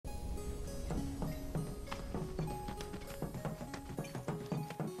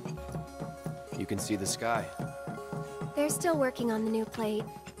You can see the sky. They're still working on the new plate.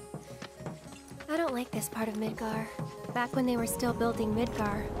 I don't like this part of Midgar. Back when they were still building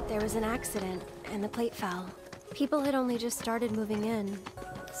Midgar, there was an accident, and the plate fell. People had only just started moving in,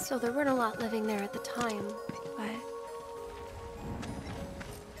 so there weren't a lot living there at the time, but...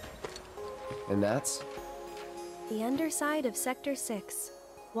 And that's? The underside of Sector 6,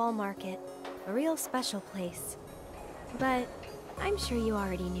 Wall Market. A real special place. But I'm sure you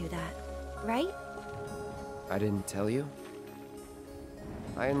already knew that, right? I didn't tell you?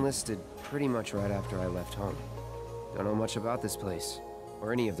 I enlisted pretty much right after I left home. Don't know much about this place,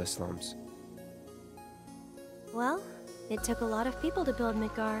 or any of the slums. Well, it took a lot of people to build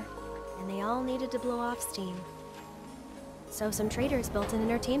Midgar, and they all needed to blow off steam. So some traders built an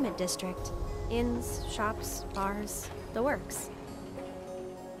entertainment district. Inns, shops, bars, the works.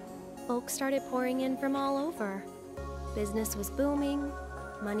 Folks started pouring in from all over. Business was booming,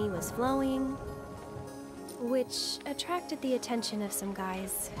 money was flowing, which attracted the attention of some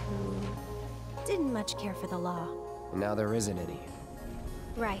guys who didn't much care for the law. And now there isn't any.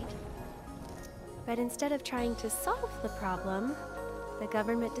 Right. But instead of trying to solve the problem, the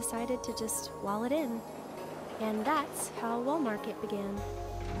government decided to just wall it in. And that's how Wall Market began.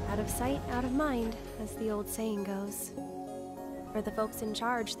 Out of sight, out of mind, as the old saying goes. For the folks in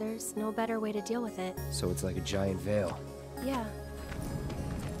charge, there's no better way to deal with it. So it's like a giant veil. Yeah.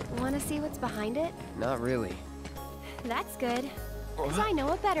 Want to see what's behind it? Not really. That's good. 'Cause I know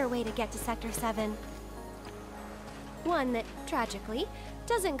a better way to get to Sector 7. One that, tragically,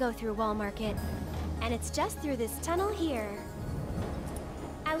 doesn't go through Wall Market. And it's just through this tunnel here.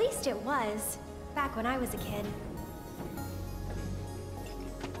 At least it was, back when I was a kid.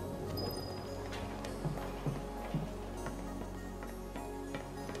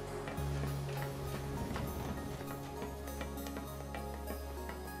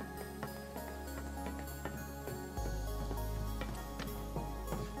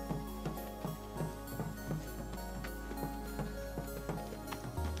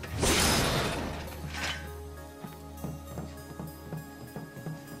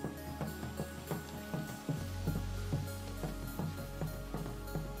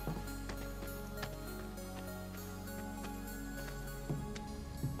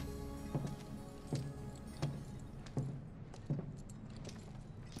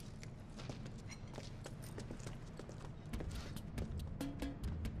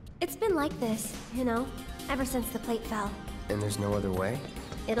 It's been like this, you know, ever since the plate fell. And there's no other way?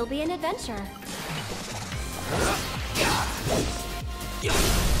 It'll be an adventure.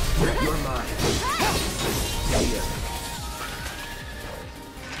 You're mine. See ya.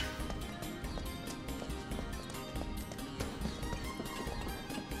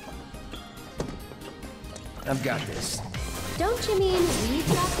 I've got this. Don't you mean we've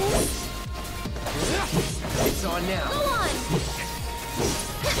got this? It's on now. Go on!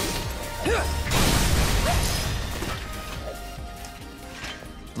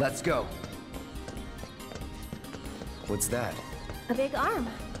 Let's go. What's that? A big arm.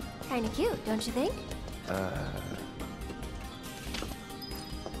 Kinda cute, don't you think?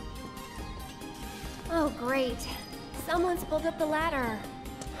 Oh, great. Someone's pulled up the ladder.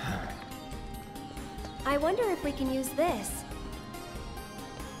 I wonder if we can use this.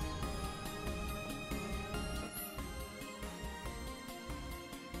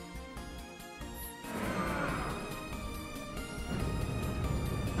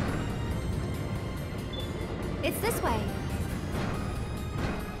 It's this way.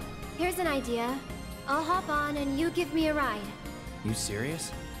 Here's an idea. I'll hop on and you give me a ride. You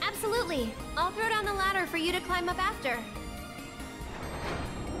serious? Absolutely. I'll throw down the ladder for you to climb up after.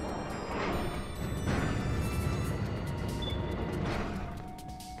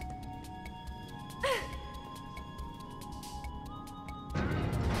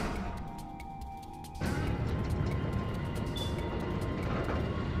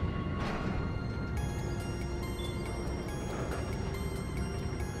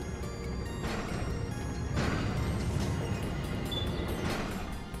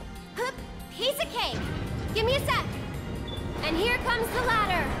 Piece of cake! Give me a sec! And here comes the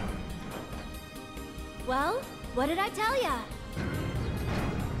ladder! Well, what did I tell ya?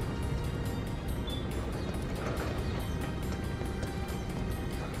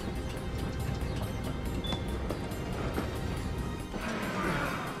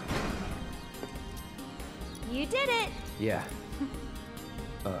 You did it! Yeah.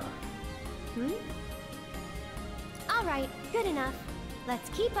 All right, good enough. Let's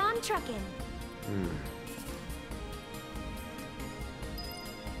keep on trucking.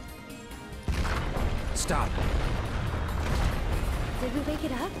 Stop. Did we wake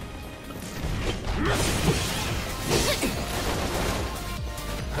it up?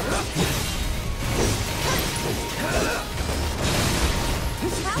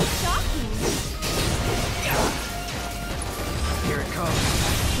 How shocking! Here it comes.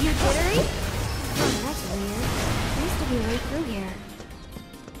 You jittery? Oh, that's weird. There used to be a way through here.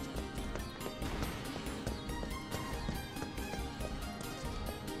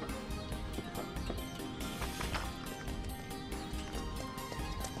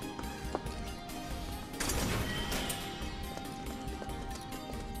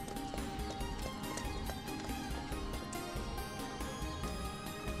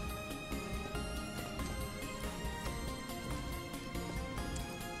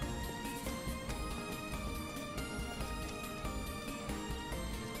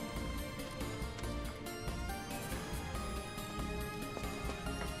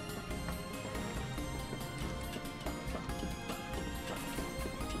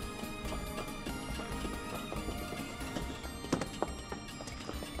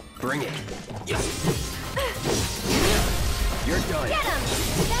 Bring it. You're done. Get him!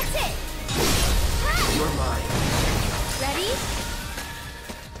 That's it! You're mine. Ready?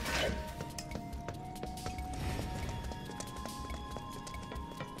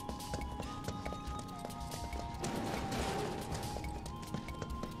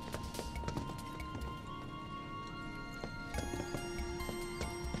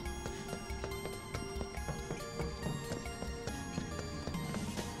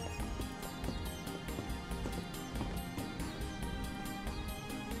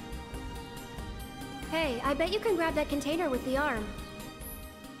 Hey, I bet you can grab that container with the arm.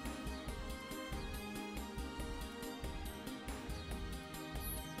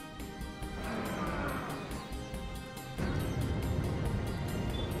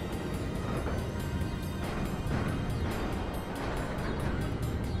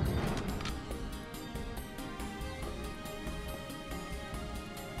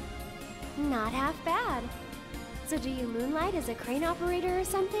 Not half bad. So do you moonlight as a crane operator or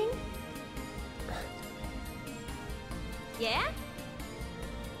something? Yeah?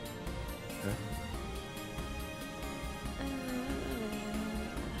 Huh?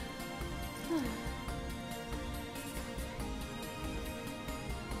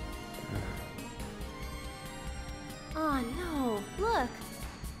 Oh no, look!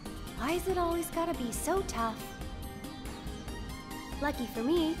 Why is it always gotta be so tough? Lucky for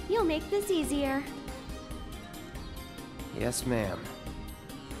me, you'll make this easier. Yes, ma'am.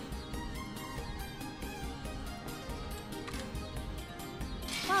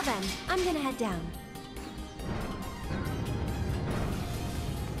 Well then, I'm gonna head down.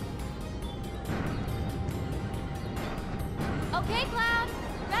 Okay, Cloud!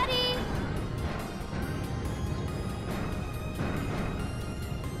 Ready!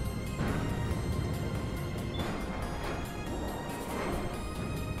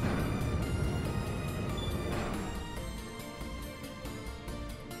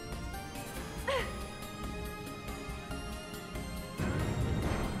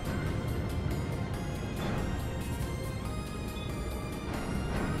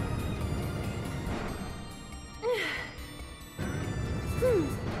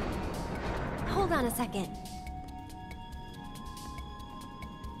 Hold on a second.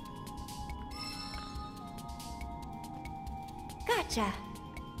 Gotcha.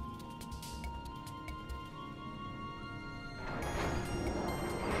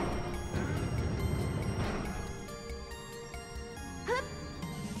 Hup.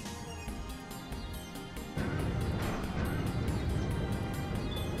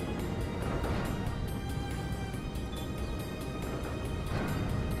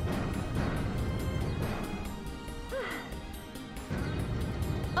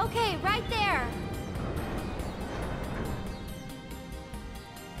 Okay, right there.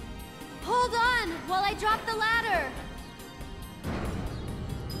 Hold on while I drop the ladder.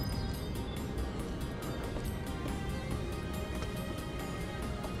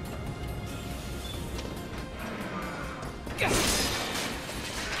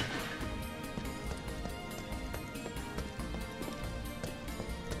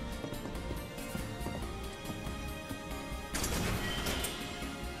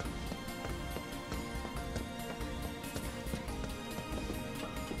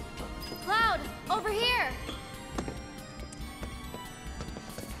 Cloud, over here.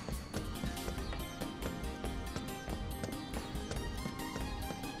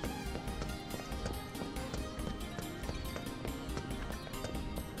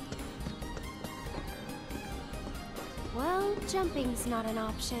 Well, jumping's not an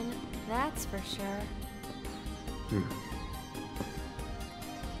option, that's for sure.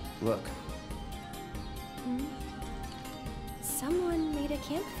 Look, Someone made a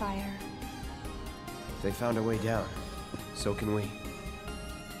campfire. They found a way down. So can we.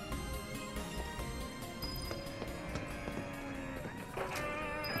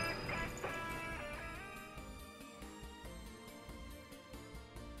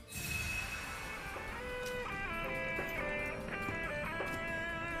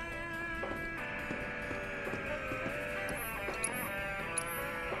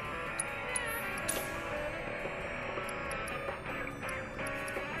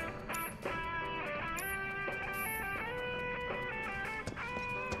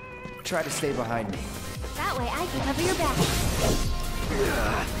 Try to stay behind me. That way I can cover your back.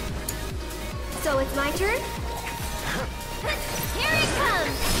 So it's my turn? Here it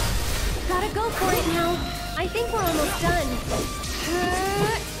comes! Gotta go for it now. I think we're almost done.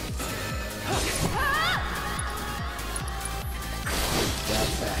 That's that.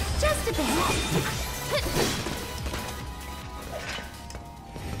 Just a bit.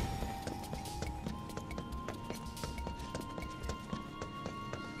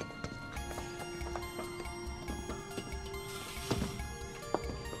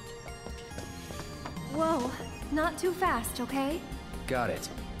 Whoa, not too fast, okay? Got it.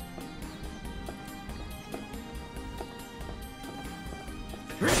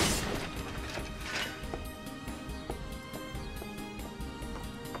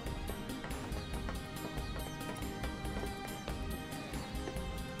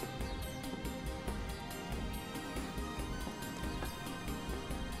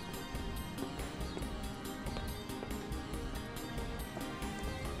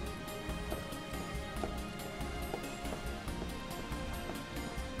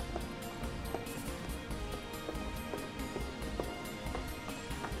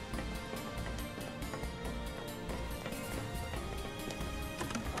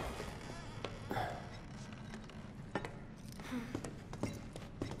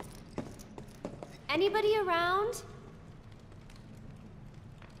 Anybody around?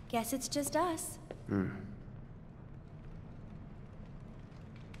 Guess it's just us.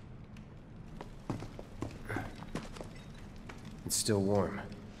 It's still warm.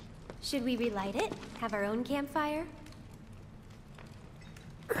 Should we relight it? Have our own campfire?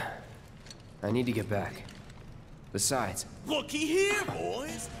 I need to get back. Besides, Looky here,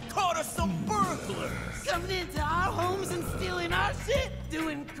 boys! Caught us some burglars! Coming into our homes and stealing our shit?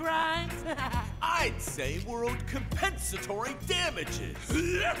 Doing crimes? I'd say we're owed compensatory damages!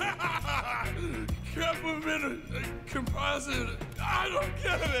 Kept him in a composite. I don't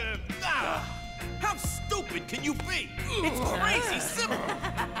get it. How stupid can you be? It's crazy simple!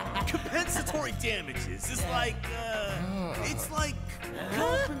 Compensatory damages is like, it's like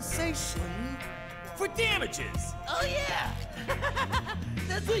compensation for damages! Oh yeah!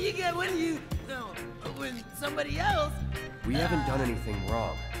 That's what you get when you, when somebody else... we haven't done anything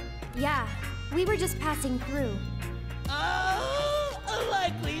wrong. Yeah, we were just passing through. Oh, a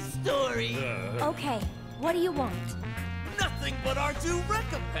likely story. Okay, what do you want? Nothing but our due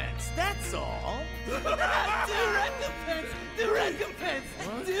recompense, that's all! Due recompense! Due recompense!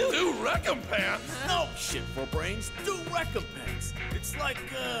 Do recompense? No, shit for brains, due recompense! It's like,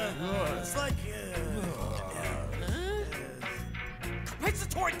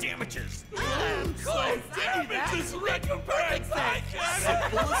 compensatory damages! Of course, Damages recompense. I get it.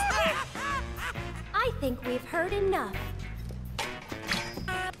 Simple as that! I think we've heard enough.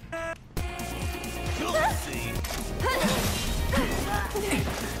 You'll see!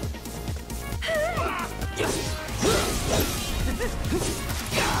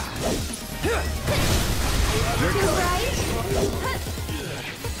 You're right.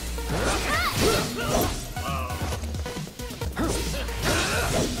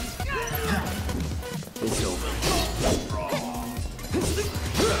 It's over.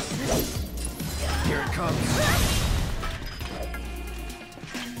 Here it comes.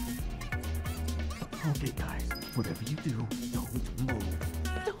 Okay, guys, whatever you do, don't move.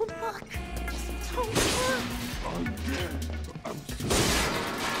 Don't look. Just don't look.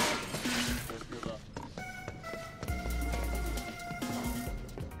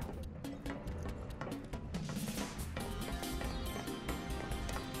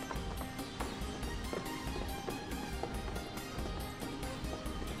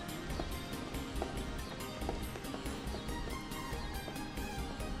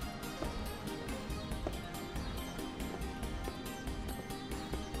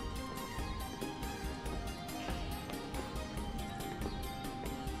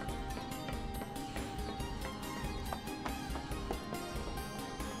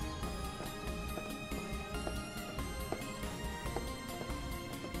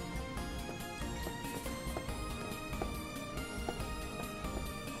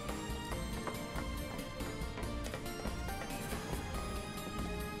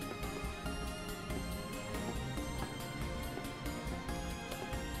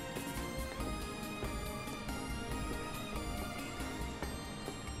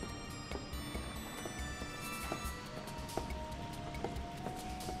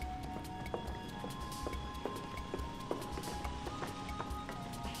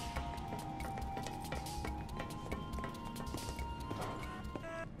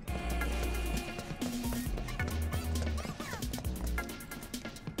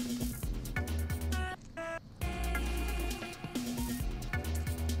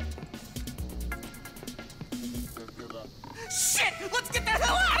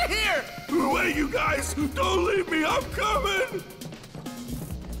 Wait, you guys! Don't leave me! I'm coming!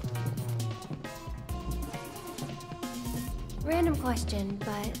 Random question,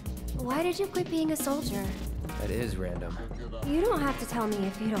 but why did you quit being a soldier? That is random. You don't have to tell me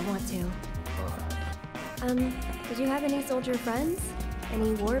if you don't want to. Did you have any soldier friends?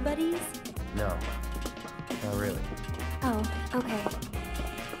 Any war buddies? No. Not really. Oh, okay.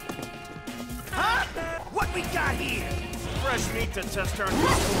 Huh? What we got here? Fresh meat to test our new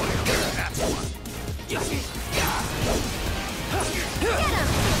toy. That's one. Get him!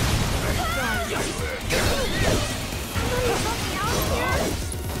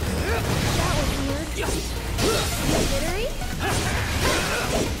 That was weird. Jittery?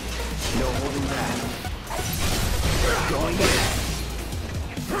 No holding back. Going in.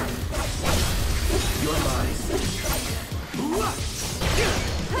 You're mine.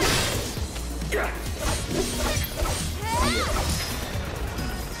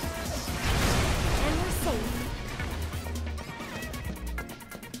 And we're safe.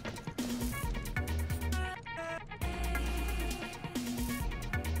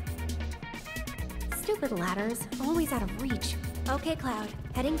 Stupid ladders, always out of reach. Okay, Cloud,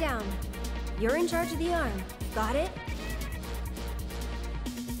 heading down. You're in charge of the arm. Got it?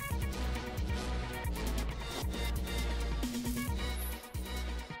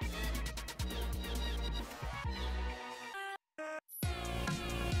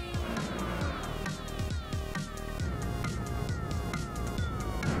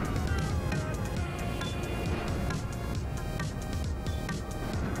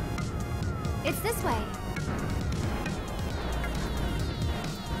 It's this way.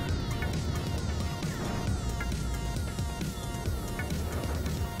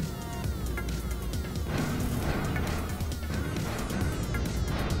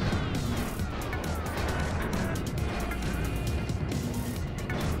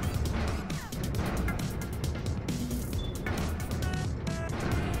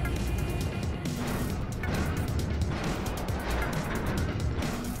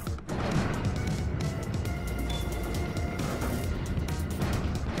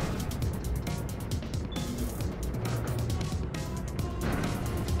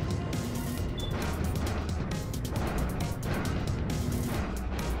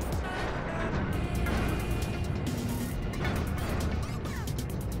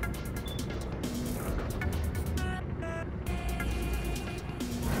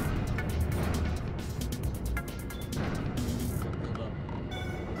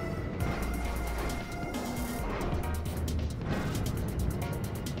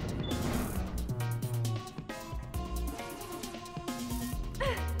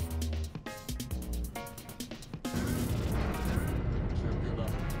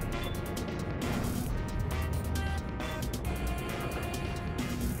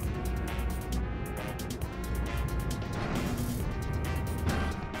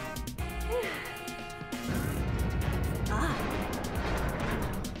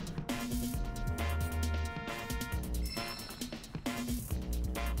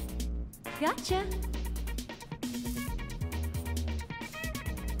 Gotcha.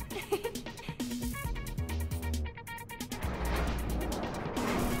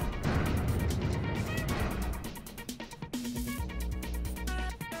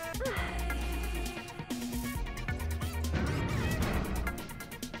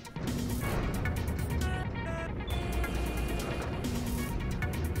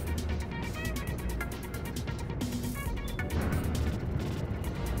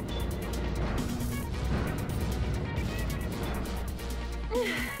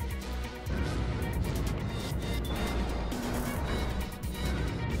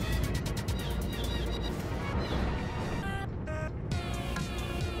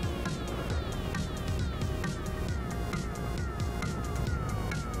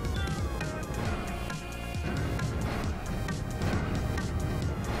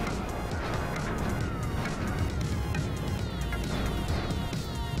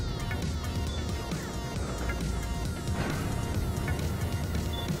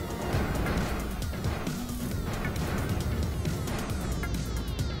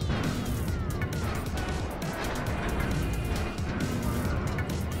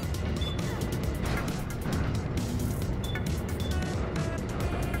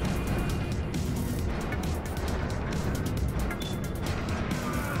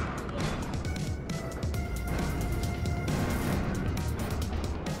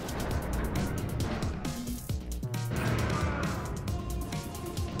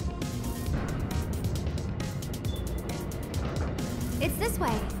 It's this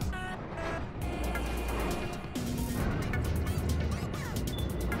way.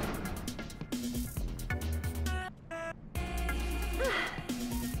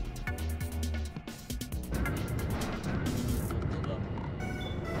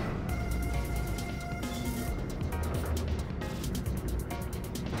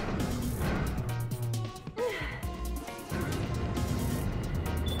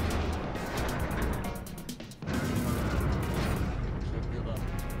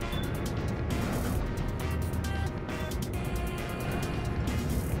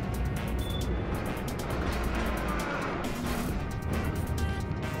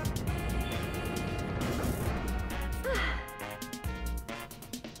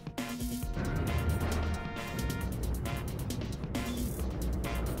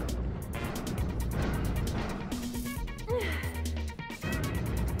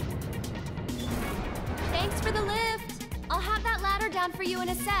 Thanks for the lift. I'll have that ladder down for you in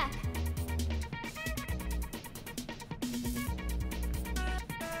a sec.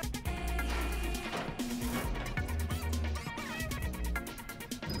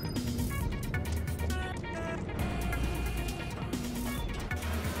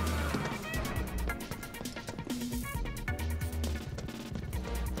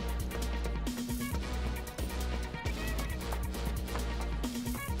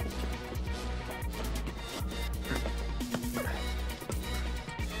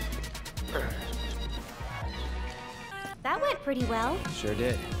 That went pretty well. Sure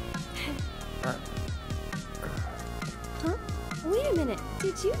did. Huh? Wait a minute.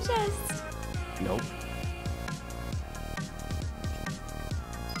 Did you just... Nope.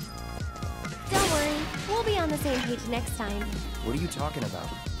 Don't worry. We'll be on the same page next time. What are you talking about?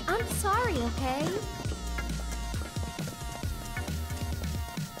 I'm sorry, okay?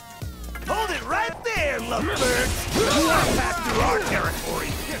 Hold it right there, lovebirds! You are back through our territory,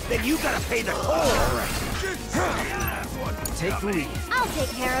 then you gotta pay the toll! Take the lead. I'll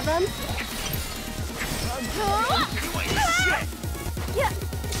take care of him. Yeah,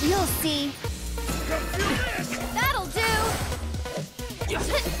 you'll see. That'll do.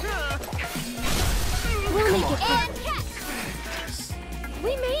 We'll make it. And catch.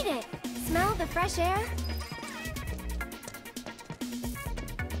 We made it. Smell the fresh air?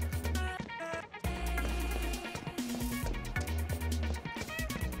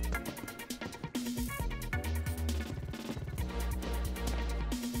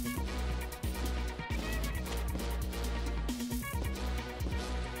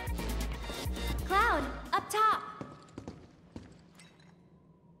 Cloud, up top.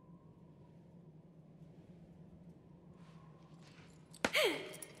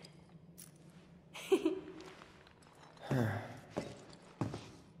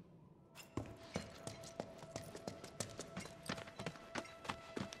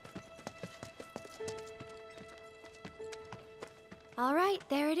 All right,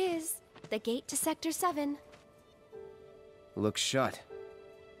 there it is. The gate to Sector 7. Looks shut.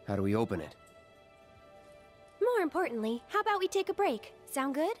 How do we open it? More importantly, how about we take a break?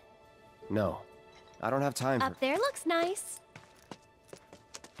 Sound good? No. I don't have time for... Up there looks nice.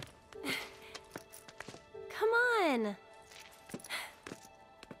 Come on.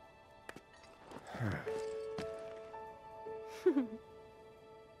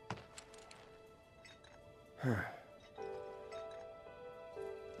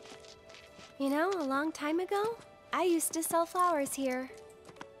 You know, a long time ago, I used to sell flowers here.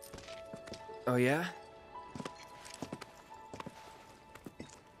 Oh, yeah?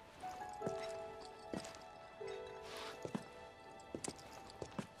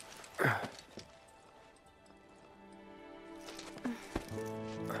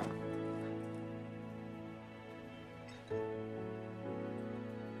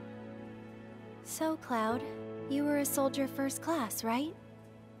 So, Cloud, you were a soldier first class, right?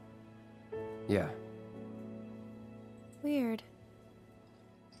 Yeah. Weird.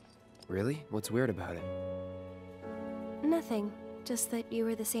 Really? What's weird about it? Nothing. Just that you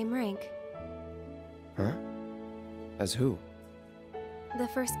were the same rank. Huh? As who? The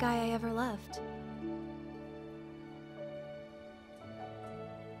first guy I ever loved.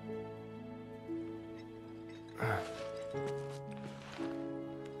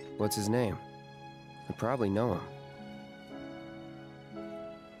 What's his name? I probably know him.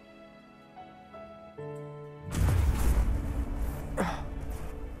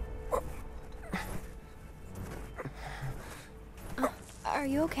 Are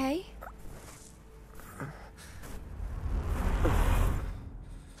you okay?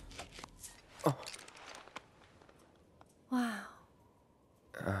 Wow.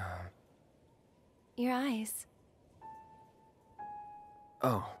 Your eyes.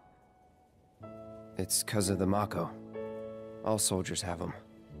 Oh. It's 'cause of the Mako. All soldiers have them.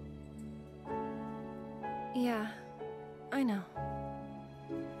 Yeah, I know.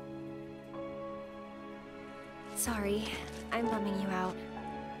 Sorry, I'm bumming you out.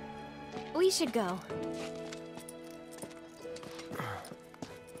 We should go.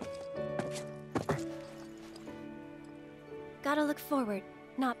 Gotta look forward,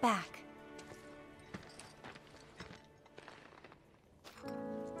 not back.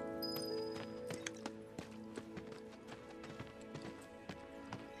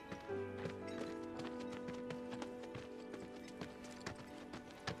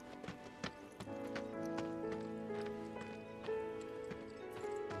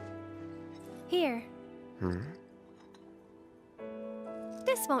 Here.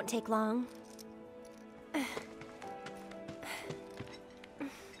 This won't take long.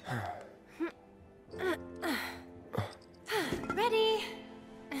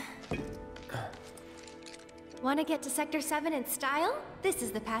 Want to get to Sector 7 in style? This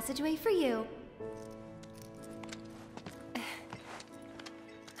is the passageway for you.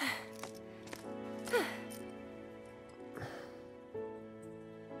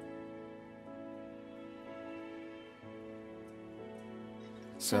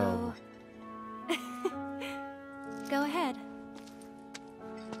 So... Go ahead.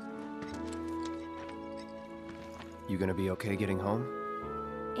 You gonna be okay getting home?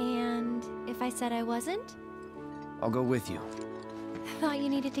 And if I said I wasn't? I'll go with you. Thought you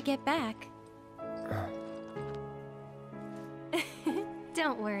needed to get back.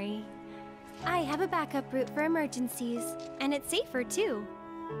 Don't worry. I have a backup route for emergencies, and it's safer too.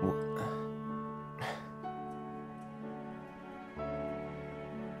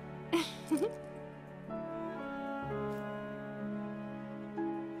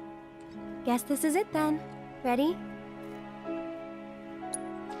 Guess this is it then. Ready?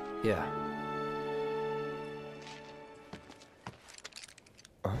 Yeah.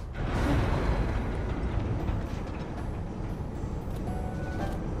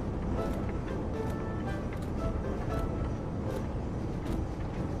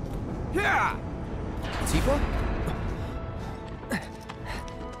 Yeah! Tifa?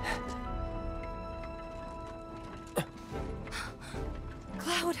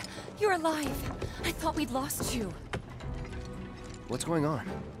 Cloud, you're alive. I thought we'd lost you. What's going on?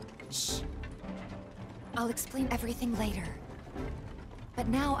 Shh. I'll explain everything later. But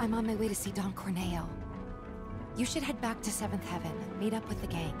now I'm on my way to see Don Corneo. You should head back to 7th Heaven, meet up with the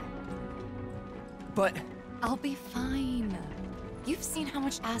gang. But... I'll be fine. You've seen how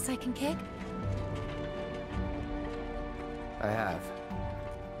much ass I can kick? I have.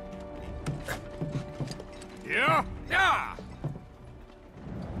 Yeah? Yeah!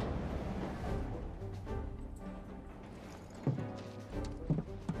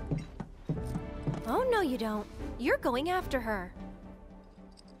 Oh, no you don't. You're going after her.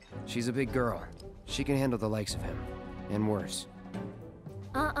 She's a big girl. She can handle the likes of him. And worse.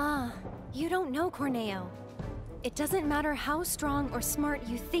 You don't know Corneo. It doesn't matter how strong or smart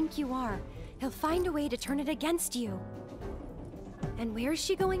you think you are. He'll find a way to turn it against you. And where's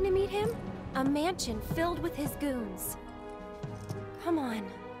she going to meet him? A mansion filled with his goons. Come on,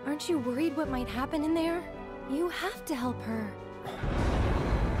 aren't you worried what might happen in there? You have to help her.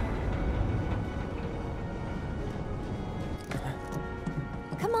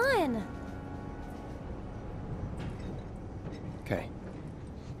 Come on! Okay.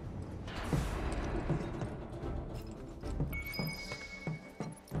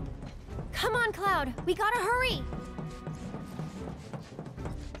 Come on, Cloud! We gotta hurry!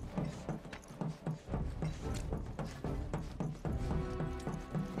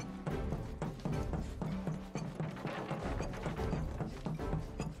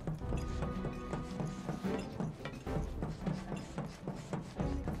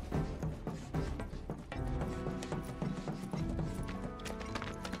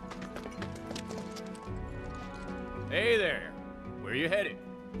 Hey there. Where you headed?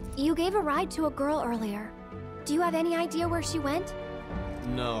 You gave a ride to a girl earlier. Do you have any idea where she went?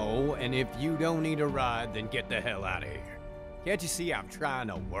 No, and if you don't need a ride, then get the hell out of here. Can't you see I'm trying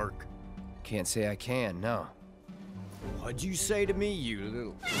to work? Can't say I can, no. What'd you say to me, you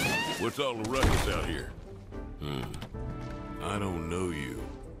little... What's all the ruckus out here? I don't know you.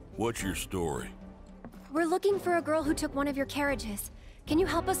 What's your story? We're looking for a girl who took one of your carriages. Can you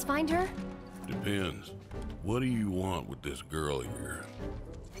help us find her? Depends. What do you want with this girl of yours?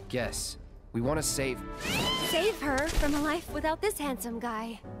 Guess. We want to save... Save her from a life without this handsome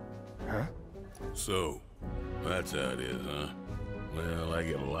guy. Huh? So, that's how it is, huh? Well, I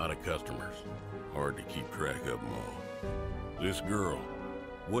get a lot of customers. Hard to keep track of them all. This girl,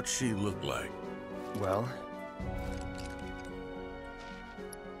 what's she look like? Well...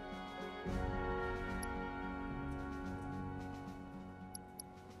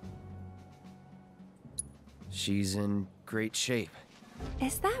 She's in great shape.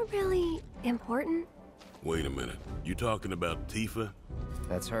 Is that really important? Wait a minute. You talking about Tifa?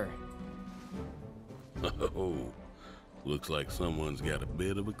 That's her. Oh, looks like someone's got a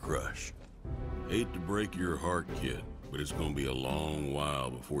bit of a crush. Hate to break your heart, kid, but it's gonna be a long while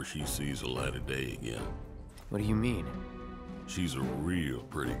before she sees the light of day again. What do you mean? She's a real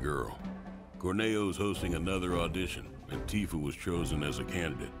pretty girl. Corneo's hosting another audition, and Tifa was chosen as a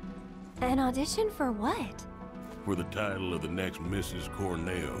candidate. An audition for what? For the title of the next Mrs.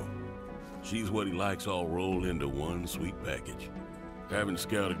 Corneo. She's what he likes all rolled into one sweet package. Having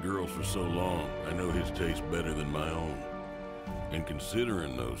scouted girls for so long, I know his taste better than my own. And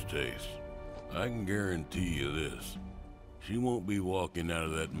considering those tastes, I can guarantee you this. She won't be walking out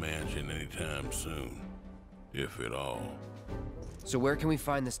of that mansion anytime soon. if at all. So where can we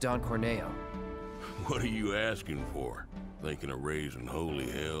find this Don Corneo? What are you asking for? Thinking of raising holy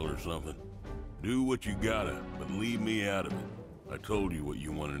hell or something? Do what you gotta, but leave me out of it. I told you what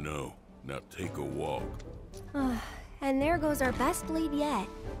you want to know. Now take a walk. And there goes our best lead yet.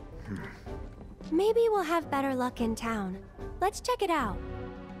 Maybe we'll have better luck in town. Let's check it out.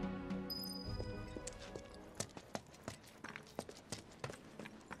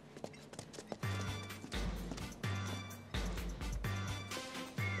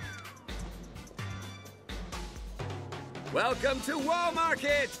 Welcome to Wall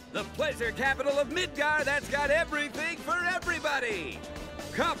Market, the pleasure capital of Midgar that's got everything for everybody.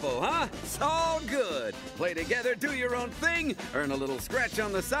 Couple, huh? It's all good. Play together, do your own thing, earn a little scratch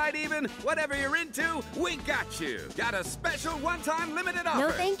on the side even. Whatever you're into, we got you. Got a special one-time limited offer.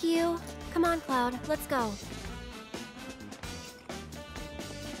 No, thank you. Come on, Cloud. Let's go.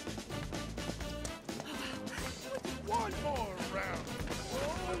 One more round.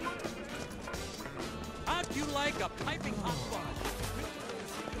 How'd you like a piping hot fun?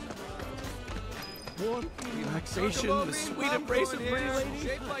 Warm relaxation, the sweet embrace of pretty lady.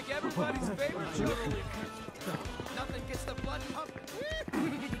 Shaped like everybody's favorite children. Nothing gets the blood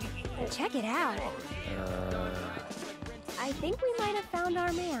pumping. Check it out. I think we might have found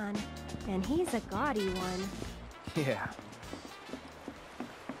our man. And he's a gaudy one. Yeah.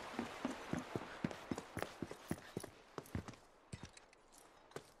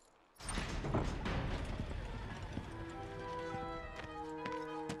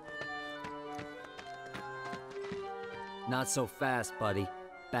 Not so fast, buddy.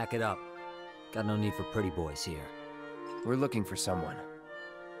 Back it up. Got no need for pretty boys here. We're looking for someone.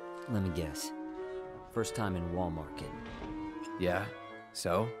 Let me guess. First time in Wall Market. Yeah?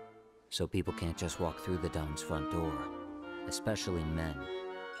 So? So people can't just walk through the Don's front door. Especially men.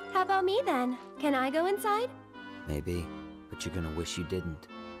 How about me then? Can I go inside? Maybe, but you're gonna wish you didn't.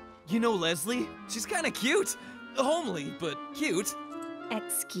 You know Leslie? She's kinda cute. Homely, but cute.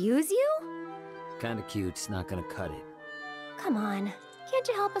 Excuse you? Kinda cute's not gonna cut it. Come on. Can't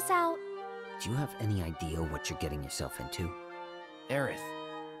you help us out? Do you have any idea what you're getting yourself into? Aerith.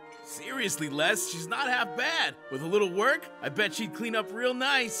 Seriously, Les, she's not half bad. With a little work, I bet she'd clean up real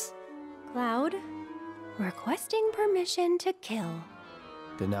nice. Cloud, requesting permission to kill.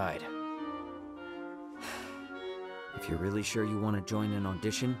 Denied. If you're really sure you want to join an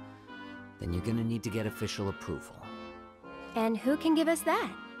audition, then you're gonna need to get official approval. And who can give us that?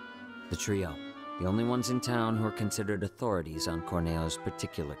 The trio. The only ones in town who are considered authorities on Corneo's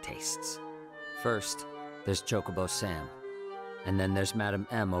particular tastes. First, there's Chocobo Sam. And then there's Madame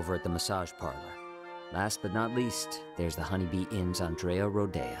M over at the massage parlor. Last but not least, there's the Honeybee Inn's Andrea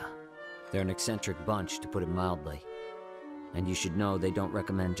Rodea. They're an eccentric bunch, to put it mildly. And you should know they don't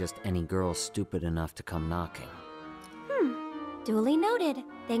recommend just any girl stupid enough to come knocking. Duly noted.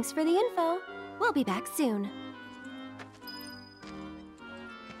 Thanks for the info. We'll be back soon.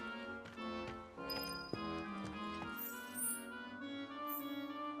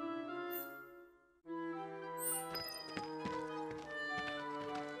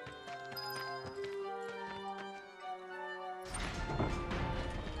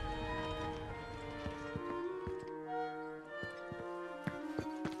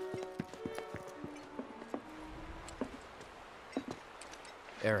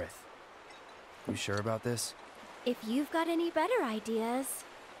 Aerith. You sure about this? If you've got any better ideas.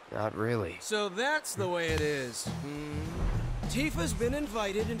 Not really. So that's the way it is. Tifa's been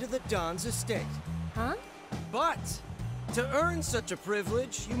invited into the Don's estate. Huh? But to earn such a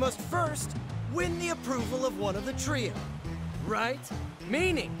privilege, you must first win the approval of one of the trio. Right?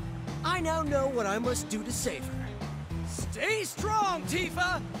 Meaning, I now know what I must do to save her. Stay strong,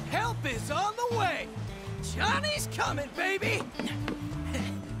 Tifa! Help is on the way! Johnny's coming, baby!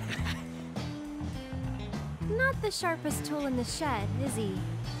 Not the sharpest tool in the shed, is he?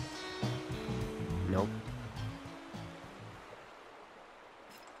 Nope.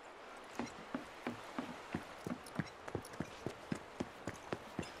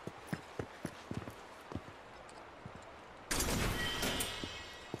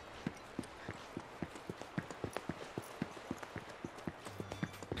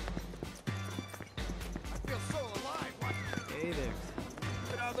 Hey there.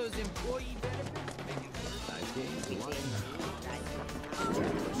 Look at all those employee benefits.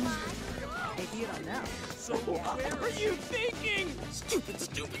 So where are you thinking? Stupid,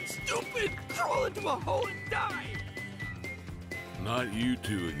 stupid, stupid! Crawl into a hole and die! Not you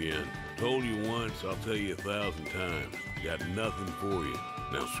two again. Told you once, I'll tell you 1,000 times. Got nothing for you.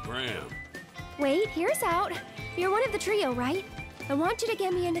 Now scram. Wait, here's out. You're one of the trio, right? I want you to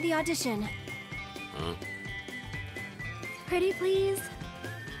get me into the audition. Huh? Pretty please?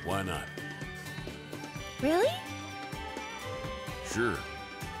 Why not? Really? Sure.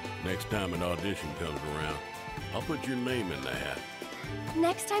 Next time an audition comes around, I'll put your name in the hat.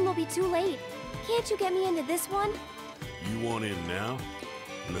 Next time will be too late. Can't you get me into this one? You want in now?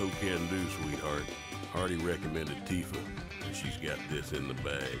 No can do, sweetheart. Already recommended Tifa, and she's got this in the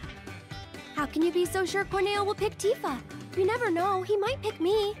bag. How can you be so sure Corneo will pick Tifa? You never know, he might pick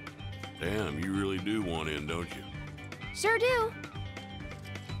me. Damn, you really do want in, don't you? Sure do.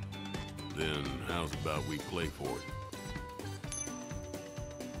 Then how's about we play for it?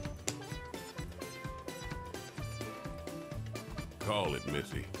 Call it,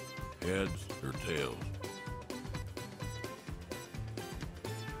 Missy. Heads or tails?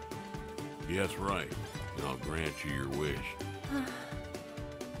 Guess right, and I'll grant you your wish.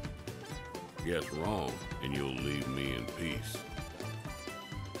 Guess wrong, and you'll leave me in peace.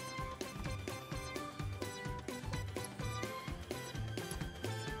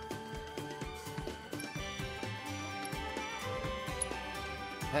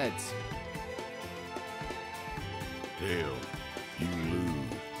 Heads. Tails, you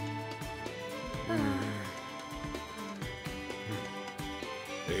lose.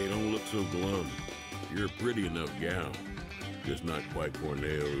 Hey, don't look so glum. You're a pretty enough gal. Just not quite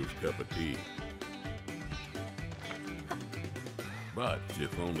Corneo's cup of tea. But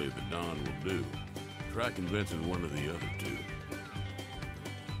if only the Don will do, try convincing one of the other two.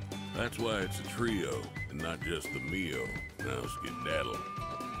 That's why it's a trio, and not just the Mio. Now skedaddle.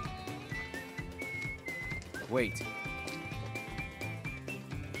 Wait.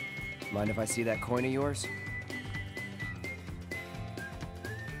 Mind if I see that coin of yours?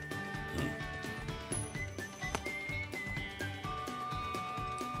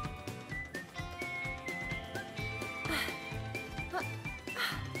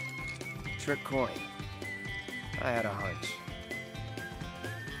 Trick coin. I had a hunch.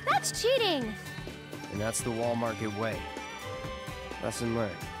 That's cheating! And that's the Wall Market way. Lesson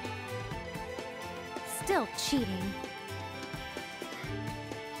learned. Still cheating.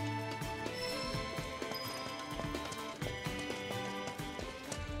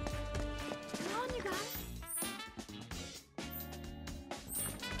 Come on, you guys.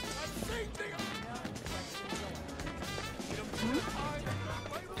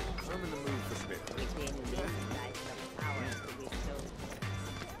 I'm in the mood for spit.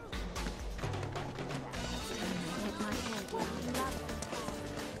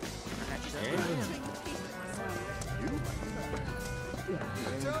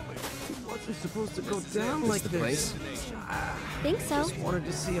 Wasn't supposed to go down like the this. place? Think so. Just wanted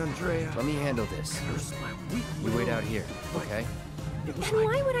to see Andrea. Let me handle this. You wait out here, okay? And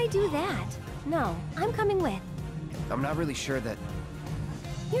why would I do that? No, I'm coming with. I'm not really sure that...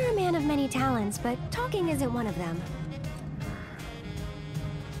 You're a man of many talents, but talking isn't one of them.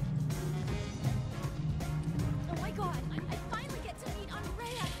 Oh my god, I finally get to meet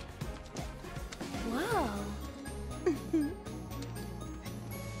Andrea! Whoa.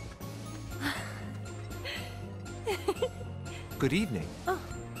 Good evening. Oh.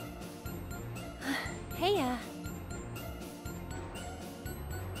 Hey,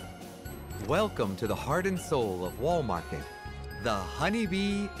 Welcome to the heart and soul of Wall Market, the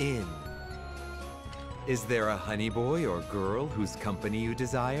Honeybee Inn. Is there a honey boy or girl whose company you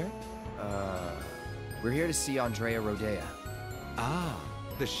desire? We're here to see Andrea Rodea. Ah,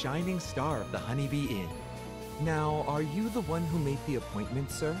 the shining star of the Honeybee Inn. Now, are you the one who made the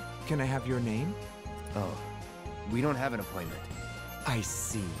appointment, sir? Can I have your name? Oh, we don't have an appointment. I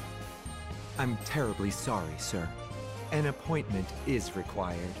see. I'm terribly sorry, sir. An appointment is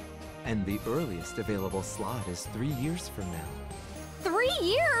required, and the earliest available slot is 3 years from now. 3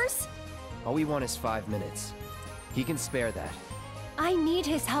 years? All we want is 5 minutes. He can spare that. I need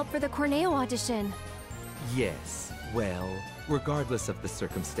his help for the Corneo audition. Yes, well, regardless of the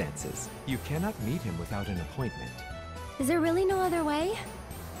circumstances, you cannot meet him without an appointment. Is there really no other way?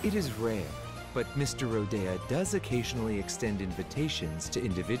 It is rare, but Mr. Rodea does occasionally extend invitations to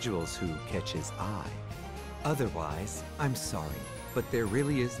individuals who catch his eye. Otherwise, I'm sorry, but there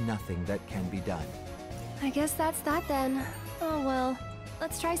really is nothing that can be done. I guess that's that then. Oh well,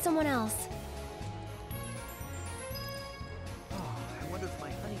 let's try someone else. Oh, I wonder if my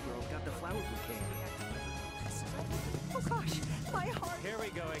honey girl got the flower bouquet. Oh gosh, my heart. Here we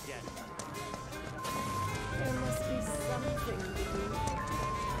go again. There must be something to do.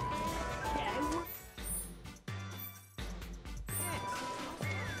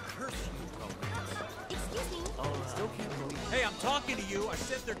 Excuse me. Oh, still can't believe. Hey, I'm talking to you. I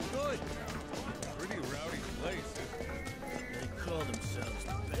said they're good. Pretty rowdy place. They call call themselves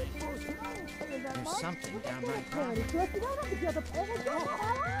the bank. There's something downright wrong.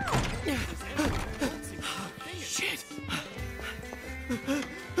 Shit!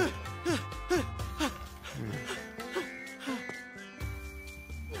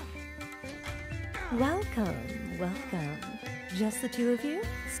 Welcome, welcome. Just the two of you?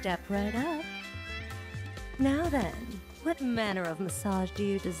 Step right up. Now then, what manner of massage do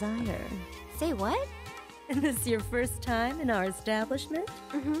you desire? Say what? Is this your first time in our establishment?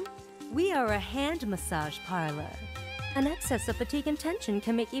 Mm-hmm. We are a hand massage parlor. An excess of fatigue and tension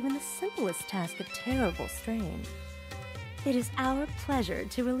can make even the simplest task a terrible strain. It is our pleasure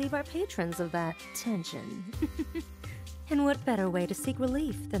to relieve our patrons of that tension. And what better way to seek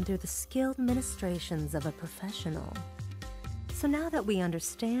relief than through the skilled ministrations of a professional? So now that we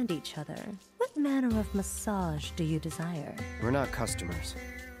understand each other, what manner of massage do you desire? We're not customers.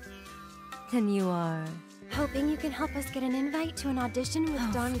 Then you are... Hoping you can help us get an invite to an audition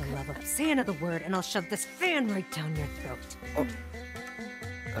with Don... For the love of... Say another word and I'll shove this fan right down your throat. Oh.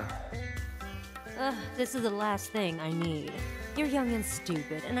 This is the last thing I need. You're young and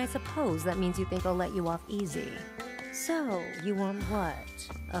stupid, and I suppose that means you think I'll let you off easy. So, you want what?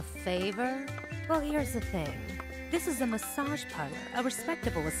 A favor? Well, here's the thing. This is a massage parlor, a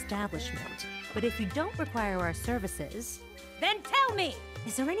respectable establishment. But if you don't require our services, then tell me!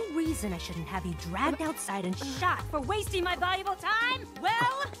 Is there any reason I shouldn't have you dragged outside and shot for wasting my valuable time?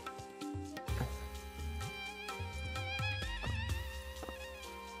 Well...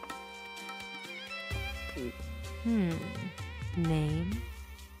 Name?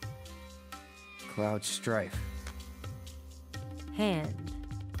 Cloud Strife. Hand.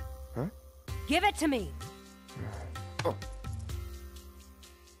 Huh? Give it to me! Oh.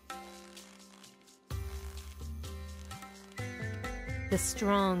 The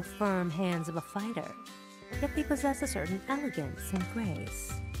strong, firm hands of a fighter, yet they possess a certain elegance and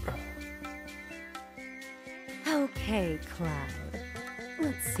grace. Okay, Cloud.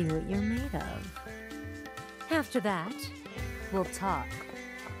 Let's see what you're made of. After that, we'll talk.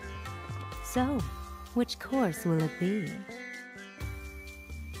 So, which course will it be?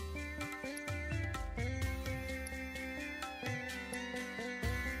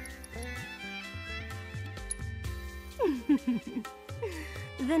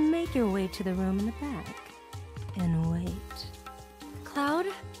 Then make your way to the room in the back and wait. Cloud?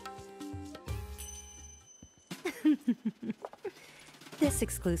 This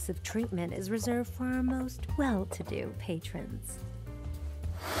exclusive treatment is reserved for our most well-to-do patrons.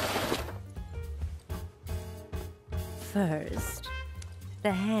 First,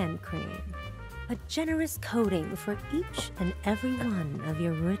 the hand cream. A generous coating for each and every one of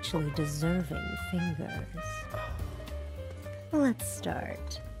your richly deserving fingers. Let's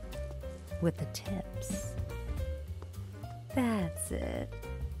start with the tips. That's it.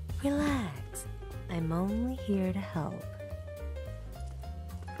 Relax. I'm only here to help.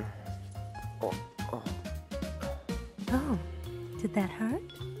 Oh, did that hurt?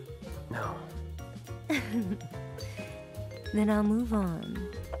 No. Then I'll move on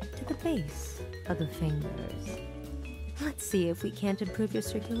to the base of the fingers. Let's see if we can't improve your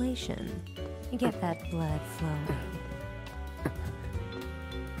circulation and get that blood flowing.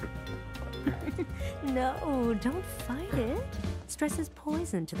 No, don't fight it. Stress is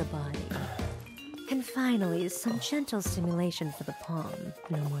poison to the body. And finally, some gentle stimulation for the palm.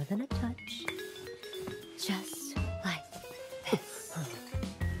 No more than a touch. Just like this.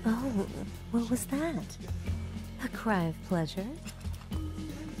 Oh, what was that? A cry of pleasure?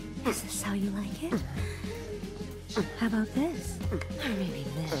 Is this how you like it? How about this? Or maybe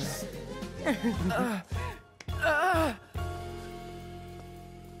this?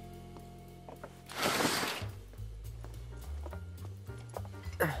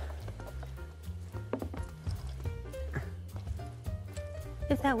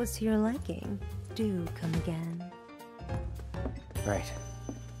 If that was to your liking, do come again. Right.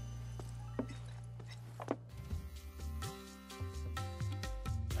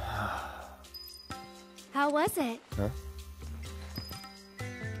 How was it? Huh?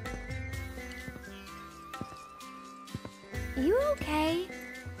 You okay?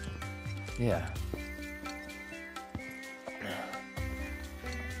 Yeah.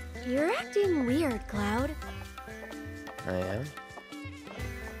 You're acting weird, Cloud. I am?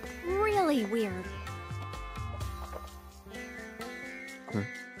 Really weird.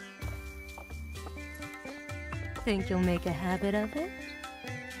 Think you'll make a habit of it?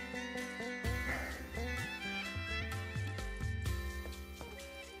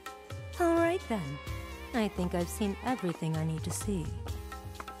 All right then. I think I've seen everything I need to see.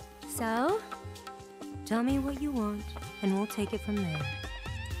 So? Tell me what you want, and we'll take it from there.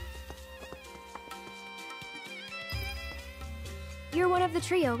 You're one of the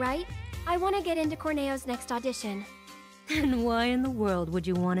trio, right? I want to get into Corneo's next audition. And why in the world would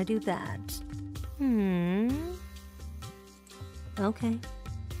you want to do that? Okay.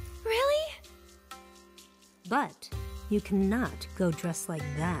 Really? But you cannot go dressed like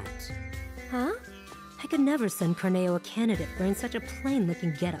that. Huh? I could never send Corneo a candidate wearing such a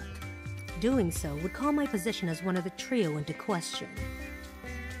plain-looking getup. Doing so would call my position as one of the trio into question.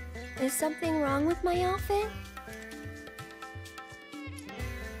 Is something wrong with my outfit?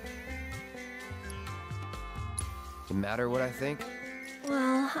 Does it matter what I think?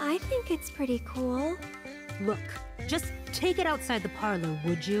 Well, I think it's pretty cool. Look, just take it outside the parlor,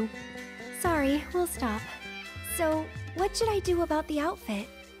 would you? Sorry, we'll stop. So, what should I do about the outfit?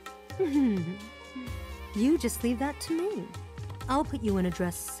 You just leave that to me. I'll put you in a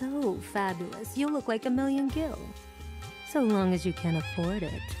dress so fabulous, you'll look like a million gil. So long as you can afford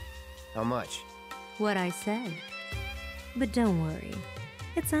it. How much? What I said. But don't worry.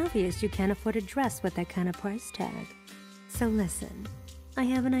 It's obvious you can't afford a dress with that kind of price tag. So listen, I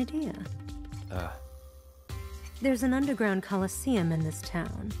have an idea. There's an underground coliseum in this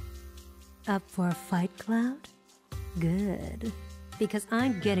town. Up for a fight, Cloud? Good. Because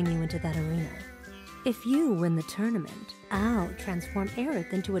I'm getting you into that arena. If you win the tournament, I'll transform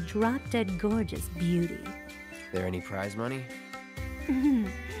Aerith into a drop-dead gorgeous beauty. There any prize money?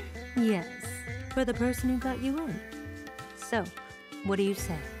 Yes, for the person who got you in. So, what do you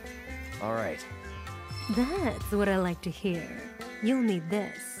say? All right. That's what I like to hear. You'll need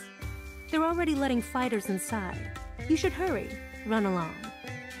this. They're already letting fighters inside. You should hurry. Run along.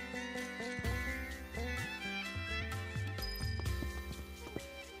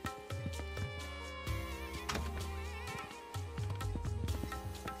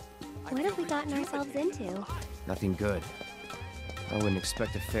 What have we gotten ourselves into? Nothing good. I wouldn't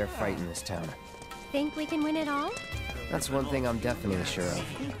expect a fair fight in this town. Think we can win it all? That's one thing I'm definitely sure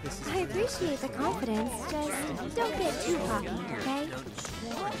of. I appreciate the confidence, just don't get too cocky, okay?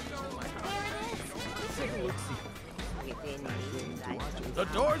 The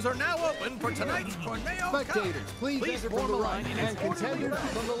doors are now open for tonight's Corneo Cup. Spectators, please enter from the right and contenders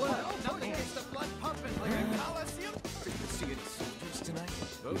from the left. Nothing gets the blood pumping like a coliseum. Did you see any soldiers tonight?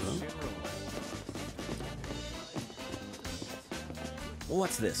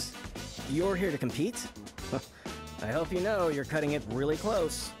 What's this? You're here to compete? I hope you know you're cutting it really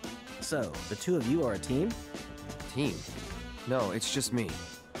close. So, the two of you are a team? Team? No, it's just me.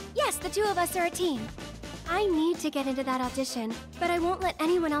 Yes, the two of us are a team. I need to get into that audition, but I won't let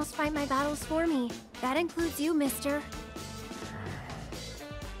anyone else fight my battles for me. That includes you, mister.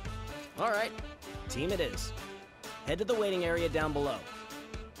 Alright, team it is. Head to the waiting area down below.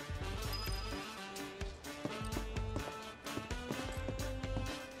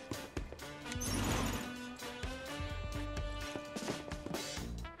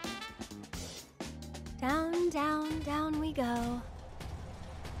 Down, down, down we go.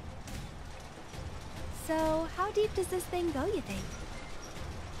 So, how deep does this thing go, you think?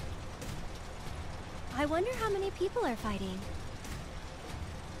 I wonder how many people are fighting.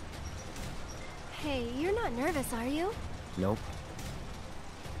 Hey, you're not nervous, are you? Nope.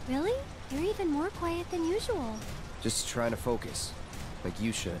 Really? You're even more quiet than usual. Just trying to focus. Like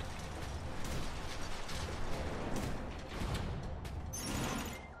you should.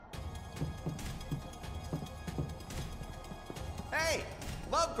 Hey!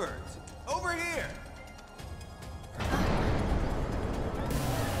 Lovebirds! Over here!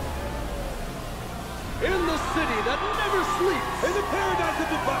 In the city that never sleeps! In the paradise of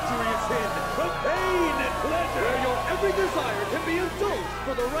debauchery and sin, of pain and pleasure! Where your every desire can be indulged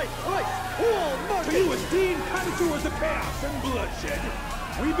for the right price! All market! To you esteemed connoisseurs of chaos and bloodshed,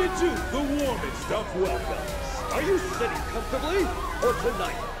 we bid you the warmest of welcomes. Are you sitting comfortably? For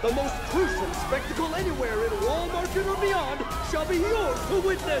tonight, the most gruesome spectacle anywhere in Wall Market or beyond shall be yours to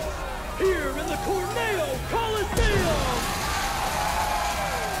witness! Here in the Corneo Coliseum!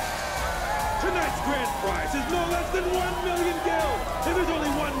 Tonight's grand prize is no less than 1 million gil, and there's only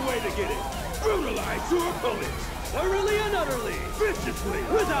one way to get it. Brutalize your opponents. Thoroughly and utterly. Viciously.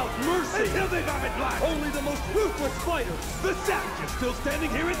 Without mercy. Until they vomit blood. Only the most ruthless fighters. The savages still standing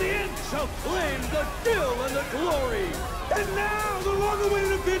here at the end shall claim the gil and the glory. And now, the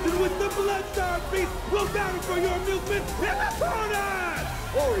long-awaited event in which the Blood-Starved Beast will battle for your amusement in the corner!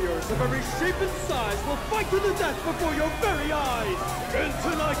 Warriors of every shape and size will fight to the death before your very eyes! In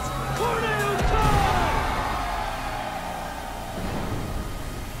tonight's Corneo Cup!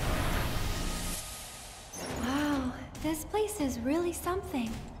 Wow, this place is really something.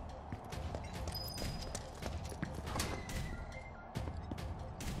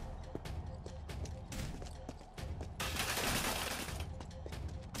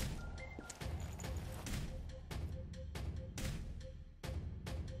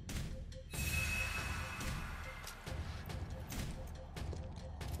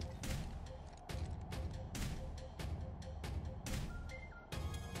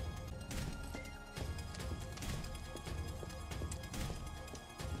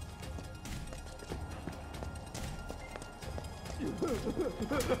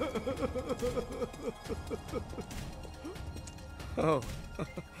 Oh,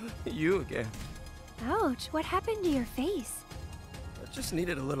 you again. Ouch, what happened to your face? I just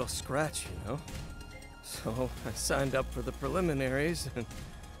needed a little scratch, you know? So I signed up for the preliminaries, and,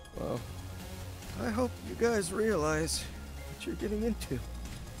 well, I hope you guys realize what you're getting into.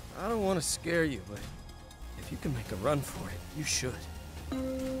 I don't want to scare you, but if you can make a run for it, you should.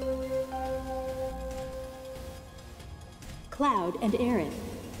 Cloud and Aerith,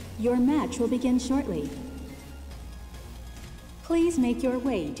 your match will begin shortly. Please make your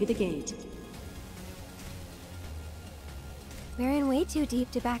way to the gate. We're in way too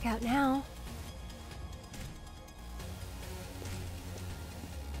deep to back out now.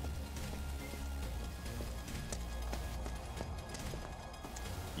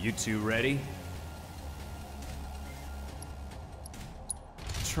 You two ready?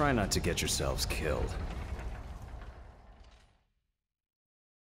 Try not to get yourselves killed.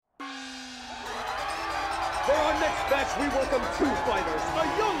 For our next match, we welcome two fighters, a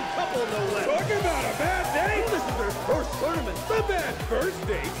young couple no less. Talking about a bad date? This is their first tournament. The bad first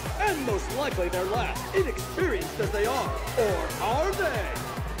date? And most likely their last, inexperienced as they are. Or are they?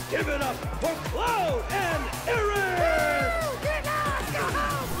 Give it up for Cloud and Aerith! Get out! Go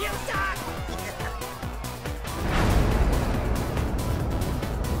home, you suck!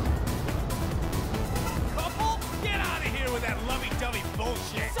 Couple? Get out of here with that lovey-dovey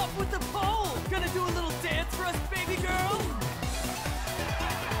bullshit! What's up with the pole? Gonna do a little dance for us, baby girl?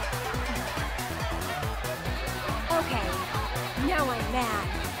 Okay, now I'm mad.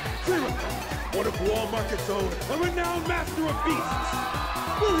 Zero, one of Wall Market's own, a renowned master of beasts.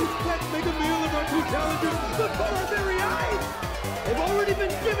 Will his pet make a meal of our two challengers before our very eyes? They've already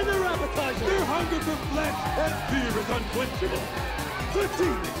been given their appetizer. Their hunger for flesh and fear is unquenchable. The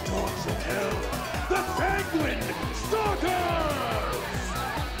demon dogs of hell, the sanguine stalkers!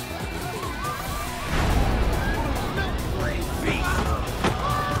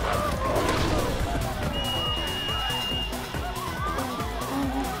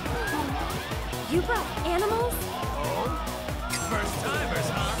 You brought animals? Oh? First timers,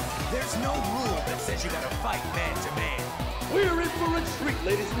 huh? There's no rule that says you gotta fight man to man. We're in for a treat,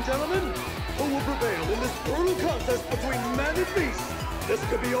 ladies and gentlemen. Who will prevail in this brutal contest between man and beast? This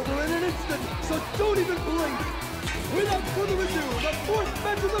could be over in an instant, so don't even blink. Without further ado, the fourth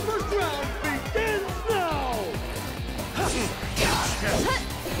match of the first round begins now!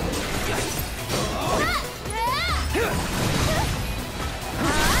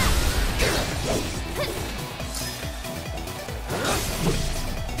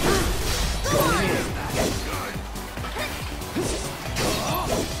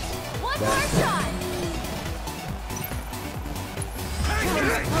 One more shot!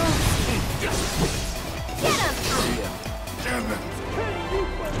 Get him! Damn it! Can you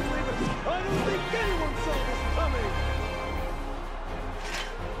believe it? I don't think anyone saw this coming!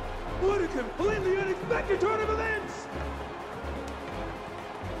 What a completely unexpected turn of events!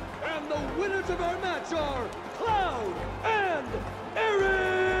 And the winners of our match are Cloud and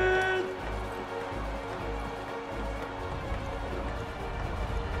Aerith!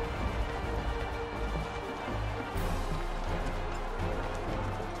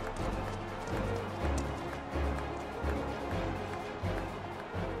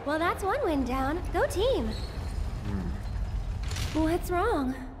 Well, that's one win down. Go team! What's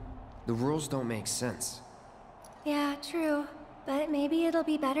wrong? The rules don't make sense. Yeah, true. But maybe it'll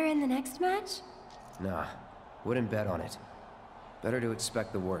be better in the next match? Nah, wouldn't bet on it. Better to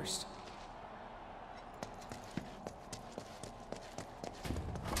expect the worst.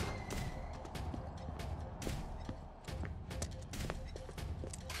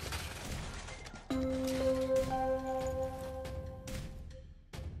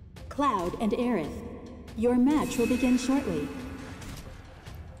 Cloud and Aerith, your match will begin shortly.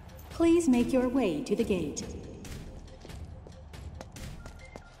 Please make your way to the gate.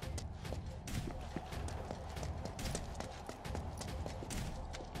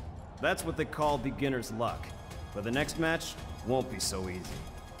 That's what they call beginner's luck. But the next match won't be so easy.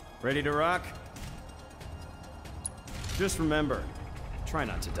 Ready to rock? Just remember, try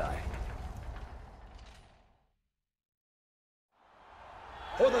not to die.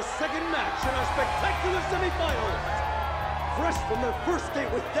 For the second match in our spectacular semifinals, fresh from their first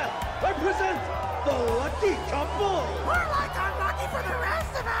date with death, I present the Lucky Couple! We're like unlucky for the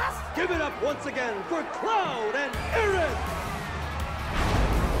rest of us! Give it up once again for Cloud and Aerith!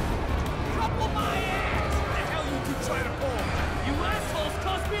 Couple my ass! What the hell you two trying to pull? You assholes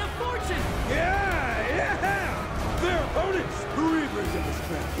cost me a fortune! Yeah! Their opponents, reavers in the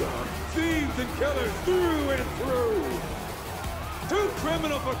scrapyard, thieves and killers through and through! Too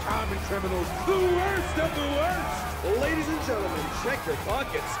criminal for common criminals. The worst of the worst. Ladies and gentlemen, check your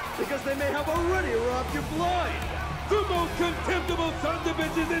pockets, because they may have already robbed you blind. The most contemptible sons of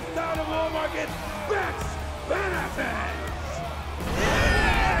bitches this town of Wall Market, Max Benefits!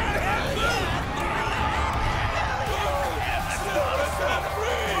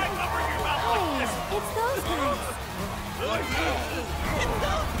 It's those guys. It's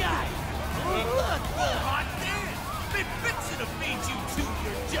those guys! Oh, look, full hot damn! They fixing to feed you two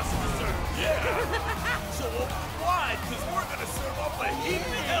your just desserts. Yeah! So why? Because we're gonna serve up a heap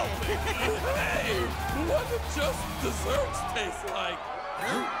of helping. Hey, what do just desserts taste like?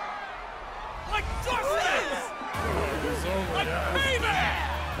 Huh? Like justice! Like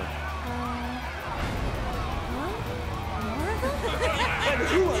payback! And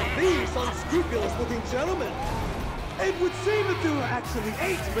who are these unscrupulous-looking gentlemen? It would seem that there are actually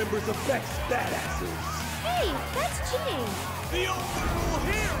 8 members of Beck's Badasses. Hey, that's cheating. The only rule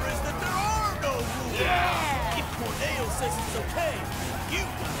here is that there are no rules. Yeah! If Corneo says it's okay, you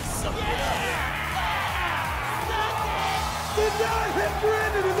gotta suck it up. Did not hit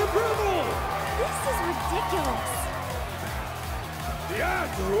Brandon's approval! This is ridiculous. The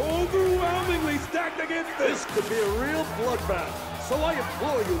odds are overwhelmingly stacked against This could be a real bloodbath. So I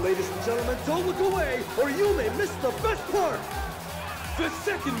implore you, ladies and gentlemen, don't look away, or you may miss the best part. The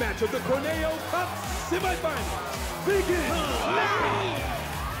second match of the Corneo Cup semifinals begins now!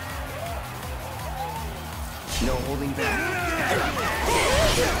 No holding back.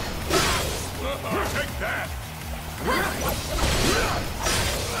 Take that!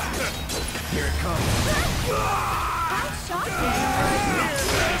 Here it comes. That's shocking.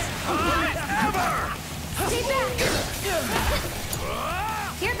 Stay back.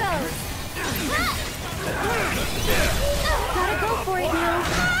 Here goes. Gotta go for it now.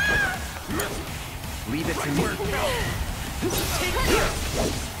 Leave it to me.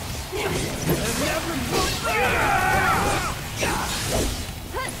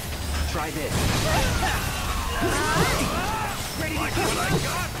 Try this. Ready to go.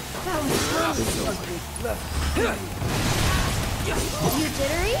 That was close. You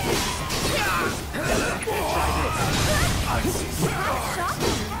jittery? Try this. That's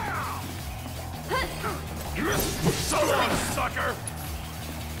shocking. So long, sucker!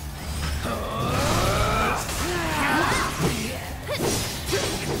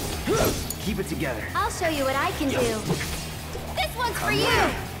 Keep it together. I'll show you what I can do. This one's for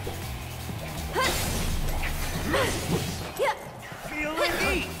you. Feel the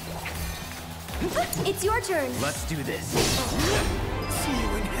heat! It's your turn. Let's do this. See you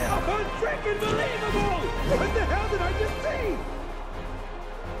in hell. Unfreaking believable! What the hell did I just see?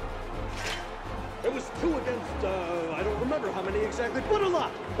 It was 2 against, I don't remember how many exactly, but a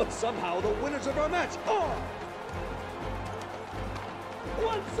lot. But somehow the winners of our match are...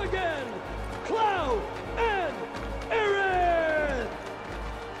 Once again, Cloud and Aaron!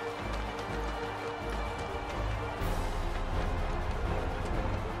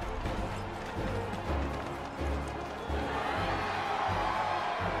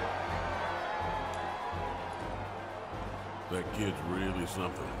 That kid's really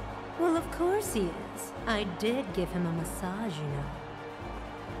something. Well, of course he is. I did give him a massage, you know.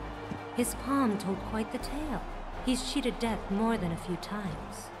 His palm told quite the tale. He's cheated death more than a few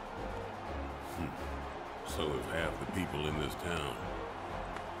times. So have half the people in this town.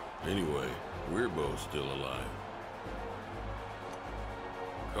 Anyway, we're both still alive.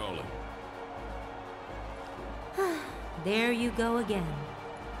 Call him. There you go again.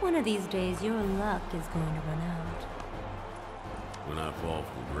 One of these days, your luck is going to run out. When I fall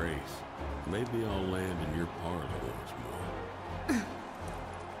from grace, maybe I'll land in your parlor once more.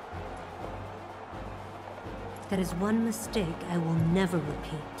 That is one mistake I will never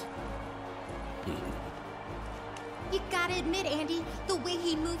repeat. You gotta admit, Andy, the way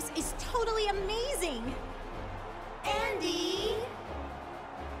he moves is totally amazing! Andy!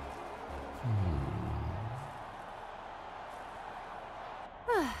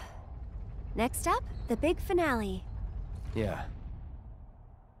 Next up, the big finale. Yeah,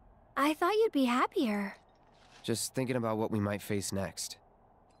 I thought you'd be happier. just thinking about what we might face next.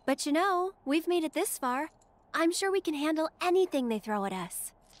 But you know, we've made it this far. I'm sure we can handle anything they throw at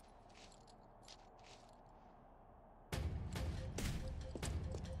us.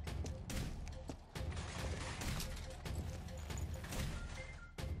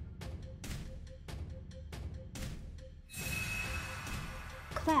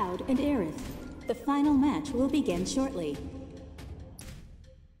 Cloud and Aerith. The final match will begin shortly.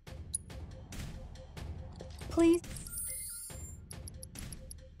 Please.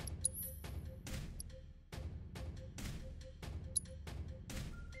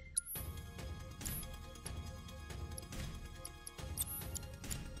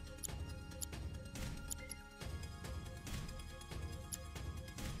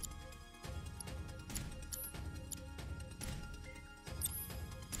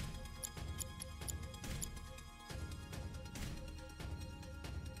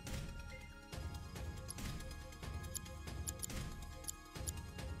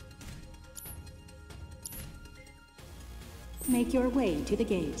 Make your way to the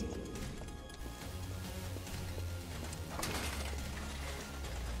gate.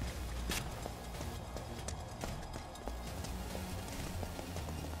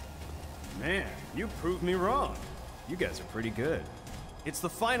 Man, you proved me wrong. You guys are pretty good. It's the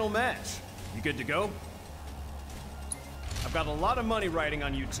final match. You good to go? I've got a lot of money riding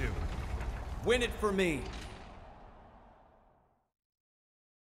on you two. Win it for me.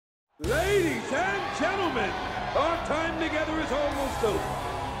 Ladies and gentlemen, our time together is almost over.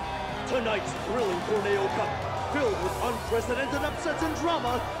 Tonight's thrilling Corneo Cup, filled with unprecedented upsets and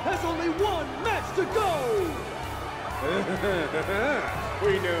drama, has only one match to go!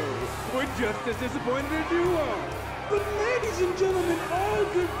 We know. We're just as disappointed as you are. But ladies and gentlemen, all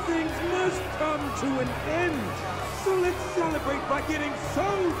good things must come to an end. So let's celebrate by getting so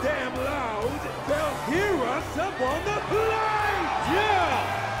damn loud, they'll hear us up on the plate!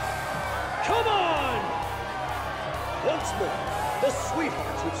 Yeah! Come on! Once more, the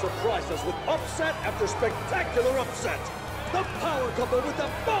Sweethearts would surprise us with upset after spectacular upset. The power couple with the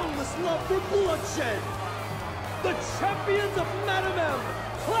boundless love for bloodshed. The champions of Madam M,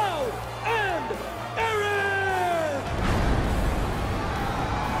 Cloud and Aerith!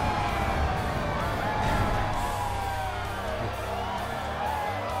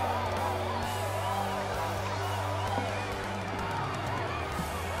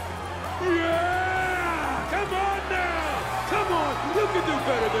 Yeah! Come on now! Come on! You can do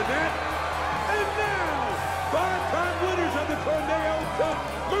better than that! And now, 5-time winners of the Corneo Cup,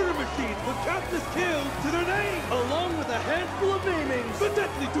 murder machines with countless kills to their name! Along with a handful of namings! The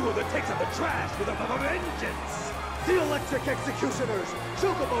deadly duo that takes out the trash with a vengeance! The Electric Executioners,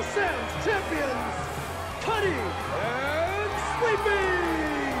 Chocobo Sam's champions! Cuddy and Sleepy!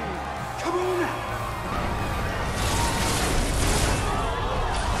 Come on now!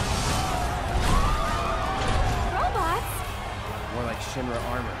 Robots? More like Shinra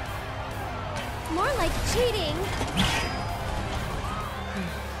armor. More like cheating.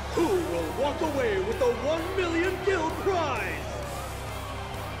 Who will walk away with the 1 million guild prize?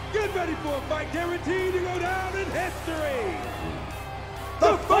 Get ready for a fight guaranteed to go down in history!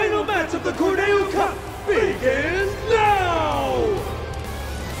 The final match of the Corneo Cup begins now!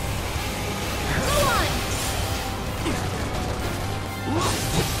 Go on!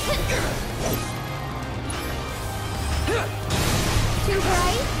 Too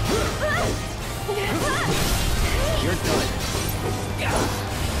bright? You're done.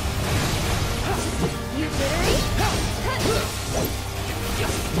 You jittery? That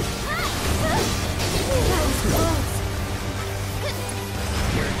was close.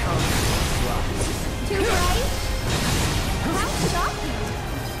 Here it comes. Too bright? How shocking.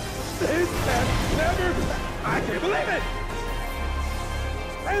 This has never... I can't believe it!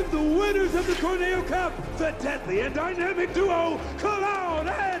 And the winners of the Corneo Cup, the deadly and dynamic duo, Cloud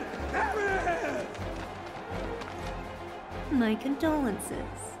and Aerith! My condolences.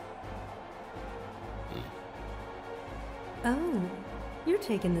 Oh, you're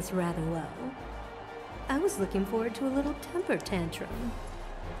taking this rather well. I was looking forward to a little temper tantrum.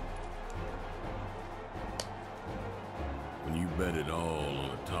 When you bet it all on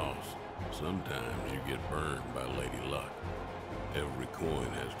a toss, sometimes you get burned by Lady Luck. Every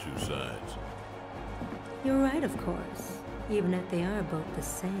coin has two sides. You're right, of course, even if they are both the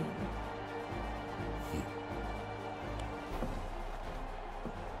same.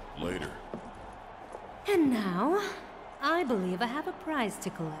 Later. And now, I believe I have a prize to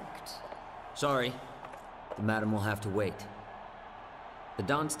collect. Sorry. The madam will have to wait. The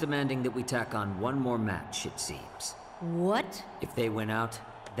Don's demanding that we tack on one more match, it seems. What? If they win out,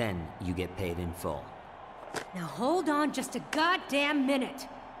 then you get paid in full. Now hold on just a goddamn minute.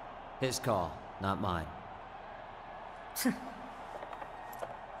 His call, not mine.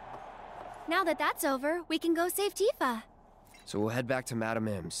 Now that that's over, we can go save Tifa. So we'll head back to Madam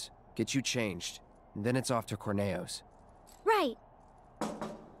M's, get you changed, and then it's off to Corneo's. Right.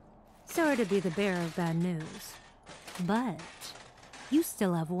 Sorry to be the bearer of bad news, but you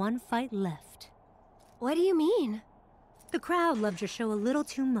still have one fight left. What do you mean? The crowd loved your show a little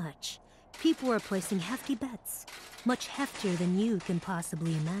too much. People were placing hefty bets, much heftier than you can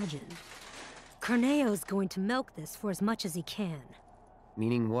possibly imagine. Corneo's going to milk this for as much as he can.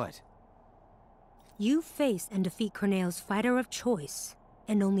 Meaning what? You face and defeat Corneo's fighter of choice,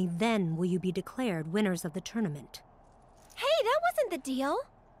 and only then will you be declared winners of the tournament. Hey, that wasn't the deal.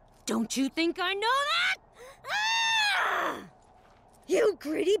 Don't you think I know that? Ah! You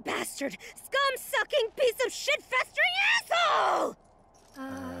greedy bastard! Scum-sucking piece of shit-festering asshole!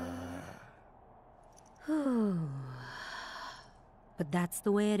 But that's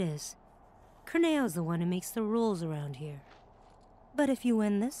the way it is. Corneo's the one who makes the rules around here. But if you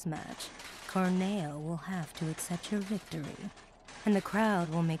win this match, Corneo will have to accept your victory. And the crowd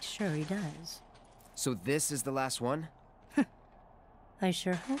will make sure he does. So this is the last one? I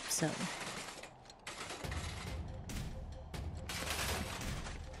sure hope so.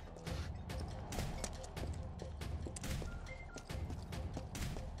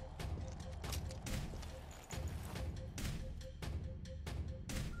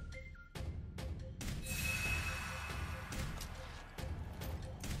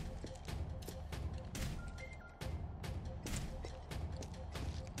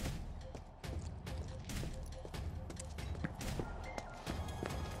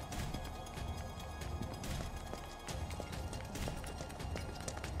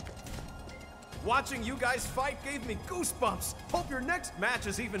 Watching you guys fight gave me goosebumps. Hope your next match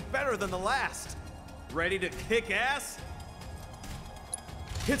is even better than the last. Ready to kick ass?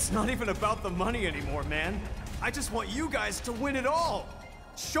 It's not even about the money anymore, man. I just want you guys to win it all.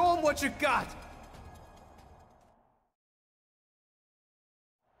 Show them what you got.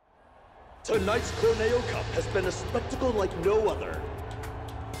 Tonight's Corneo Cup has been a spectacle like no other.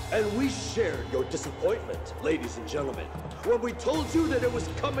 And we shared your disappointment, ladies and gentlemen, when we told you that it was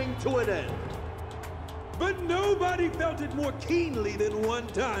coming to an end. But nobody felt it more keenly than one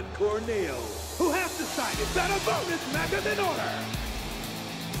Don Corneo, who has decided that a bonus match is in order.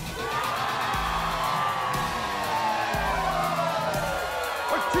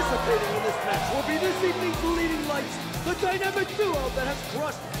 Participating in this match will be this evening's leading lights, the dynamic duo that has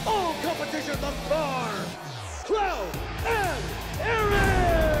crushed all competition thus far, Cloud and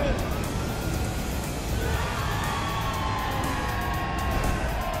Aaron!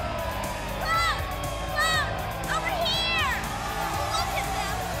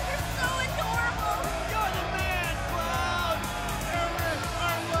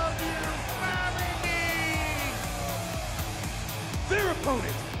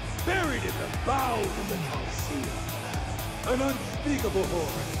 Opponent, buried in the bowels of the Coliseum. An unspeakable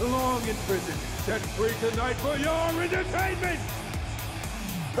horror, long imprisoned, set free tonight for your entertainment!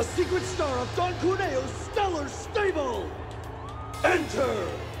 The secret star of Don Corneo's stellar stable! Enter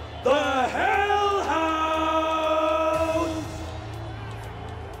the Hell House!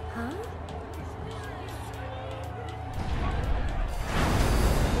 Huh?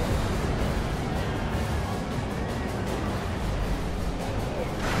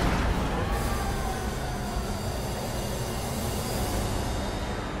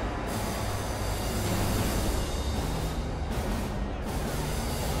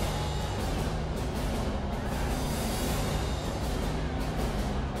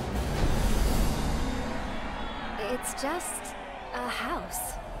 It's just a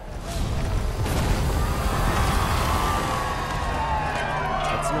house.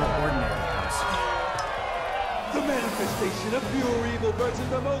 It's no ordinary house. The manifestation of pure evil versus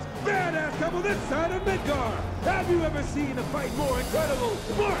the most badass couple this side of Midgar! Have you ever seen a fight more incredible,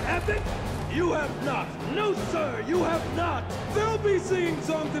 more epic? You have not! No, sir, you have not! They'll be singing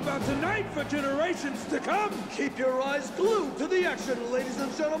songs about tonight for generations to come! Keep your eyes glued to the action, ladies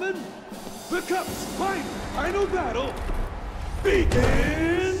and gentlemen! The Cup's final battle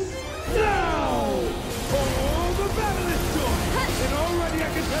begins now! Oh, the battle is joined! And already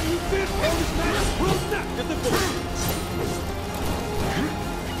I can tell you this bonus match will not get the vote!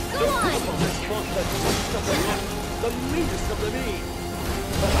 Go on! The couple has fought the toughest of the tough, the meanest of the mean.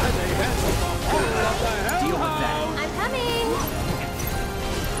 But I may handle the whole of the Hell Deal with that. House. I'm coming!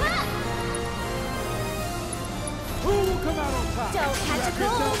 Who will come out on top? Don't catch a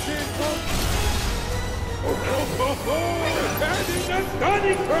cold! And in the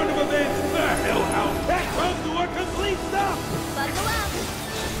stunning turn of events, the Hell House has come to a complete stop! Buckle up!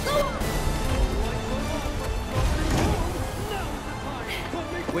 Go on!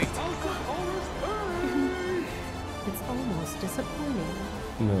 Wait. It's almost disappointing.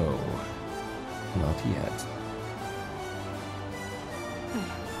 No, not yet.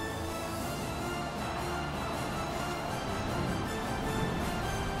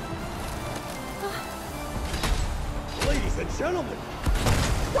 Ladies and gentlemen,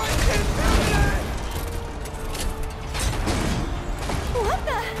 What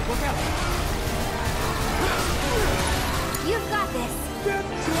the? look out! You've got this. That's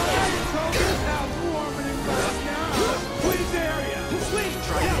right! So this house warming right now! Please area! Please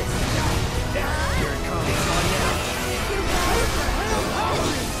try this! Here it comes, Sonya!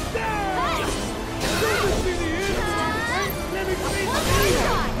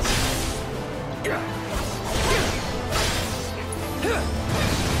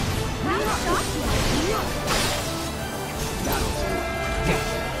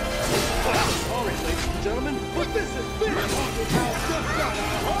 and gentlemen, but this is big! Haunted House just got a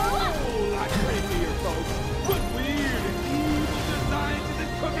whole lot crazier, folks! What weird and evil designs is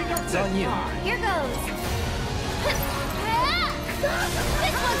it cooking up this time? Here goes.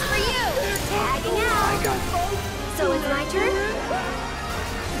 This one's for you. Tagging out. So it's my turn?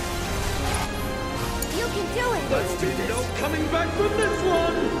 You can do it. Let's do this. No coming back from this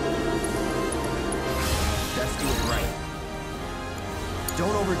one. Let's do it right.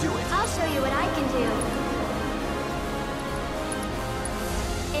 Don't overdo it. I'll show you what I can do.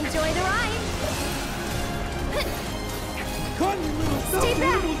 Enjoy the ride. Cotton little stuff Stay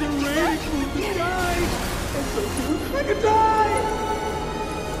back. handles are ready to move the sky. And so too, I could die.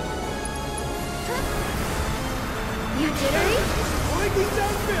 You jittery? Breaking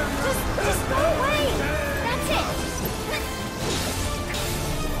down there. Just go away. That's it.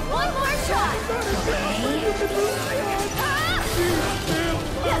 One more shot.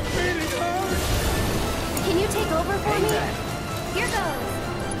 Can you take over for me? Here goes.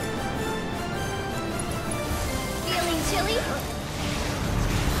 Feeling chilly?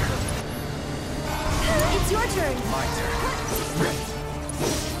 It's your turn. My turn.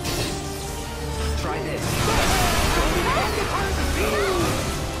 Try this.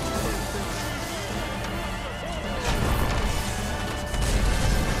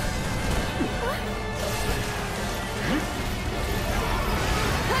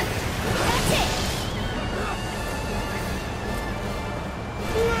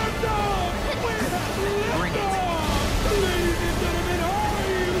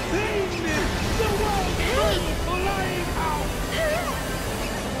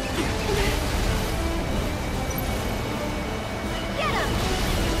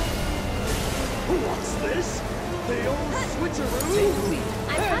 What's this? The old switcheroo?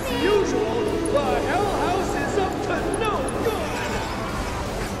 I'm As coming. usual, the Hell House is up to no good!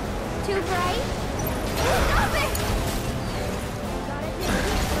 Too bright? Stop it!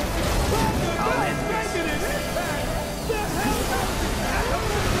 I'll end this. The Hell House is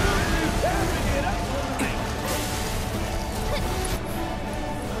absolutely tearing it up tonight!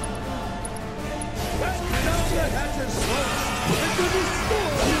 Let's get out the hatches first! Into the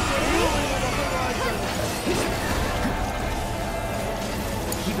storm is rolling on the horizon!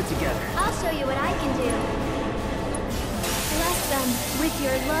 Keep it together. I'll show you what I can do. Bless them with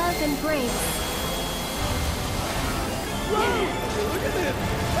your love and grace. Look at him!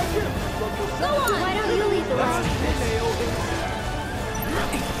 A gift from the Go on! Why don't you lead the way?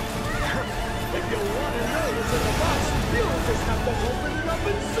 If you want to know what's in the box, you'll just have to open it up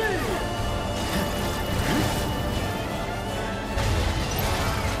and see!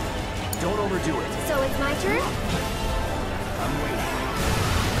 Don't overdo it. So it's my turn? I'm waiting.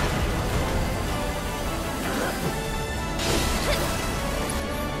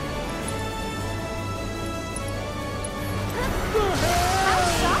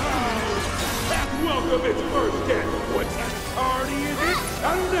 Welcome its first guest. What kind of party is it?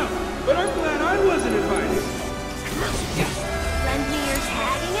 I don't know, but I'm glad I wasn't invited. Lend me your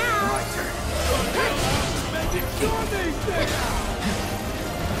tagging out. My turn.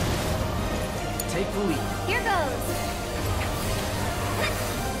 Take the lead. Here goes.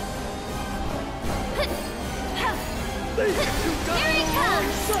 Here he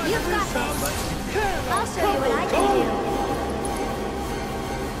comes. You've got this. I'll show you what I can do.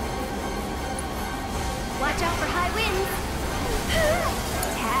 Watch out for high winds.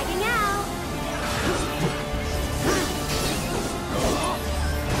 Tagging out.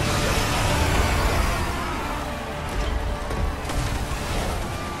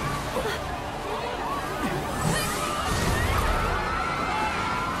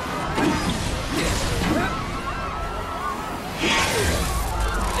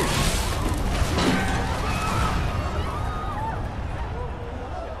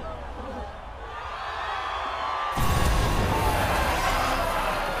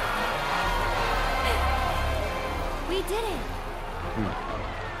 We did it.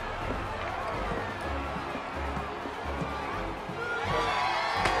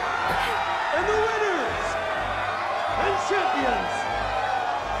 And the winners and champions,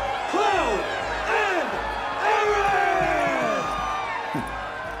 Cloud and Aaron!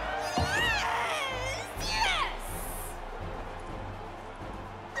 Yes!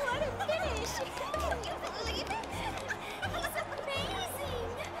 What a finish! Can you believe it? He's amazing!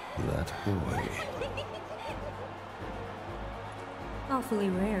 That boy. Awfully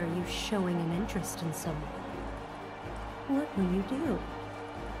rare you showing an interest in someone. What will you do?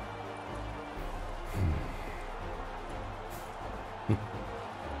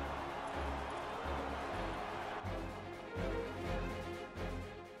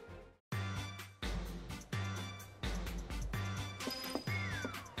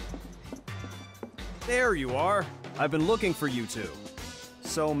 There you are. I've been looking for you two.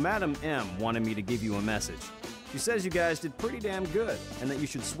 So Madam M wanted me to give you a message. She says you guys did pretty damn good, and that you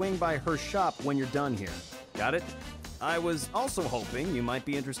should swing by her shop when you're done here. Got it? I was also hoping you might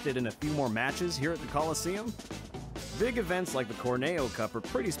be interested in a few more matches here at the Coliseum. Big events like the Corneo Cup are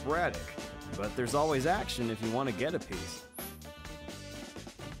pretty sporadic, but there's always action if you want to get a piece.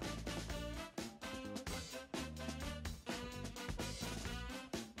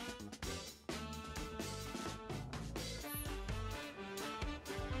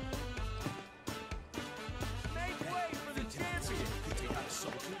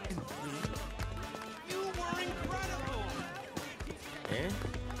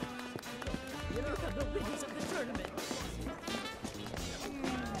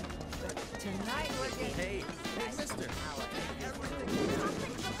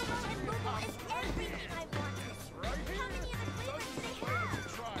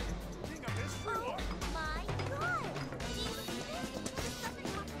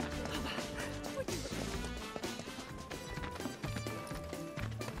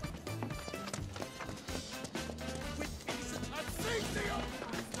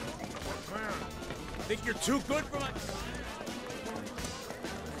 Think you're too good for my...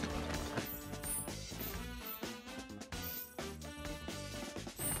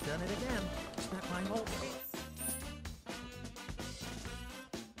 Done it again. Snap my whole...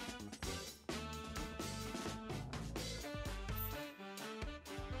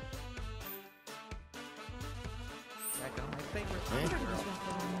 Check on my favorite.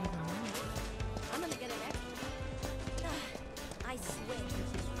 I'm gonna get an extra. I swear.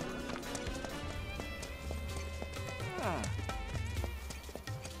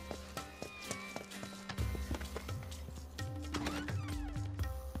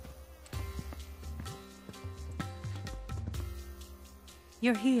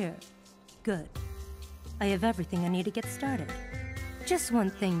 You're here. Good. I have everything I need to get started. Just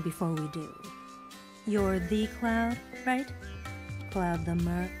one thing before we do. You're the Cloud, right? Cloud the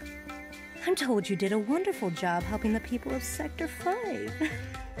Merc. I'm told you did a wonderful job helping the people of Sector 5.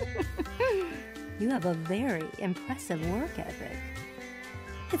 You have a very impressive work ethic.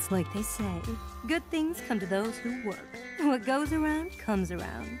 It's like they say, good things come to those who work. What goes around comes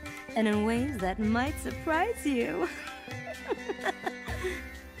around, and in ways that might surprise you.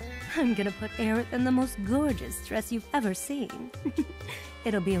 I'm gonna put Aerith in the most gorgeous dress you've ever seen.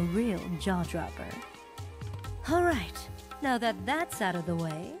 It'll be a real jaw-dropper. Alright, now that that's out of the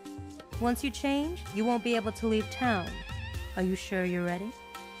way, once you change, you won't be able to leave town. Are you sure you're ready?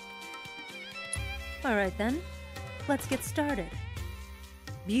 Alright then, let's get started.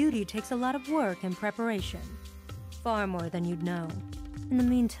 Beauty takes a lot of work and preparation. Far more than you'd know. In the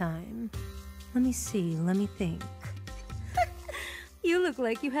meantime, let me think. You look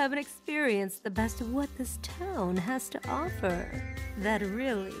like you haven't experienced the best of what this town has to offer. That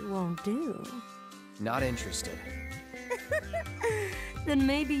really won't do. Not interested. Then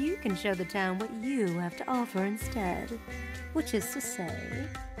maybe you can show the town what you have to offer instead. Which is to say,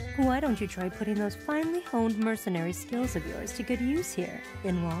 why don't you try putting those finely honed mercenary skills of yours to good use here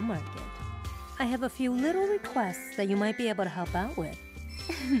in Wall Market? I have a few little requests that you might be able to help out with.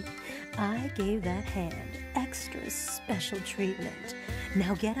 I gave that hand extra special treatment.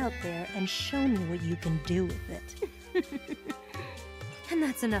 Now get out there and show me what you can do with it. And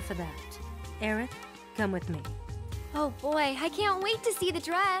that's enough of that. Aerith, come with me. Oh boy, I can't wait to see the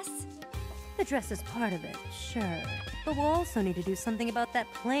dress. The dress is part of it, sure. But we'll also need to do something about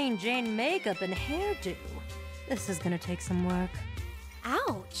that plain Jane makeup and hairdo. This is gonna take some work.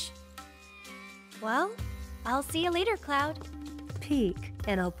 Ouch. Well, I'll see you later, Cloud. Peek,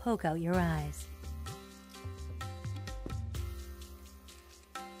 and I'll poke out your eyes.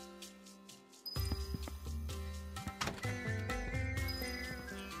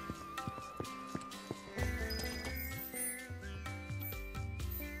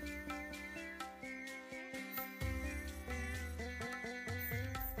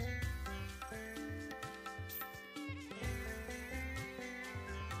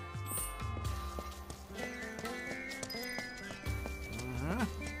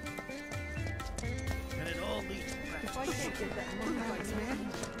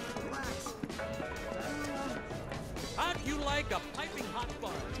 How'd you like a piping hot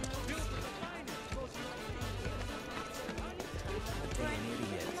bar?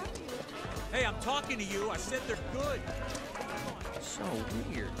 Hey, I'm talking to you. I said they're good. So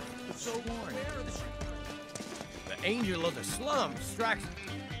weird. So worn. The angel of the slum strikes.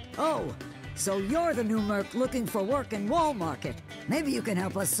 Oh, so you're the new merc looking for work in Wall Market. Maybe you can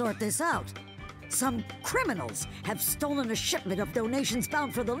help us sort this out. Some criminals have stolen a shipment of donations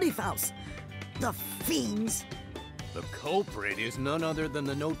bound for the Leaf House. The fiends! The culprit is none other than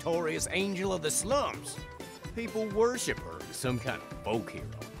the notorious Angel of the Slums. People worship her as some kind of folk hero,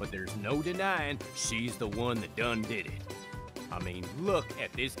 but there's no denying she's the one that done did it. I mean, look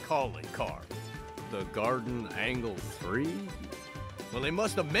at this calling card. The Garden Angle 3? Well, they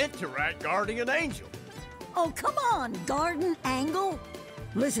must have meant to write Guardian Angel. Oh, come on, Garden Angle!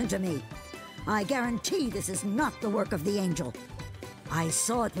 Listen to me. I guarantee this is not the work of the Angel. I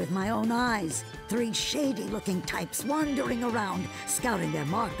saw it with my own eyes. 3 shady-looking types wandering around, scouting their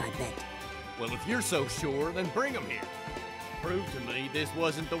mark, I bet. Well, if you're so sure, then bring them here. Prove to me this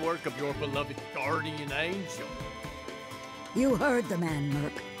wasn't the work of your beloved Guardian Angel. You heard the man,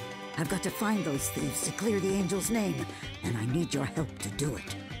 Merc. I've got to find those thieves to clear the Angel's name, and I need your help to do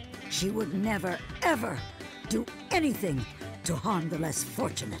it. She would never, ever do anything to harm the less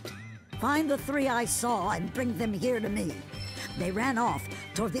fortunate. Find the 3 I saw and bring them here to me. They ran off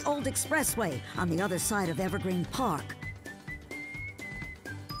toward the old expressway on the other side of Evergreen Park.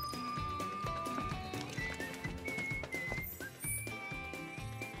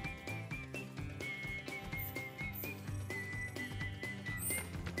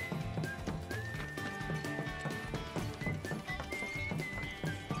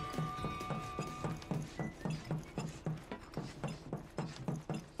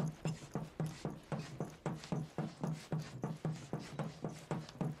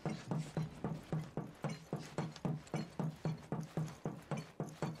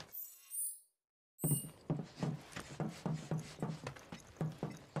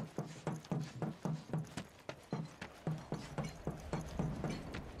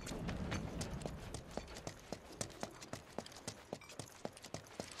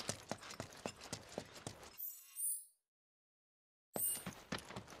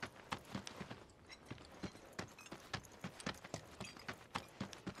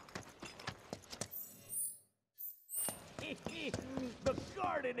 The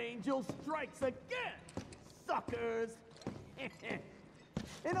Garden Angel strikes again! Suckers!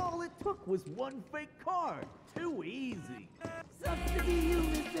 And all it took was one fake card. Too easy. Sucks to be you,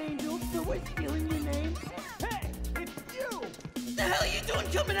 Miss Angel, so we're stealing your name. Hey, it's you! The hell are you doing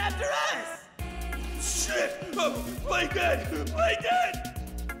coming after us? Shit! My dead! My dead!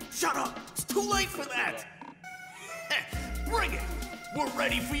 Shut up! It's too late for that! Bring it! We're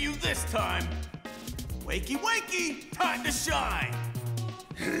ready for you this time! Wakey, wakey! Time to shine!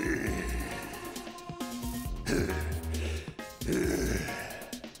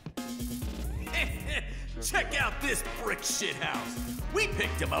 Check out this brick shithouse! We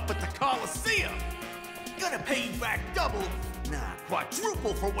picked him up at the Coliseum! Gonna pay you back double, nah,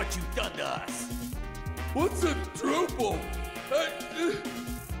 quadruple for what you've done to us! What's a druple?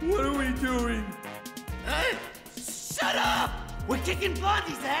 What are we doing? Shut up! We're kicking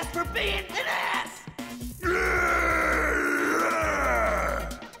Blondie's ass for being an ass!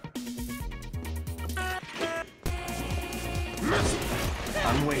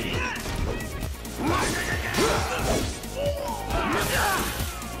 I'm waiting.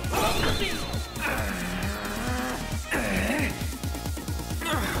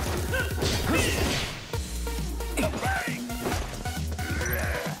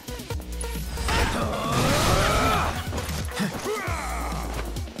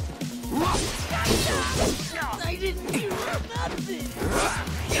 I didn't do nothing!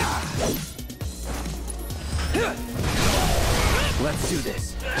 Let's do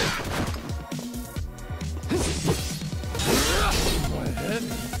this.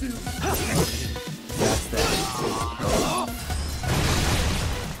 That's that.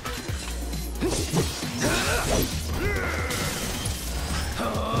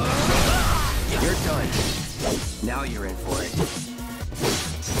 You're done. Now you're in for it.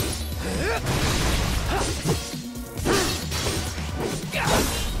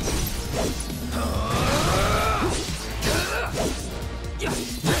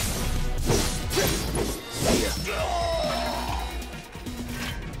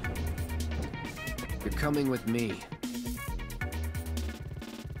 You're coming with me.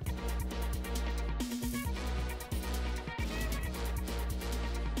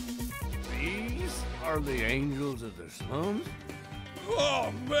 These are the Angels of the Slums?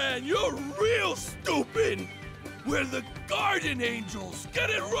 Oh man, you're real stupid! We're the Garden Angels! Get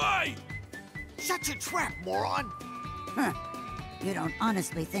it right! Shut your trap, moron! Huh. You don't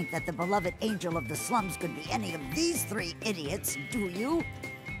honestly think that the beloved Angel of the Slums could be any of these 3 idiots, do you?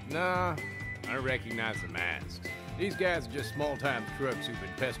 Nah, I recognize the masks. These guys are just small-time crooks who've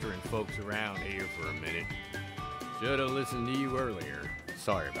been pestering folks around here for a minute. Should've listened to you earlier.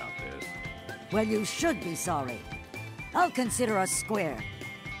 Sorry about this. Well, you should be sorry. I'll consider us square.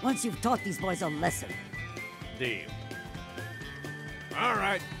 Once you've taught these boys a lesson. Deal. All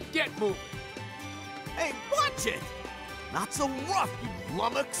right, get moving. Hey, watch it! Not so rough, you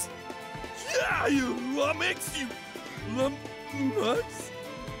lummox! Yeah, you lummox, you lummox!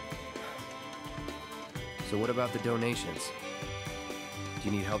 So what about the donations? Do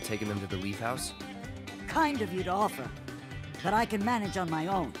you need help taking them to the Leaf House? Kind of you to offer, but I can manage on my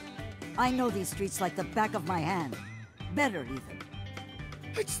own. I know these streets like the back of my hand. Better, even.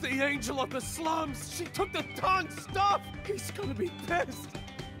 It's the angel of the slums! She took the Don stuff! He's gonna be pissed!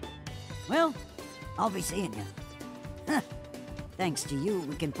 Well, I'll be seeing you. Thanks to you,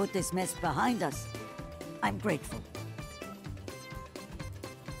 we can put this mess behind us. I'm grateful.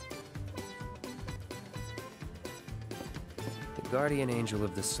 The guardian angel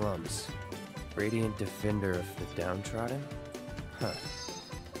of the slums. Radiant defender of the downtrodden? Huh.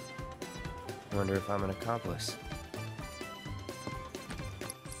 Wonder if I'm an accomplice.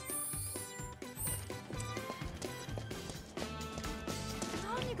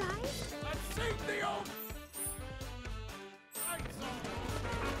 Come on, you guys. Let's save the old...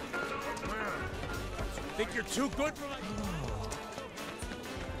 Think you're too good for like...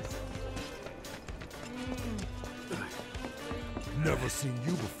 Never seen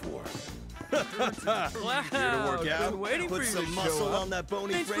you before. Wow, Here to work out? been waiting Put for you some to muscle show up. on that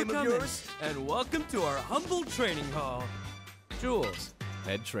bony Thanks frame for of coming, yours. and welcome to our humble training hall. Jules,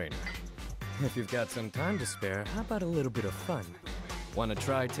 head trainer. If you've got some time to spare, how about a little bit of fun? Want to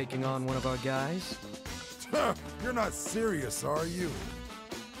try taking on one of our guys? You're not serious, are you?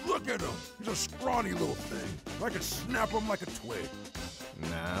 Look at him. He's a scrawny little thing. I could snap him like a twig.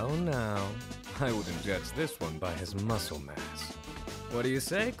 Now, I wouldn't judge this one by his muscle mass. What do you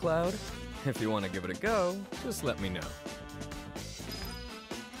say, Cloud? If you want to give it a go, just let me know.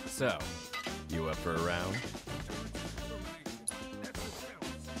 So, you up for a round?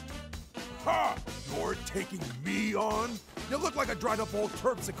 Ha! You're taking me on? You look like a dried up old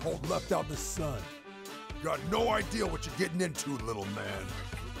terpsichore left out in the sun. Got no idea what you're getting into, little man.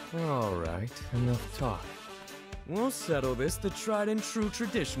 All right, enough talk. We'll settle this the tried and true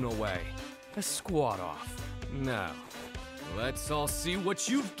traditional way. A squat off. Now, let's all see what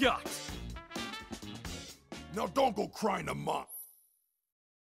you've got. Now don't go crying to Mom.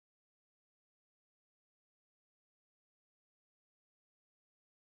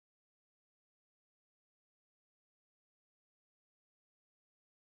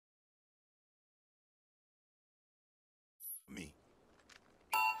 Me.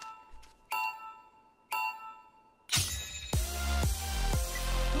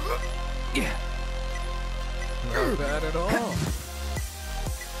 Yeah. Not bad at all.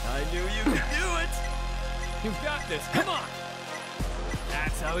 I knew you could do it. You've got this. Come on.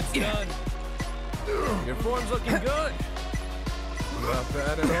 That's how it's done. Your form's looking good. Not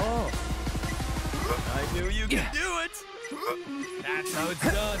bad at all. I knew you could do it. That's how it's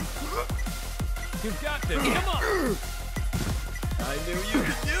done. You've got this. Come on. I knew you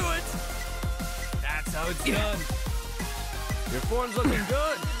could do it. That's how it's done. Your form's looking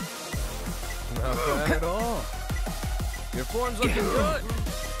good. Not bad at all. Your form's looking good.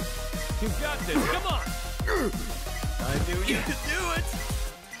 You've got this. Come on. I knew you could do it.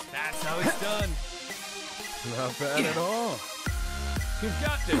 That's how it's done. Not bad at all. You've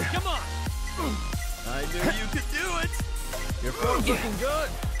got this. Come on. I knew you could do it. Your form's looking good.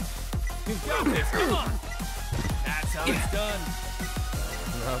 You've got this. Come on. That's how it's done.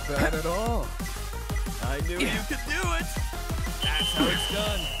 Not bad at all. I knew you could do it. That's how it's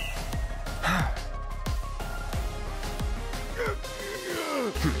done.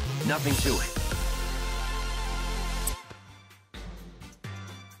 Nothing to it.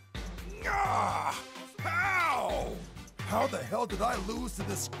 Ah! Ow! How the hell did I lose to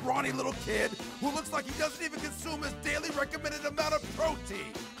this scrawny little kid who looks like he doesn't even consume his daily recommended amount of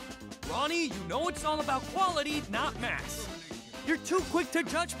protein? Ronnie, you know it's all about quality, not mass. You're too quick to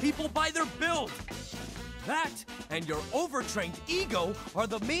judge people by their build. That and your overtrained ego are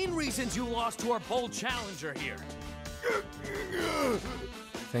the main reasons you lost to our bold challenger here.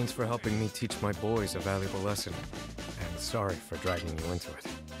 Thanks for helping me teach my boys a valuable lesson. And sorry for dragging you into it.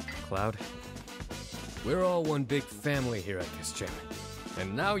 Cloud, we're all one big family here at this gym.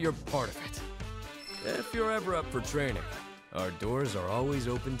 And now you're part of it. If you're ever up for training, our doors are always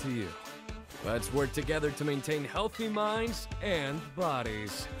open to you. Let's work together to maintain healthy minds and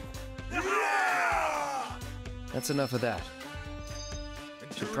bodies. That's enough of that.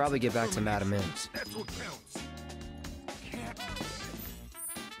 Should probably get back to Madam M's. That's what counts. Can't.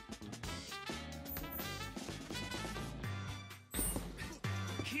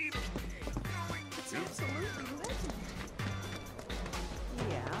 Keep going. It's absolutely legendary.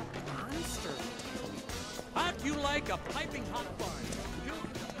 Yeah? you like a piping hot fun.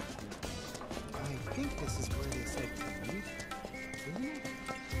 I think this is where they said leave, isn't it?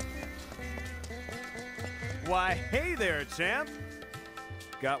 Why, hey there, champ!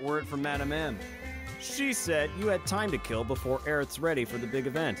 Got word from Madam M. She said you had time to kill before Aerith's ready for the big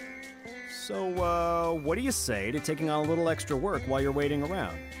event. So, what do you say to taking on a little extra work while you're waiting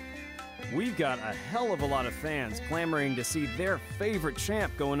around? We've got a hell of a lot of fans clamoring to see their favorite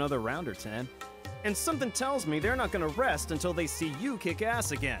champ go another round or 10. And something tells me they're not gonna rest until they see you kick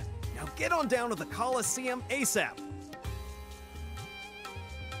ass again. Now get on down to the Coliseum ASAP!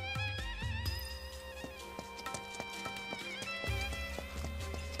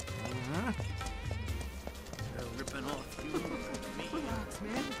 They're ripping off you. Me. Relax,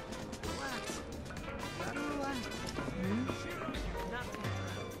 man. Relax. Gotta relax.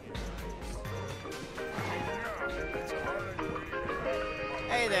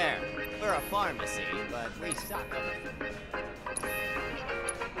 Hey there. We're a pharmacy, but we stock everything.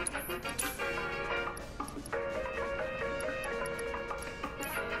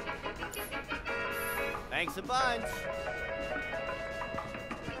 Thanks a bunch.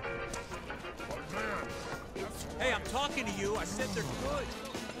 Hey, I'm talking to you. I said they're good.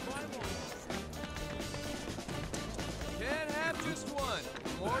 Can't have just one. The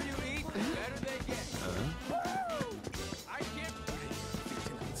more you eat, the better they get. I can't.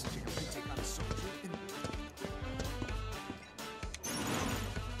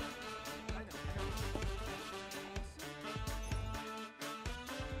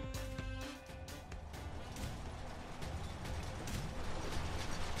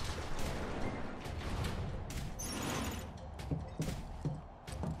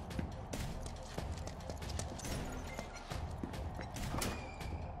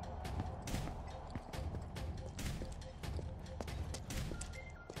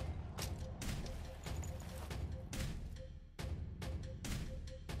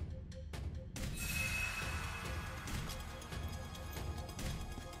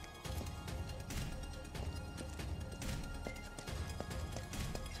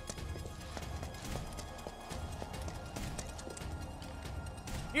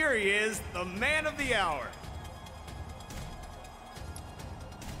 Here he is, the man of the hour.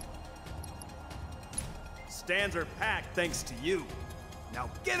 Stands are packed thanks to you. Now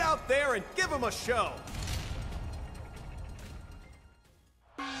get out there and give him a show.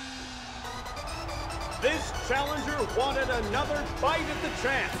 This challenger wanted another bite at the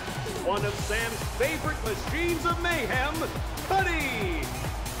champ. One of Sam's favorite machines of mayhem, Cuddy!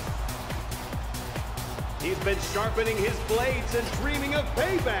 He's been sharpening his blades and dreaming of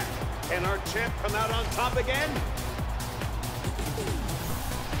payback. Can our champ come out on top again?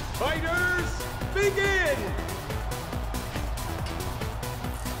 Fighters, begin!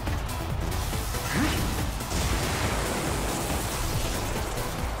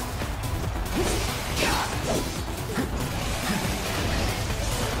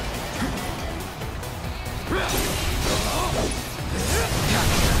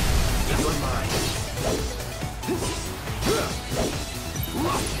 You're mine.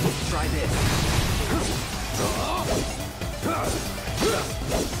 Try this.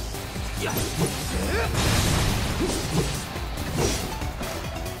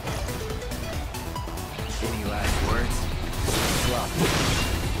 Any last words? Drop.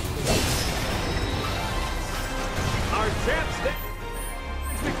 Our champ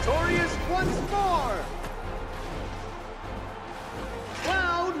is victorious once more!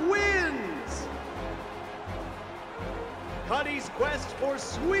 Cloud wins! Cuddy's quest for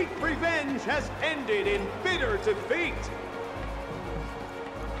sweet revenge has ended in bitter defeat!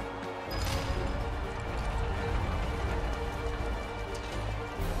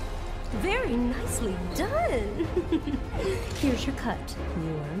 Very nicely done. Here's your cut.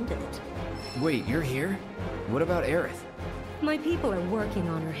 You earned it. Wait, you're here? What about Aerith? My people are working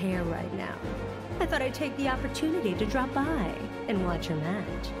on her hair right now. I thought I'd take the opportunity to drop by and watch her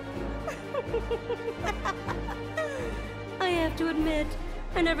match. I have to admit,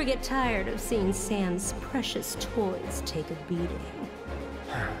 I never get tired of seeing Sam's precious toys take a beating.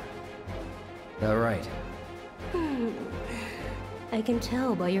 All right. I can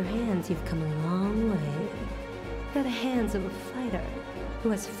tell by your hands you've come a long way. They're the hands of a fighter who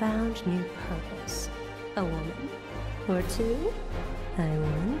has found new purpose. A woman. Or two? I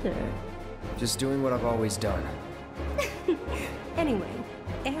wonder. Just doing what I've always done. Anyway,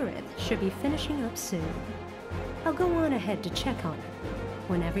 Aerith should be finishing up soon. I'll go on ahead to check on her.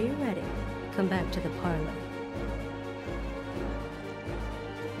 Whenever you're ready, come back to the parlor.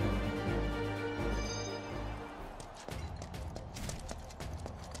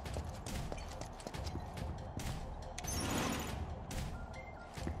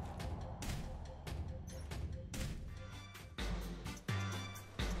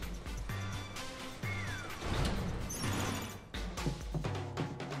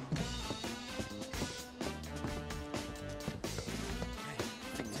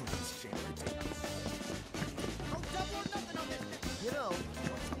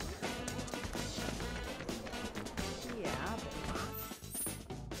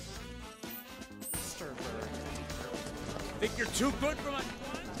 Think you're too good for my...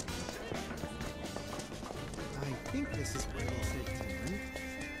 I think this is where they say turn.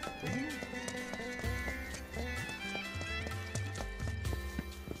 Isn't it?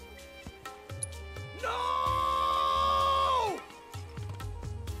 No!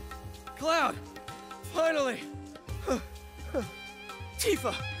 Cloud! Finally!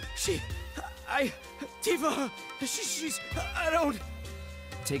 Tifa! I don't...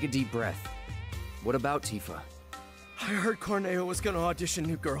 Take a deep breath. What about Tifa? I heard Corneo was gonna audition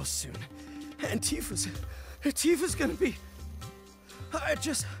new girls soon. And Tifa's gonna be... I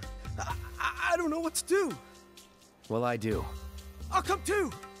don't know what to do. Well, I do. I'll come too!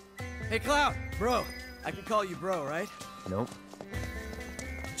 Hey, Cloud, bro. I can call you bro, right? Nope.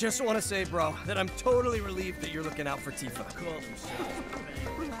 Just want to say, bro, that I'm totally relieved that you're looking out for Tifa.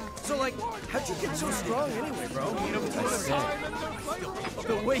 So, like, how'd you get so strong anyway, bro? You know,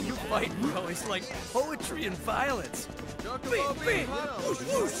 the way you fight, bro, is like poetry and violence. Bing, bing, whoosh,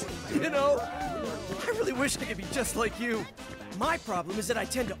 whoosh. You know? I really wish I could be just like you. My problem is that I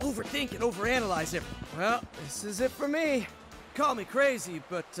tend to overthink and overanalyze it. Well, this is it for me. Call me crazy,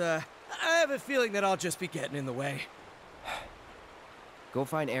 but I have a feeling that I'll just be getting in the way. Go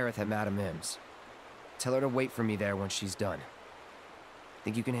find Aerith at Madame M's. Tell her to wait for me there when she's done.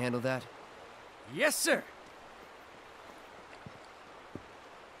 Think you can handle that? Yes, sir!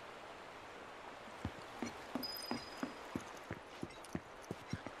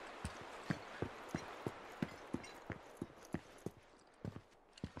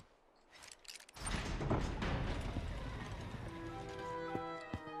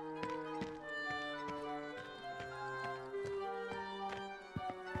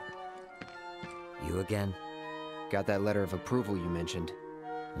 You again? Got that letter of approval you mentioned.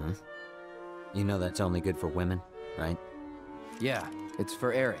 Huh? You know that's only good for women, right? Yeah, it's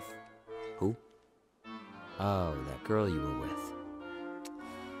for Aerith. Who? Oh, that girl you were with.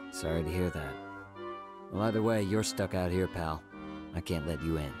 Sorry to hear that. Well, either way, you're stuck out here, pal. I can't let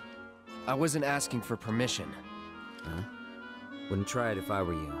you in. I wasn't asking for permission. Huh? Wouldn't try it if I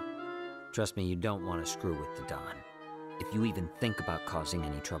were you. Trust me, you don't want to screw with the Don. If you even think about causing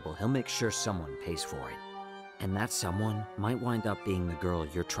any trouble, he'll make sure someone pays for it. And that someone might wind up being the girl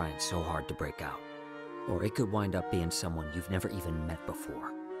you're trying so hard to break out. Or it could wind up being someone you've never even met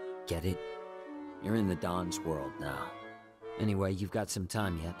before. Get it? You're in the Don's world now. Anyway, you've got some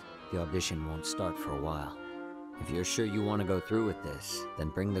time yet. The audition won't start for a while. If you're sure you want to go through with this, then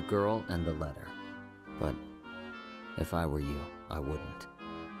bring the girl and the letter. But if I were you, I wouldn't.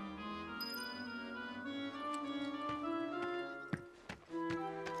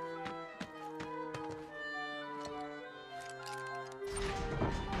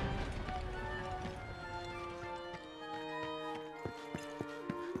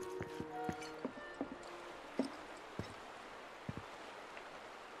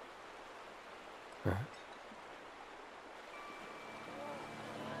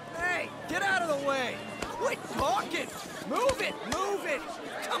 Hey, get out of the way! Quit talking! Move it! Move it!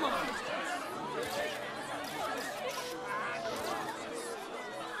 Come on!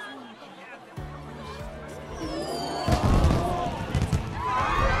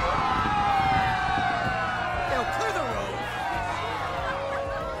 Now clear the road!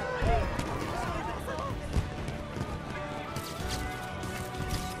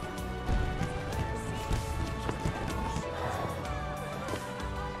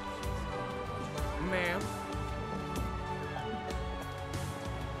 Ma'am?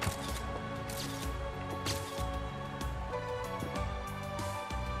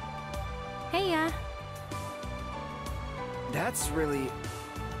 Heya. That's really...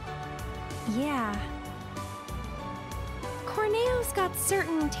 Yeah. Corneo's got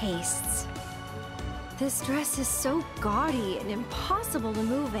certain tastes. This dress is so gaudy and impossible to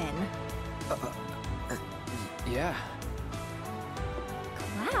move in. Yeah.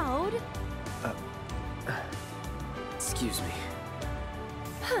 Cloud? Excuse me.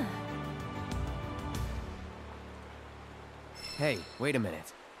 Huh. Hey, wait a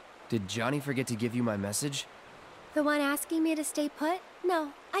minute. Did Johnny forget to give you my message? The one asking me to stay put?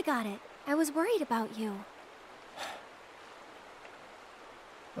 No, I got it. I was worried about you.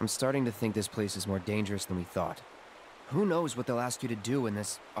 I'm starting to think this place is more dangerous than we thought. Who knows what they'll ask you to do in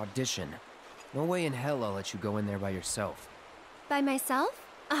this audition? No way in hell I'll let you go in there by yourself. By myself?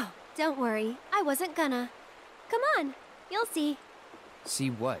 Oh, don't worry. I wasn't gonna. Come on, you'll see. See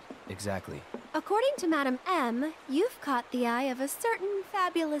what, exactly? According to Madame M, you've caught the eye of a certain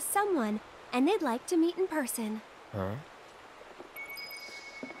fabulous someone, and they'd like to meet in person. Huh?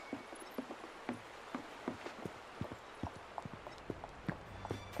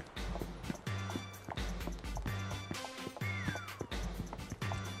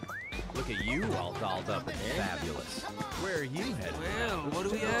 at you all dolled up and fabulous. Where are you headed? Well, what do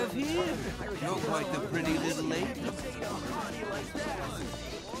we have here? You're quite the pretty little lady.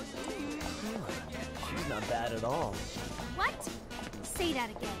 She's not bad at all. What? Say that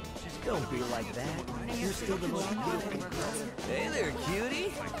again. Don't be like that. You're still the most beautiful girl. Hey there,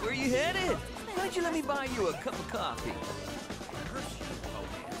 cutie. Where you headed? Why don't you let me buy you a cup of coffee?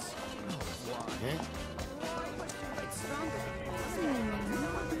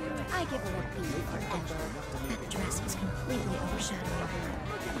 I give her a B forever. That dress was completely overshadowing her.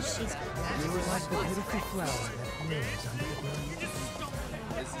 She's You were like the beautiful flower that blooms under the ground.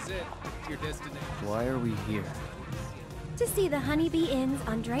 This is it. Your destination. Why are we here? to see the Honeybee Inn's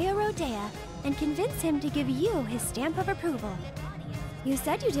Andrea Rodea and convince him to give you his stamp of approval. You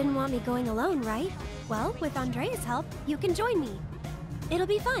said you didn't want me going alone, right? Well, with Andrea's help, you can join me. It'll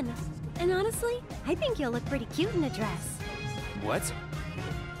be fun. And honestly, I think you'll look pretty cute in a dress. What?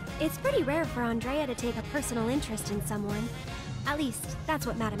 It's pretty rare for Andrea to take a personal interest in someone. At least, that's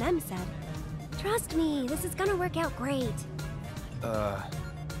what Madame M said. Trust me, this is gonna work out great.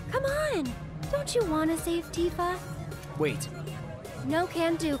 Come on! Don't you want to save Tifa? Wait. No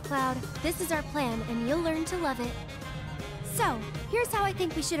can do, Cloud. This is our plan, and you'll learn to love it. So, here's how I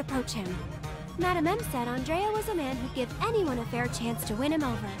think we should approach him. Madame M said Andrea was a man who'd give anyone a fair chance to win him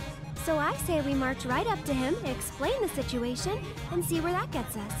over. So I say we march right up to him, explain the situation, and see where that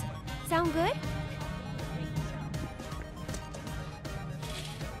gets us. Sound good?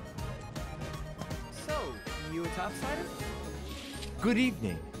 So, you a topsider? Good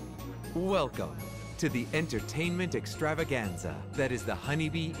evening. Welcome to the entertainment extravaganza that is the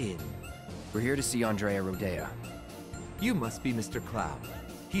Honeybee Inn. We're here to see Andrea Rodea. You must be Mr. Cloud.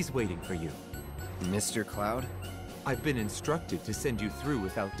 He's waiting for you. Mr. Cloud? I've been instructed to send you through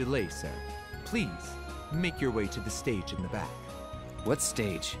without delay, sir. Please, make your way to the stage in the back. What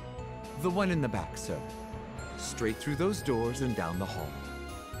stage? The one in the back, sir. Straight through those doors and down the hall.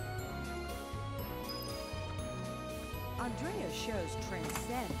 Andrea's shows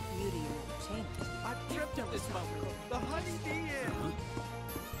transcend beauty and entertainment. I've dreamt of this moment. The Honeybee Inn.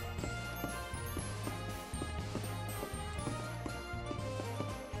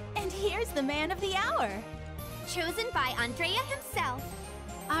 And here's the man of the hour. Chosen by Andrea himself.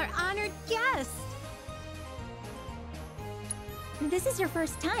 Our honored guest. This is your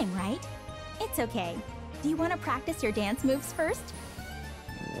first time, right? It's okay. Do you want to practice your dance moves first?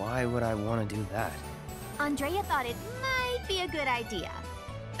 Why would I want to do that? Andrea thought it might be a good idea.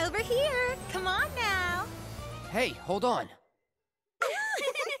 Over here. Come on now. Hey, hold on.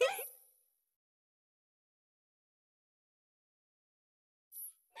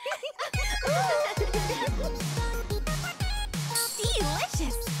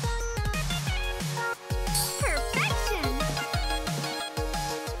 Delicious. Perfection.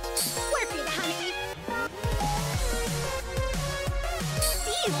 Work it, honey.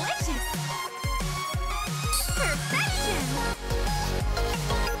 Delicious. Perfection.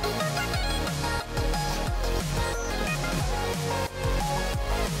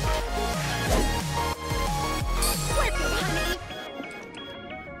 Work it, honey.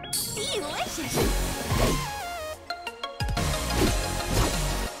 Delicious.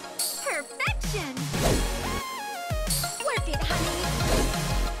 Perfection. Work it, honey.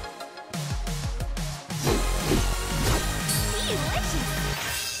 Delicious.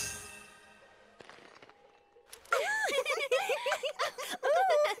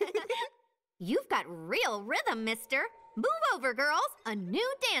 You've got real rhythm, mister. Move over, girls. A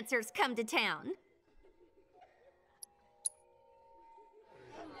new dancer's come to town.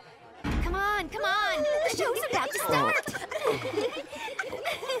 Come on, come on. The show's about to start.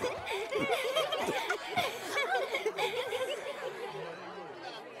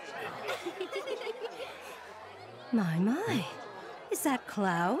 My. Is that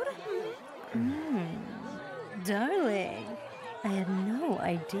Cloud? Darling, I had no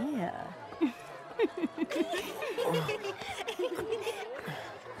idea.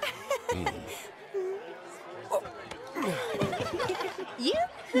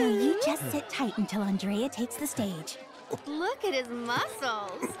 Now you just sit tight until Andrea takes the stage. Look at his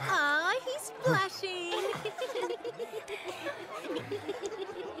muscles. Aw, he's blushing.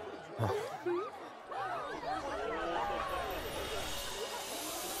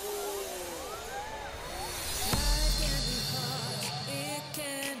 It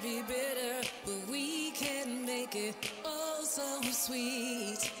can be bitter, but we can make it oh so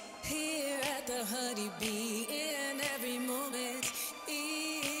sweet. Here at the Honeybee Inn, every moment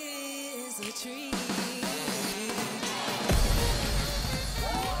is a treat.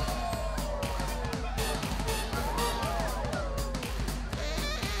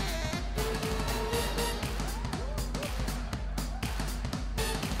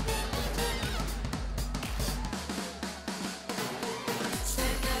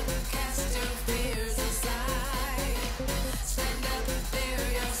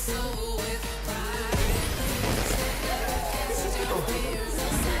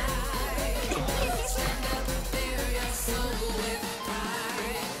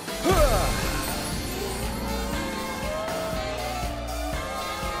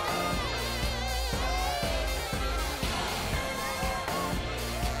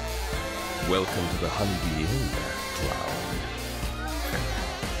 Welcome to the Honeybee Inn, Cloud.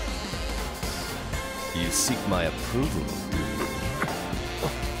 You seek my approval, do you?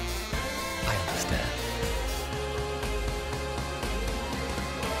 I understand.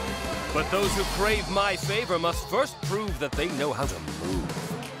 But those who crave my favor must first prove that they know how to move.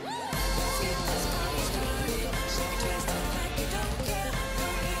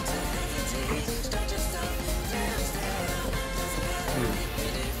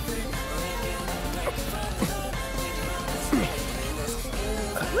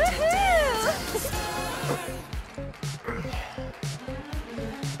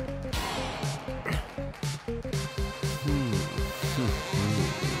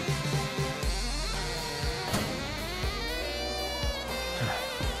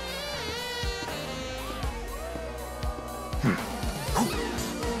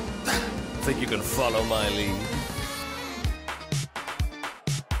 Think you can follow my lead?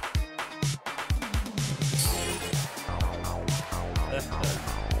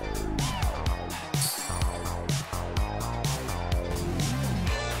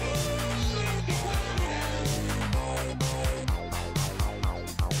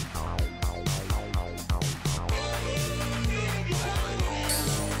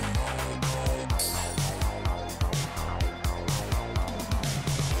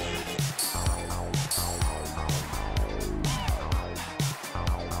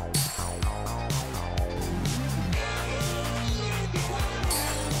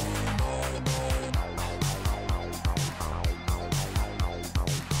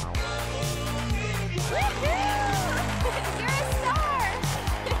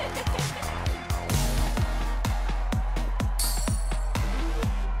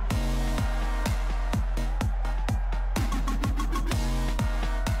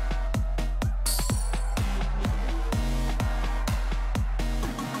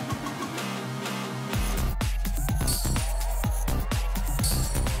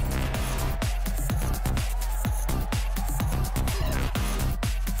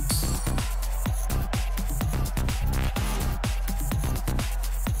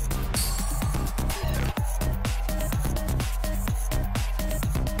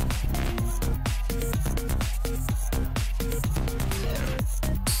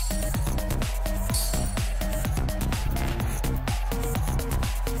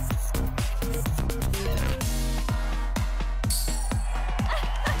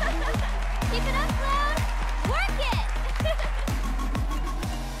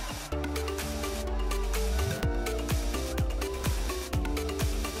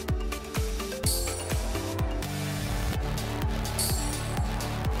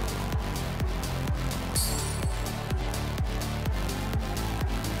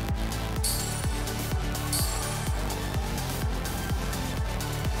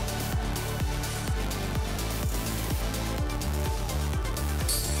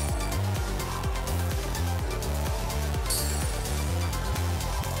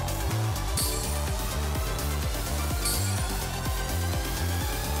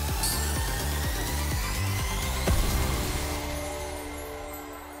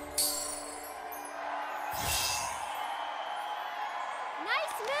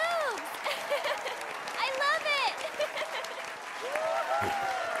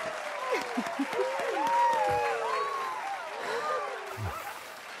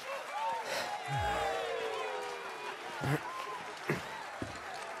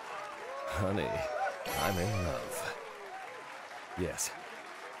 Honey, I'm in love. Yes.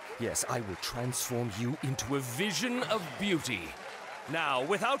 Yes, I will transform you into a vision of beauty. Now,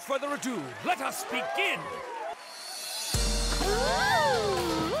 without further ado, let us begin!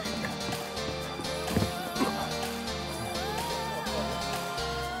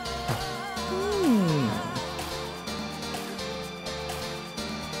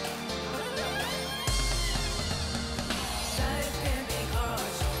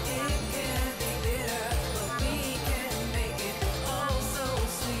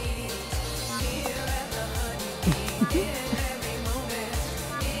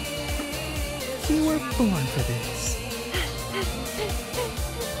 You were born for this.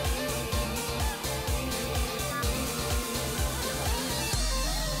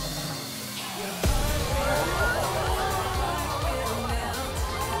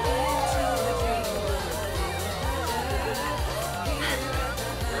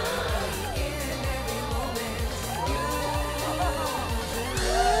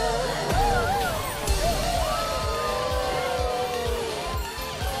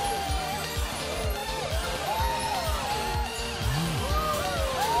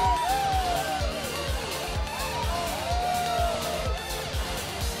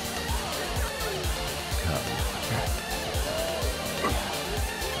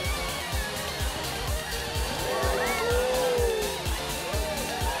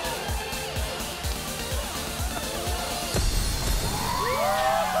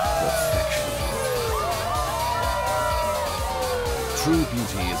 True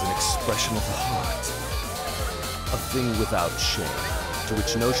beauty is an expression of the heart. A thing without shame, to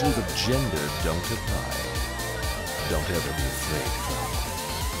which notions of gender don't apply. Don't ever be afraid, Cloud.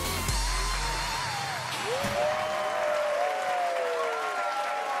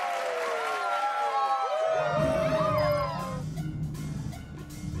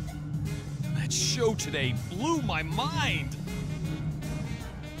 That show today blew my mind!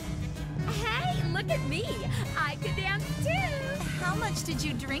 Hey, look at me! I could dance too! How much did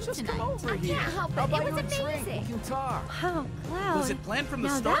you drink tonight? Come over I here. can't help it. I'll buy It was you a drink. amazing. We can talk. Wow, Cloud. Was it planned from the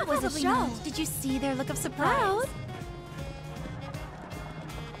now start? That was a Probably show. not. Did you see their look of surprise? Cloud.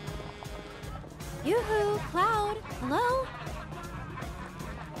 Yoo-hoo, Cloud. Hello?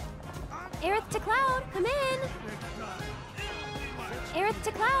 Aerith to Cloud, come in. Aerith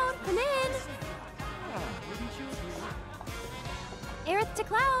to Cloud, come in. Aerith to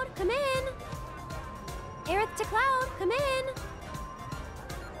Cloud, come in. Aerith to Cloud, come in.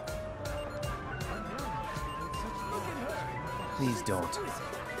 Please don't.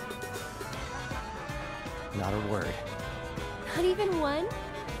 Not a word. Not even one?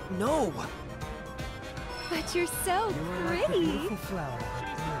 No! But you're so pretty. Beautiful flower.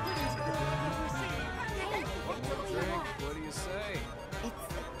 What do you say? It's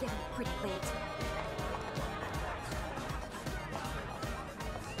getting pretty late.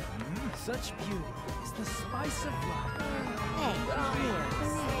 Such beauty is the spice of life. Hey, come here.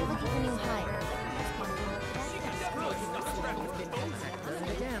 Look at the new hire.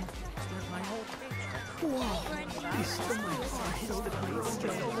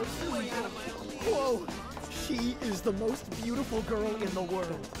 Whoa! She is the most beautiful girl in the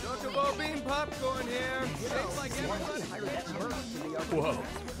world. Chocobo bean popcorn here. Tastes like everybody. Whoa,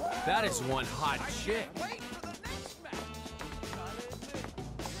 that is one hot chick.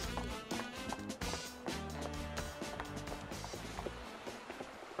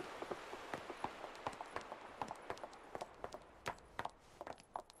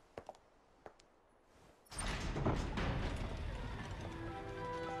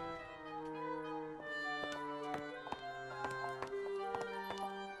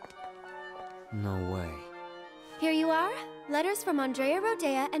 No way. Here you are. Letters from Andrea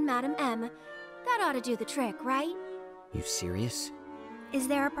Rodea and Madam M. That ought to do the trick, right? You serious? Is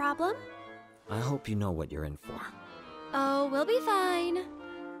there a problem? I hope you know what you're in for. Oh, we'll be fine.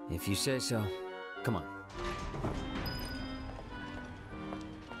 If you say so. Come on.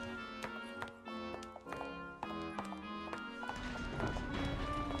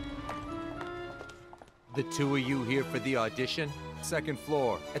 The two of you here for the audition? Second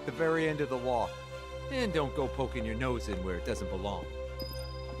floor, at the very end of the wall. And don't go poking your nose in where it doesn't belong.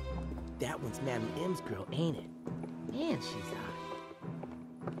 That one's Madam M's girl, ain't it? Man, she's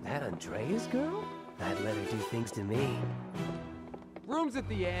hot. That Andrea's girl? I'd let her do things to me. Room's at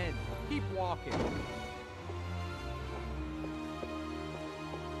the end. Keep walking.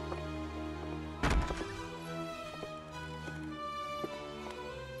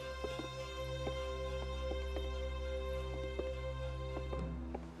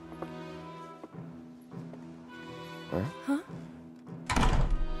 Huh?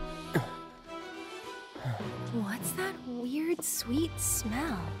 What's that weird, sweet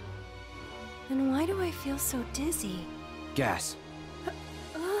smell? And why do I feel so dizzy? Gas.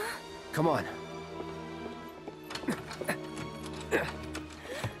 Come on.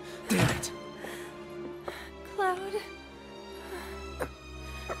 Damn it. Cloud.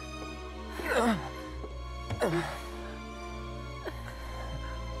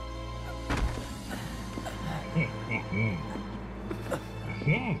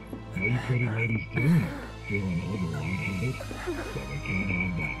 So, how you pretty ladies doing? Feeling a little lightheaded? But we can't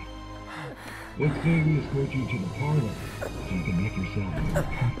have that. Let's say we escort you to the parlor, so you can make yourself more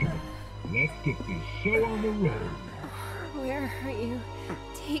comfortable. Let's get this show on the road. Where are you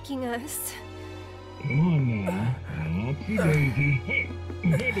taking us? Come on now. Upsy daisy. Hey,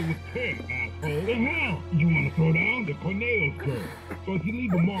 handle with care, asshole. The hell? You want to throw down the Corneo's girl. So if you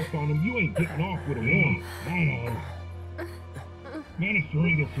leave a mark on him, you ain't getting off with a one. I know. Managed to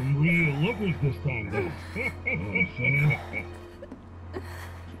wrangle some real lookers this time, though.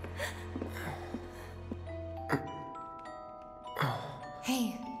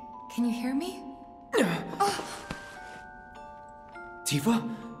 Hey, can you hear me? Tifa?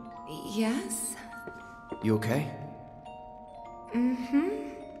 Yes? You okay? Mm-hmm.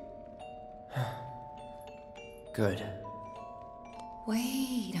 Good.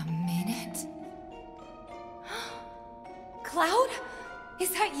 Wait a minute. Cloud?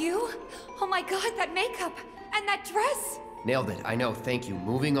 Is that you? Oh my god, that makeup! And that dress! Nailed it, I know, thank you.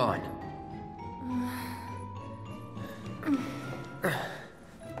 Moving on.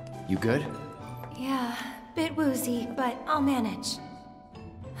 You good? Yeah, bit woozy, but I'll manage.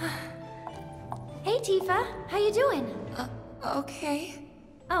 Hey, Tifa, how you doing? Okay.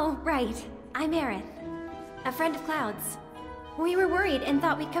 Oh, right. I'm Aerith, a friend of Cloud's. We were worried and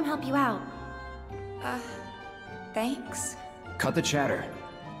thought we'd come help you out. Thanks? Cut the chatter.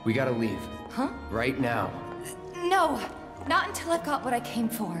 We gotta leave. Huh? Right now. No, not until I've got what I came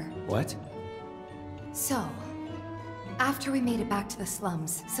for. What? So, after we made it back to the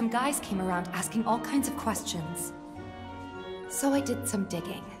slums, some guys came around asking all kinds of questions. So I did some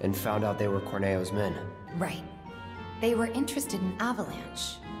digging. And found out they were Corneo's men. Right. They were interested in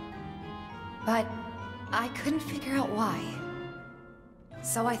Avalanche. But I couldn't figure out why.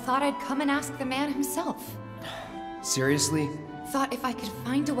 So I thought I'd come and ask the man himself. Seriously? Thought if I could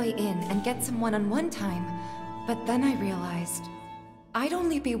find a way in and get some one-on-one time, but then I realized I'd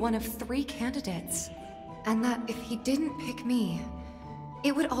only be one of 3 candidates, and that if he didn't pick me,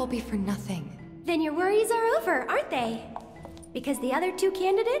 it would all be for nothing. Then your worries are over, aren't they? Because the other 2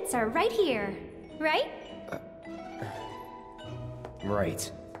 candidates are right here, right?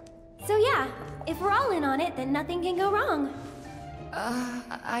 Right. So yeah, if we're all in on it, then nothing can go wrong.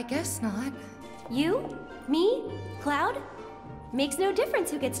 I guess not. You? Me? Cloud? Makes no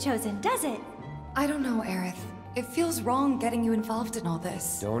difference who gets chosen, does it? I don't know, Aerith. It feels wrong getting you involved in all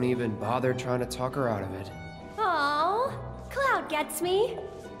this. Don't even bother trying to talk her out of it. Aww, Cloud gets me.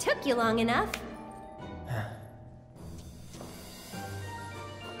 Took you long enough.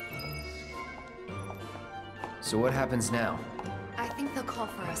 So what happens now? I think they'll call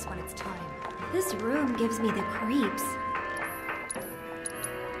for us when it's time. This room gives me the creeps.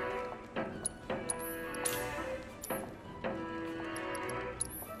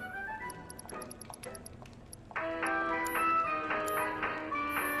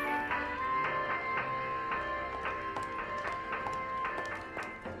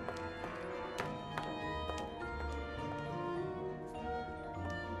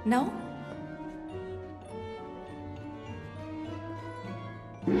 No?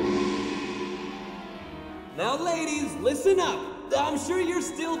 Now ladies, listen up. I'm sure you're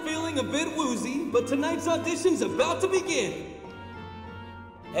still feeling a bit woozy, but tonight's audition's about to begin.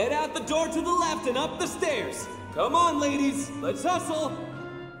 Head out the door to the left and up the stairs. Come on, ladies, let's hustle.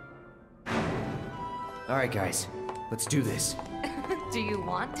 All right, guys, let's do this. Do you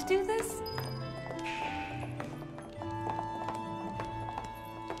want to do this?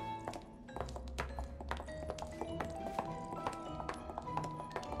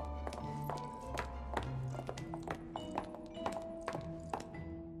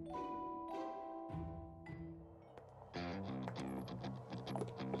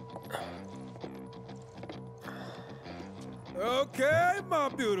 Okay, my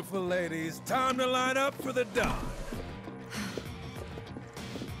beautiful ladies, time to line up for the dawn.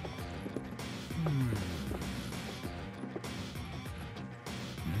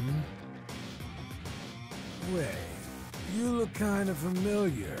 Wait, you look kind of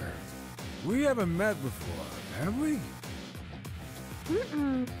familiar. We haven't met before, have we?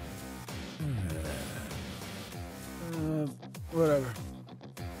 Mm-mm. Whatever.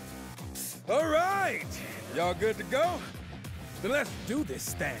 All right, y'all good to go? Then let's do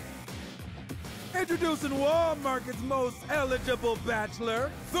this thing. Introducing Wall Market's most eligible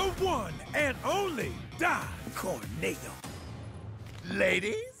bachelor, the one and only Don Corneo.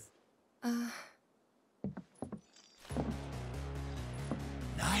 Ladies?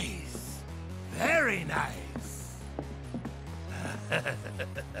 Nice. Very nice.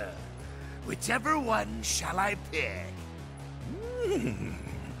 Whichever one shall I pick?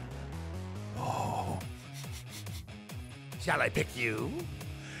 Oh. Shall I pick you?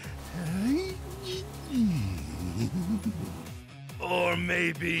 Or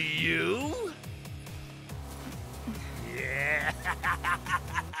maybe you? Yeah.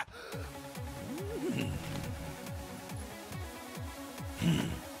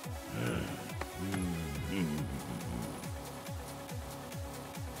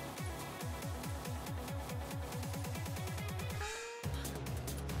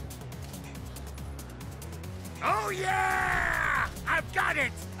 Oh yeah! I've got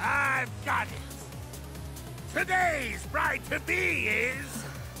it! I've got it! Today's bride-to-be is...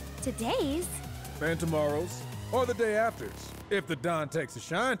 Today's? And tomorrow's, or the day after's, if the Don takes a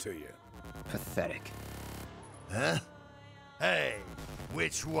shine to you. Pathetic. Huh? Hey,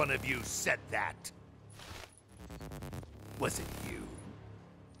 which one of you said that? Was it you?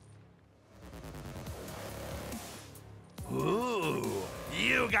 Ooh,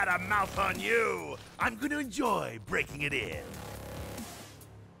 you got a mouth on you. I'm gonna enjoy breaking it in.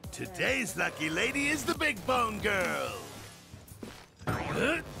 Today's lucky lady is the Big Bone Girl.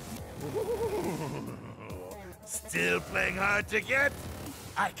 Huh? Still playing hard to get?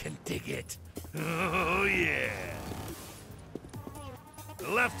 I can dig it. Oh, yeah. The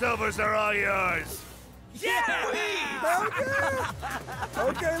leftovers are all yours. Yeah!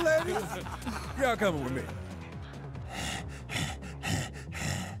 Okay, ladies. Y'all coming with me.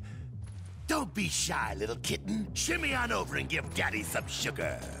 Don't be shy, little kitten. Shimmy on over and give Daddy some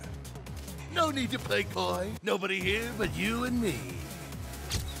sugar. No need to play coy. Nobody here but you and me.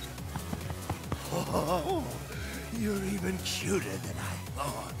 Oh, you're even cuter than I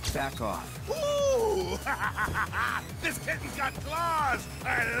thought. Back off. Ooh! This kitten's got claws!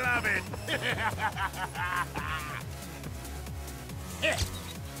 I love it!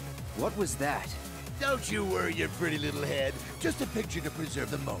 What was that? Don't you worry your pretty little head. Just a picture to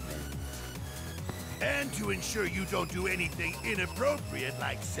preserve the moment. And to ensure you don't do anything inappropriate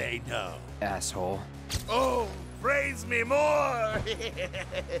like say no. Asshole. Oh, praise me more!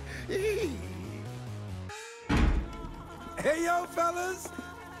 Hey, yo, fellas.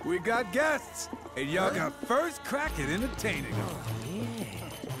 We got guests, and y'all got first crack at entertaining them.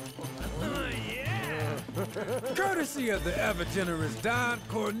 Oh, yeah! Courtesy of the ever-generous Don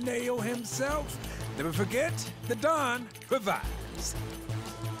Corneo himself. Never forget, the Don provides.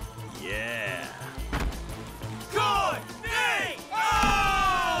 Yeah.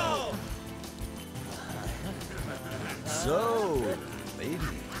 Oh! So, ladies,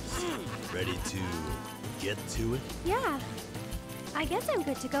 ready to get to it? Yeah. I guess I'm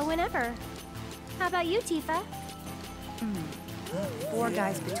good to go whenever. How about you, Tifa? 4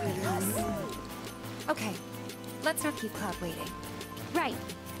 guys between us. Okay, let's not keep Cloud waiting. Right.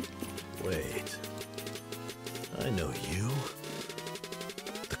 Wait. I know you.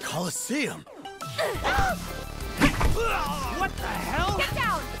 The Colosseum. What the hell? Get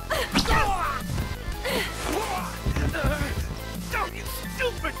down! Oh, you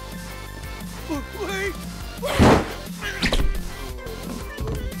stupid! Wait!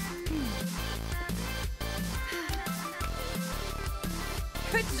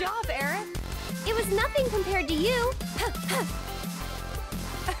 Good job, Eric. It was nothing compared to you.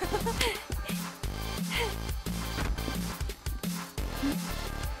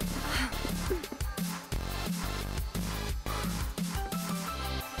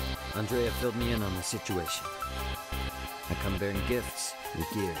 Andrea filled me in on the situation. I come bearing gifts with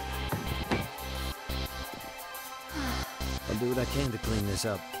gear. I'll do what I can to clean this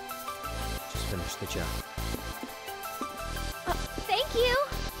up. Just finish the job. Thank you.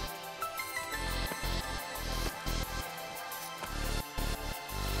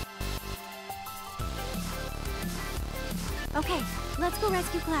 Okay, let's go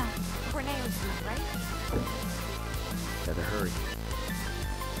rescue Cloud. Corneo's room, right? Better hurry.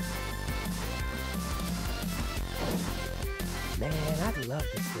 Man, I'd love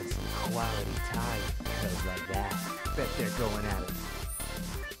to spend some quality time with girls like that. Bet they're going at it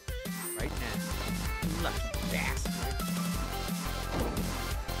right now. Lucky bastard.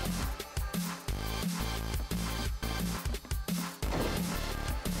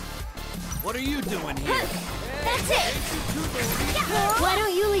 What are you doing here? That's it! Why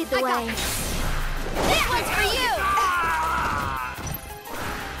don't you lead the way? This one's for you!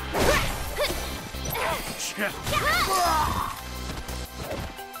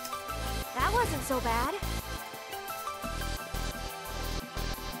 That wasn't so bad.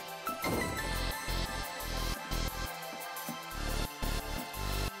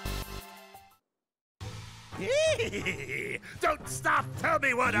 Don't stop! Tell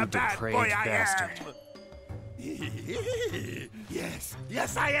me what You a bad depraved boy I bastard. am!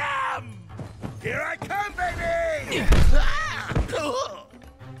 Yes I am! Here I come, baby!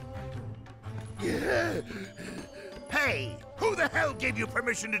 Hey, who the hell gave you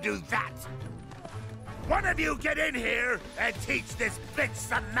permission to do that? One of you get in here and teach this bitch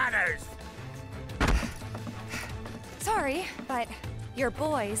some manners! Sorry, but your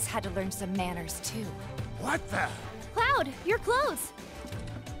boys had to learn some manners too. What the? Cloud, your clothes.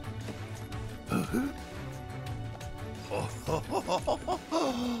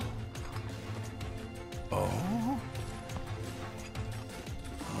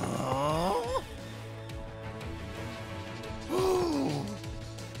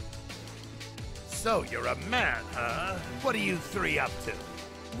 So you're a man, huh? What are you 3 up to?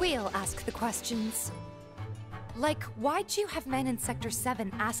 We'll ask the questions. Like, why'd you have men in Sector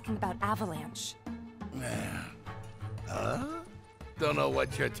 7 asking about Avalanche? Huh? Don't know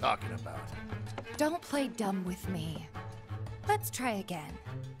what you're talking about. Don't play dumb with me. Let's try again.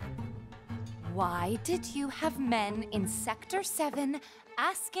 Why did you have men in Sector 7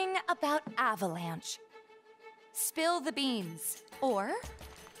 asking about Avalanche? Spill the beans, or...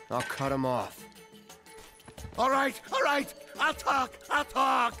 I'll cut him off. All right, I'll talk.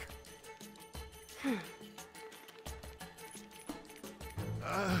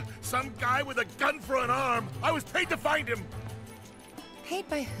 Some guy with a gun for an arm. I was paid to find him. Paid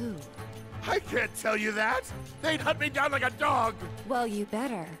by who? I can't tell you that. They'd hunt me down like a dog. Well, you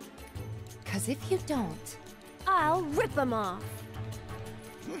better. 'Cause if you don't... I'll rip him off.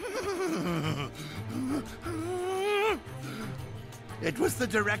 It was the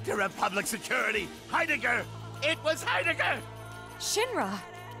Director of Public Security, Heidegger. It was Heidegger. Shinra!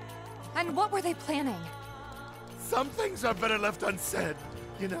 And what were they planning? Some things are better left unsaid,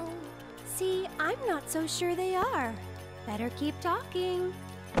 you know? See, I'm not so sure they are. Better keep talking.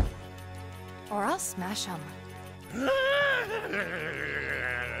 Or I'll smash them.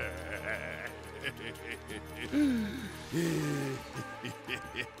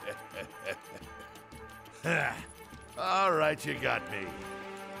 All right, you got me.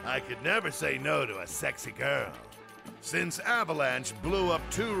 I could never say no to a sexy girl. Since Avalanche blew up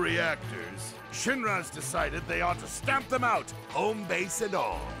 2 reactors, Shinra's decided they ought to stamp them out, home base and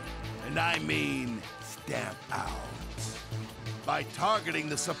all. And I mean stamp out. By targeting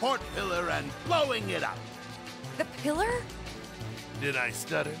the support pillar and blowing it up. The pillar? Did I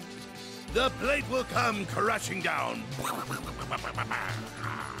stutter? The plate will come crashing down.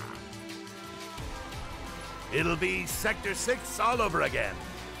 It'll be Sector 6 all over again.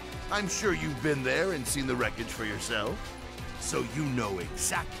 I'm sure you've been there and seen the wreckage for yourself, so you know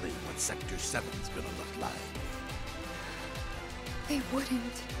exactly what Sector 7's gonna look like. They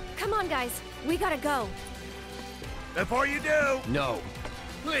wouldn't. Come on, guys. We gotta go. Before you do... No.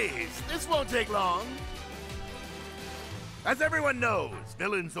 Please, this won't take long. As everyone knows,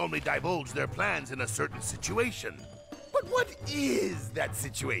 villains only divulge their plans in a certain situation. But what is that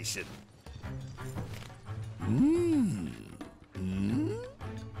situation?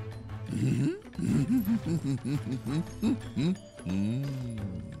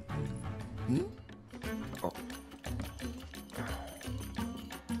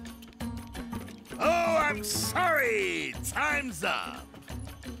 Oh, I'm sorry! Time's up!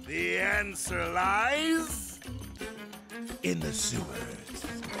 The answer lies... in the sewers.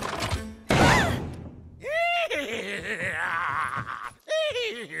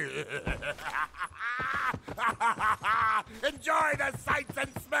 Enjoy the sights and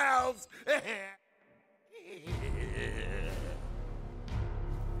smells!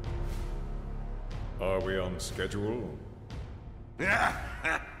 Are we on schedule?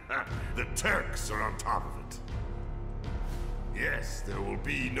 The Turks are on top of it. Yes, there will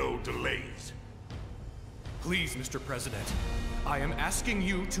be no delays. Please, Mr. President, I am asking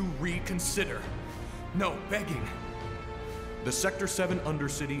you to reconsider. No, begging. The Sector 7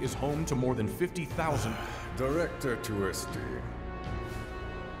 Undercity is home to more than 50,000... Director Twisty.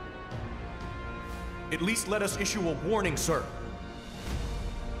 At least let us issue a warning, sir.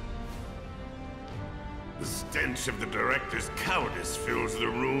 The stench of the Director's cowardice fills the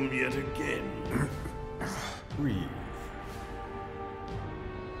room yet again. Breathe.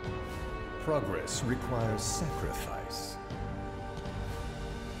 Progress requires sacrifice.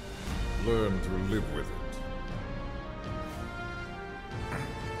 Learn to live with it.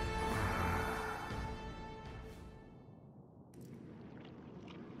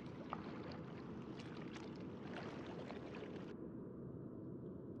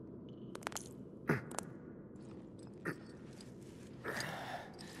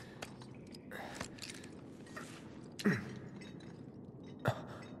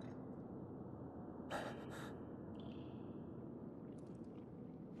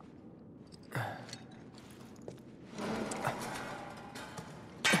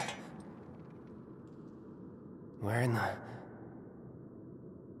 Where in the...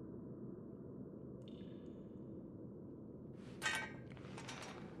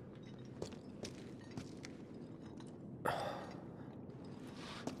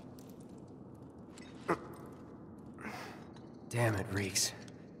 Damn, it reeks.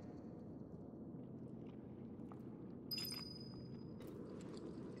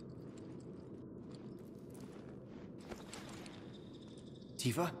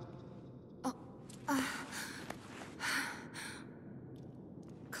 Tifa?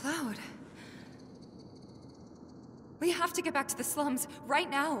 Cloud. We have to get back to the slums, right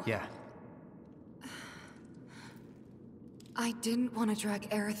now. Yeah. I didn't want to drag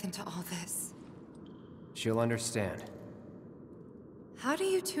Aerith into all this. She'll understand. How do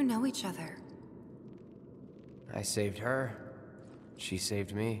you two know each other? I saved her. She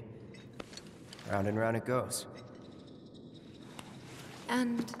saved me. Round and round it goes.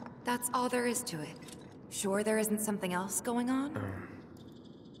 And that's all there is to it. Sure there isn't something else going on?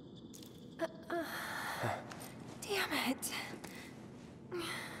 Damn it.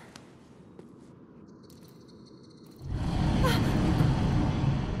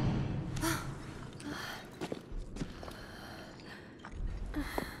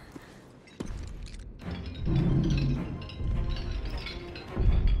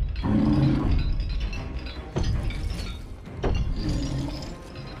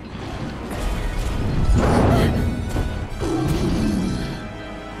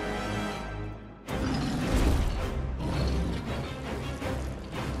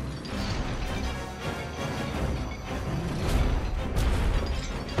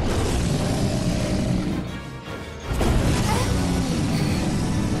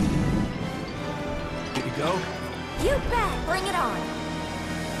 You bet! Bring it on!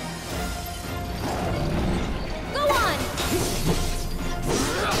 Go on!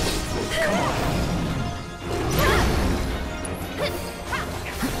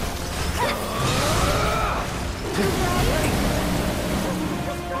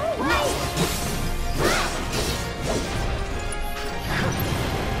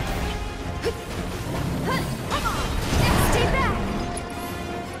 Stay back!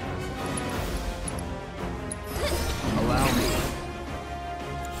 Allow me.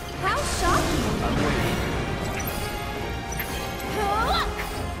 How shocking! I'm waiting. Go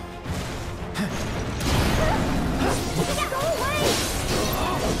away!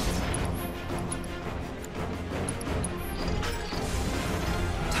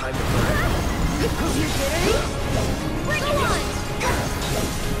 Time to burn. You jittery? Bring it on!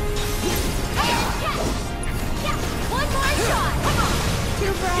 Yeah, one more shot! Come on!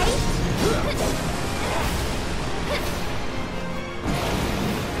 Too bright?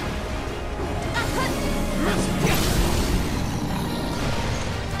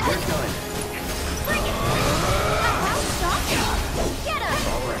 We're done. Bring it! How shocking! Get him!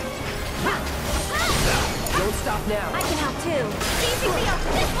 All right. Don't stop now. I can help too. Easy, Leo!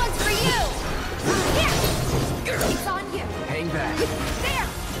 This one's for you! Here! It's on you! Hang back. There!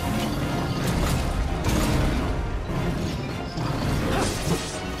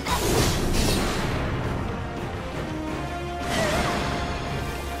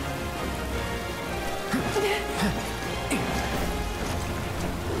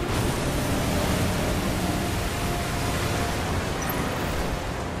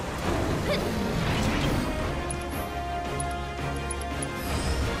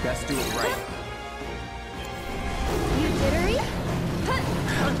 Best do it right. You jittery?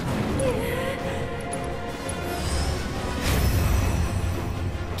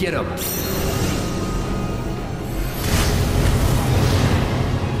 Get him.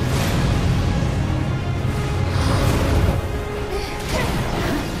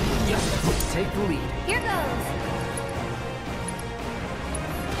 Take the lead. Here goes!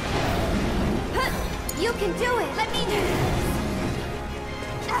 You can do it! Let me do this!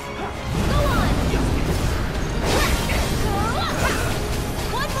 Go on!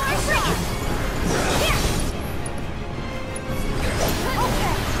 One more shot! Here!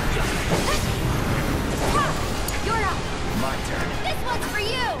 Okay! You're up! My turn. This one's for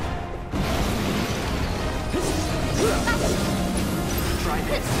you! Try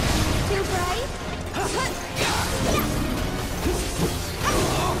this. Too bright?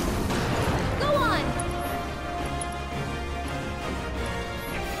 Go on!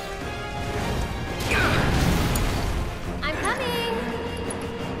 I'm coming!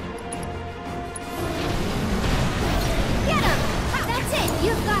 Get him! That's it!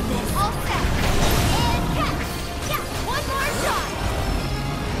 You've got this! All set! And catch! Yeah! One more shot!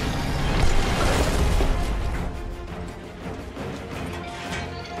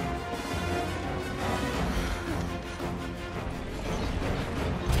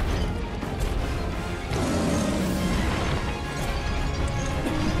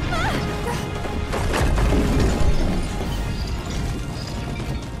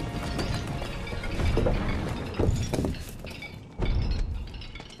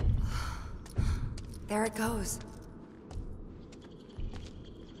 There it goes.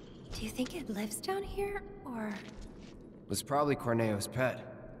 Do you think it lives down here, or...? Was probably Corneo's pet.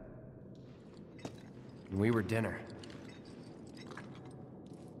 And we were dinner.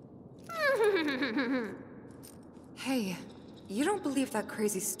 Hey, you don't believe that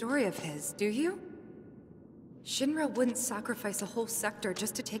crazy story of his, do you? Shinra wouldn't sacrifice a whole sector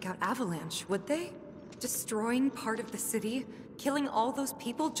just to take out Avalanche, would they? Destroying part of the city Killing all those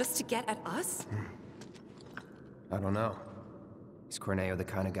people just to get at us? I don't know. Is Corneo the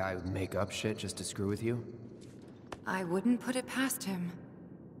kind of guy who'd make up shit just to screw with you? I wouldn't put it past him.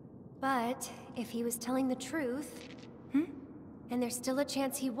 But if he was telling the truth, and there's still a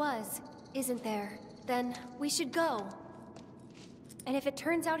chance he was, isn't there? Then we should go. And if it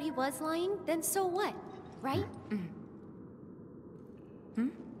turns out he was lying, then so what? Right?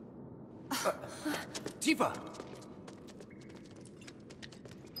 Tifa!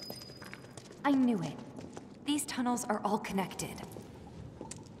 I knew it. These tunnels are all connected.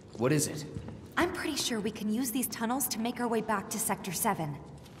 What is it? I'm pretty sure we can use these tunnels to make our way back to Sector 7.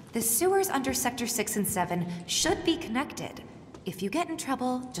 The sewers under Sector 6 and 7 should be connected. If you get in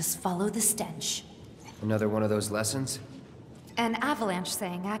trouble, just follow the stench. Another one of those lessons? An avalanche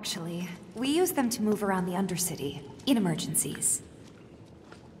thing, actually. We use them to move around the Undercity, in emergencies.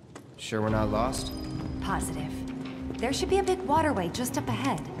 Sure we're not lost? Positive. There should be a big waterway just up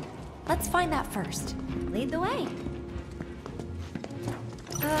ahead. Let's find that first. Lead the way.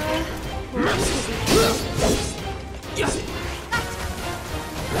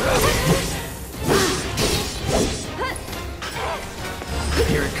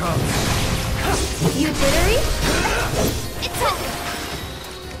 Here it comes. You jittery? It's up!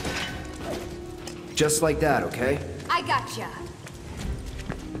 Just like that, okay? I gotcha.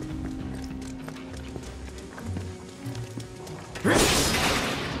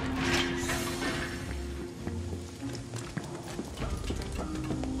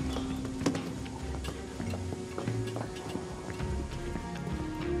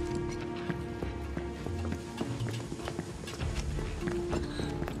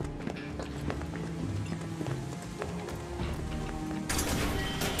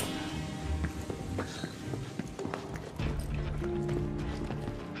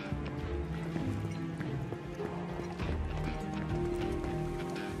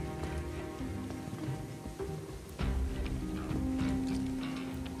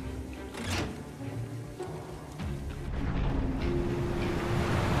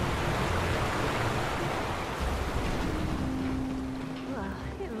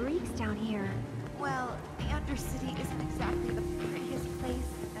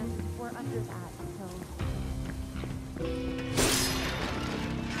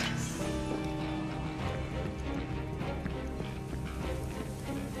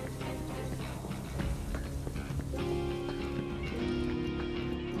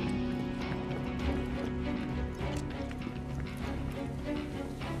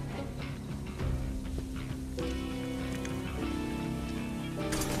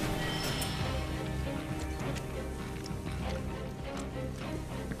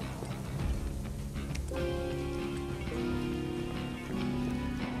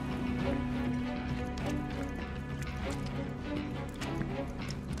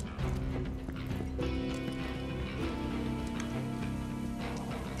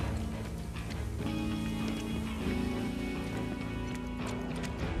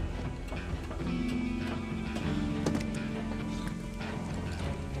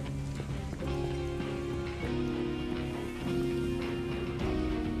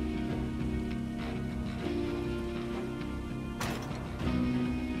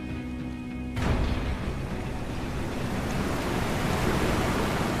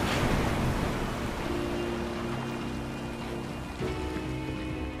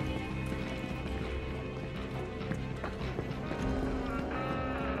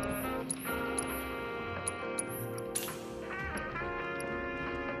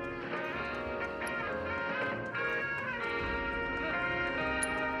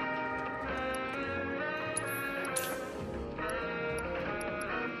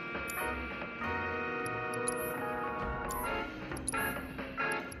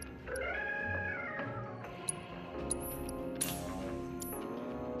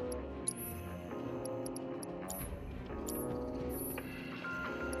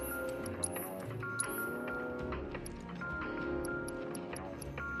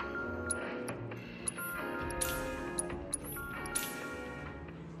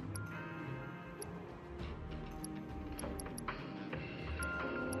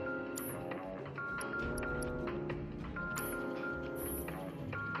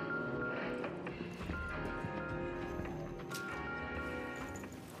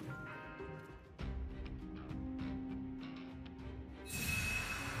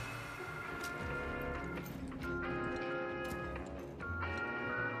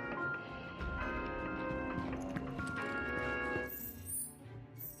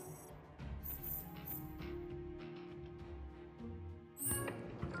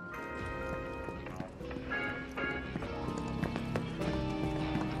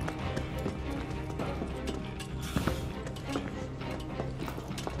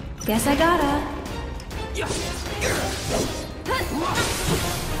 Guess I gotta.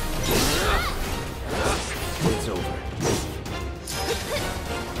 It's over.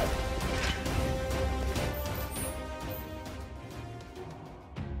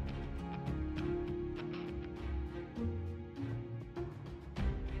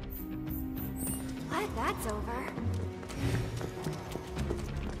 Glad that's over.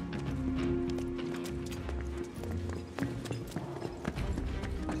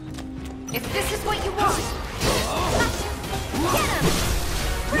 If this is what you want, Get him!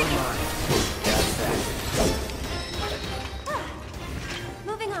 Bring it! That's that.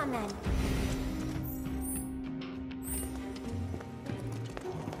 Moving on then.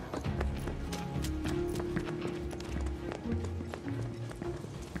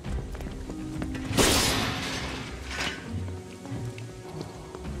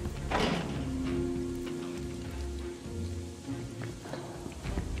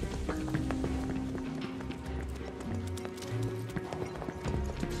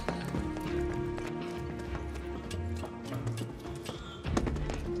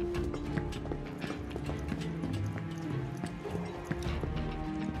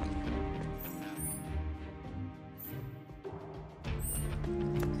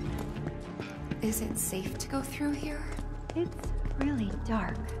 is it safe to go through here? It's really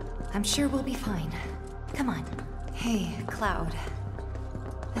dark. I'm sure we'll be fine. Come on. Hey, Cloud.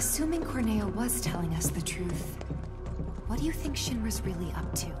 Assuming Corneo was telling us the truth, what do you think Shinra's really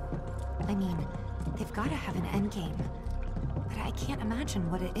up to? I mean, they've gotta have an endgame. But I can't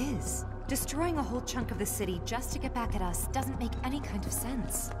imagine what it is. Destroying a whole chunk of the city just to get back at us doesn't make any kind of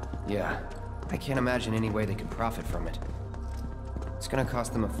sense. Yeah, I can't imagine any way they could profit from it. It's gonna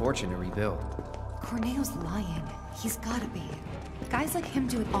cost them a fortune to rebuild. Corneo's lying. He's gotta be. Guys like him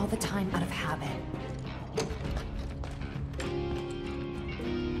do it all the time out of habit.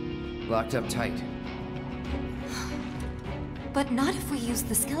 Locked up tight. But not if we use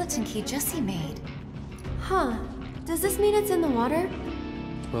the skeleton key Jesse made. Huh. Does this mean it's in the water?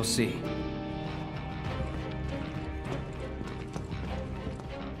 We'll see.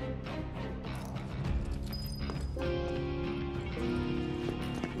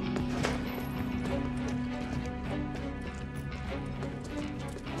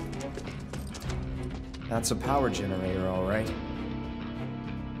 That's a power generator, all right.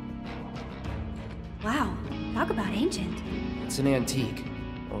 Wow. Talk about ancient. It's an antique.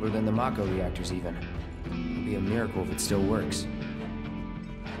 Older than the Mako reactors, even. It'd be a miracle if it still works.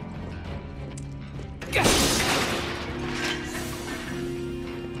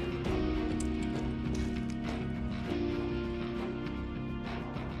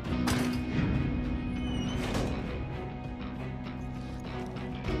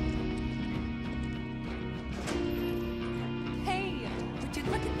 Hey, would you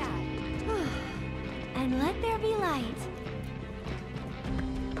look at that? And let there be light.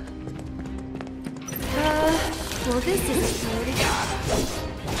 Well, this is good.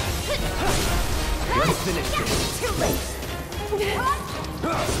 Let's finish this. Too late.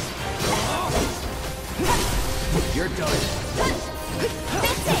 You're done.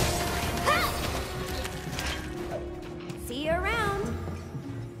 That's it. See you around.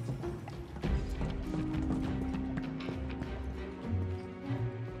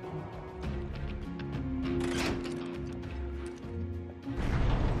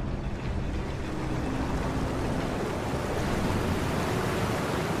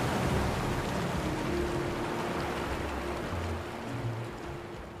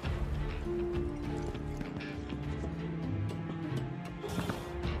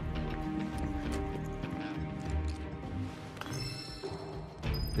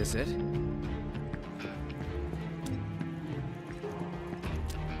 This it?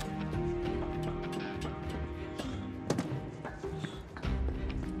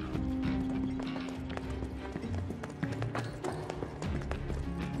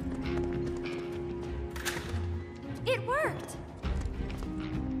 It worked.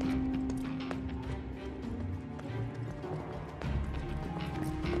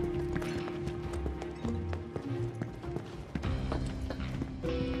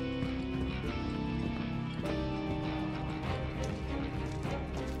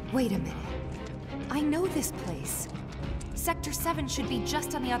 Wait a minute. I know this place. Sector 7 should be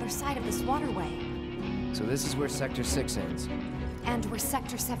just on the other side of this waterway. So this is where Sector 6 ends. And where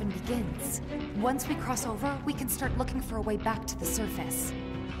Sector 7 begins. Once we cross over, we can start looking for a way back to the surface.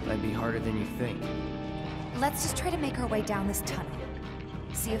 Might be harder than you think. Let's just try to make our way down this tunnel.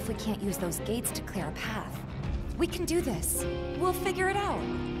 See if we can't use those gates to clear a path. We can do this. We'll figure it out.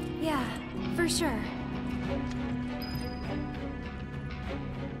 Yeah, for sure.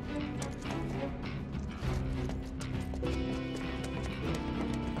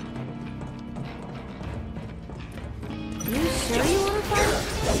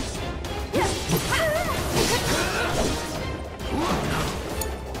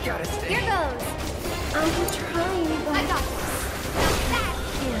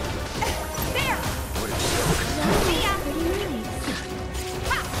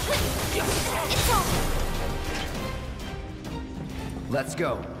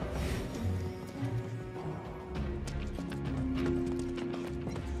 go.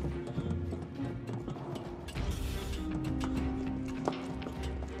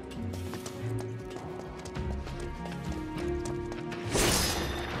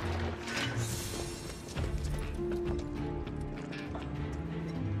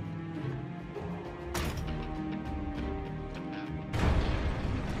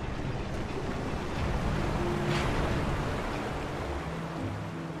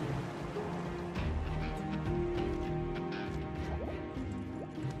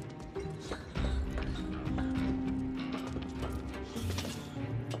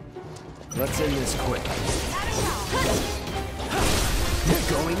 Let's end this quick.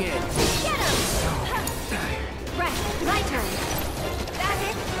 Going in. Get him! Right, my turn. That's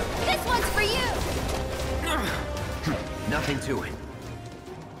it. This one's for you! Nothing to it.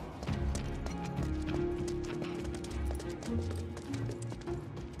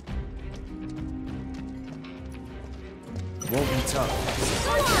 Won't be tough.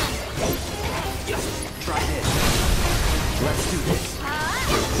 Go on! Try this. Let's do this.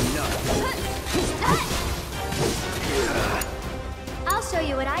 Enough. I'll show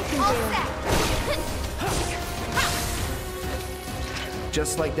you what I can do.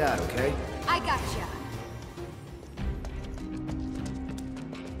 Just like that, okay? I gotcha.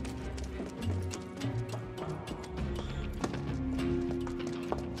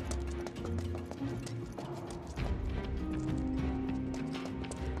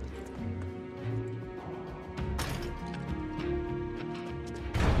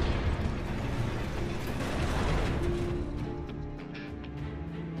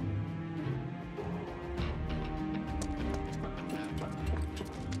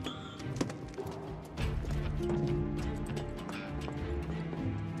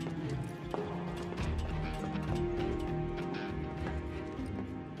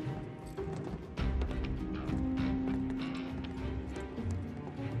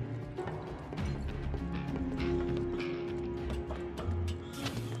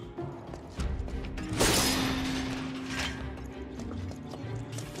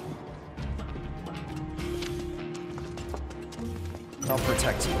 I'll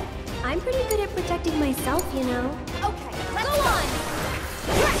protect you. I'm pretty good at protecting myself, you know. Okay, let's go on!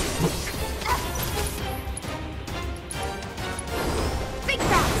 Big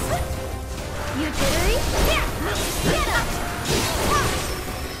bounce! You jittery? Here! Get him!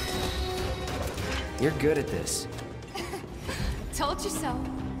 You're good at this. Told you so.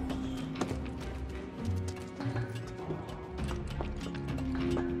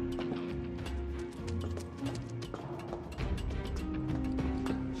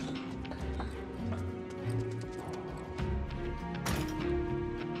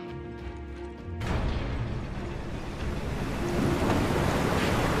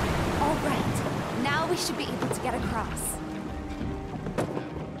 We should be able to get across.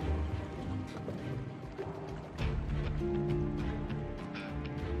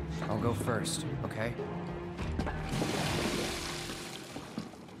 I'll go first, okay?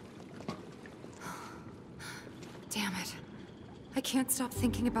 Damn it. I can't stop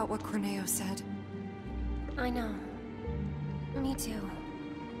thinking about what Corneo said. I know. Me too.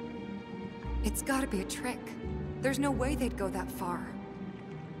 It's gotta be a trick. There's no way they'd go that far.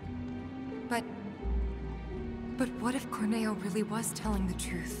 But what if Corneo really was telling the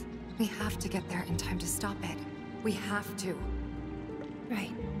truth? We have to get there in time to stop it. We have to.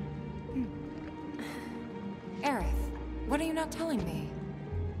 Right. Aerith, what are you not telling me?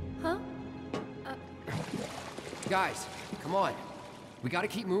 Huh? Guys, come on. We gotta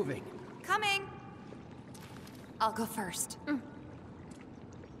keep moving. Coming! I'll go first.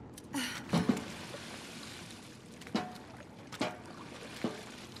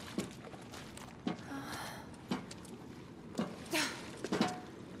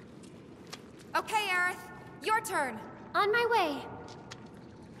 Okay, Aerith. Your turn. On my way.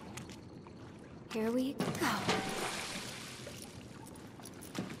 Here we go.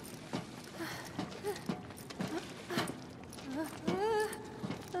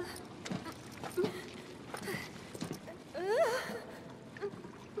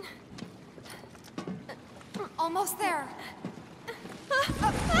 Almost there.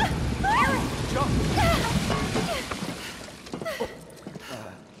 Aerith, jump!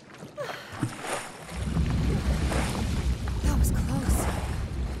 That was close.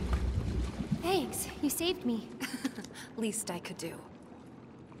 Thanks, you saved me. Least I could do.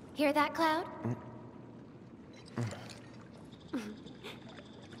 Hear that, Cloud?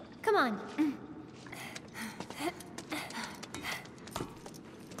 Come on.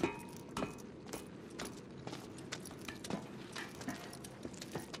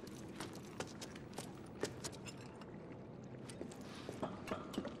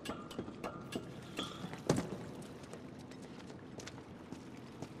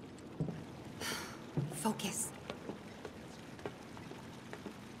 Focus.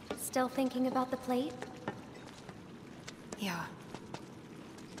 Still thinking about the plate? Yeah.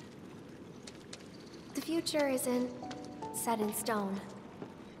 The future isn't set in stone.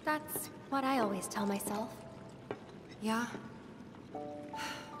 That's what I always tell myself. Yeah?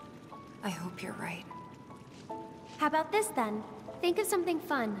 I hope you're right. How about this then? Think of something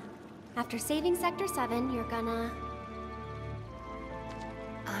fun. After saving Sector 7, you're gonna...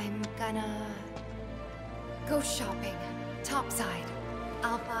 I'm gonna... go shopping. Topside.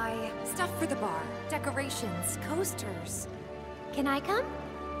 I'll buy stuff for the bar, decorations, coasters. Can I come?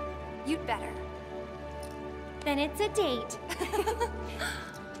 You'd better. Then it's a date.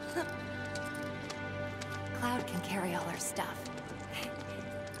 Cloud can carry all our stuff.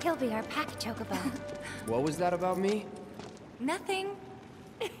 He'll be our pack chocobo. What was that about me? Nothing.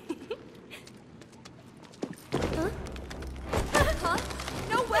 Huh? Huh?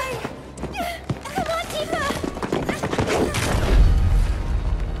 No way! Come on, Tifa!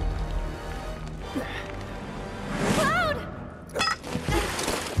 Cloud!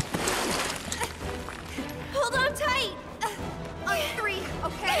 Hold on tight! On three,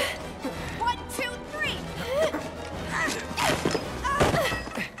 okay? 1, 2, 3!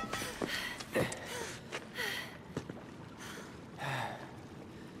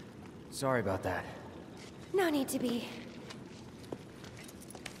 Sorry about that. No need to be.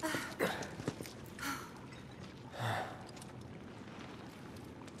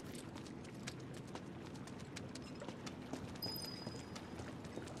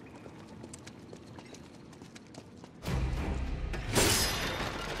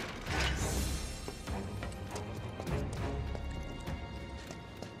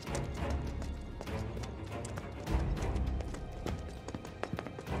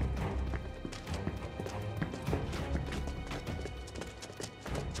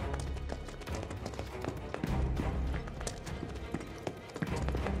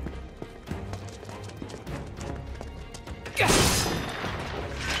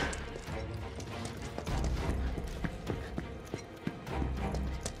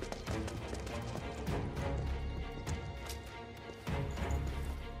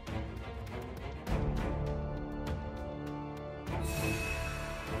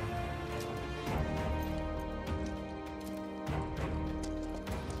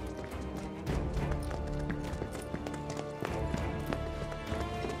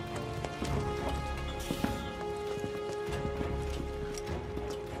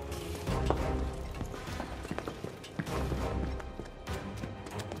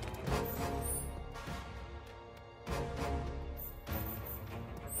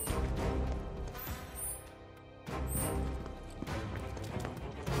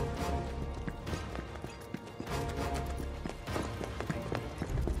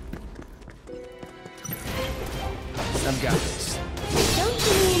 I've got this. Don't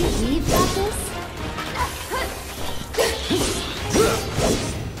you mean we've got this?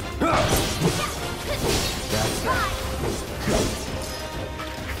 That's that.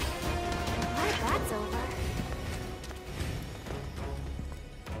 Glad that's over.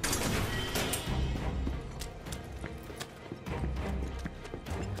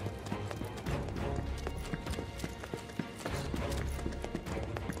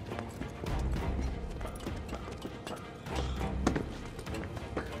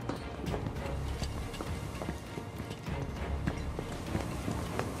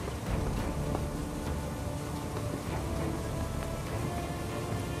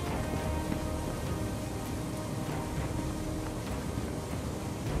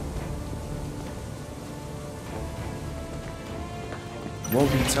 Won't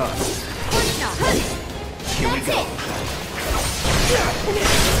be tough. Here we go.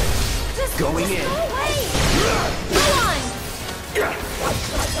 Going in.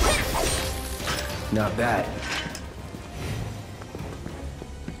 Not bad.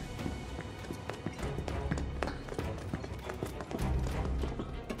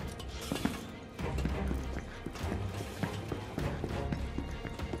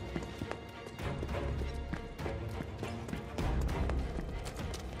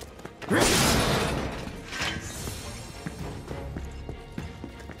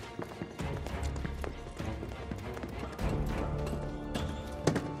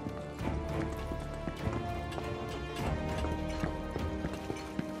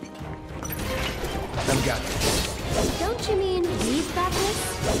 I've got this. Don't you mean we've got this?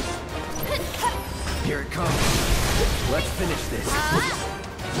 Here it comes. Let's finish this.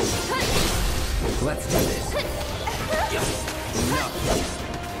 Let's do this. Enough.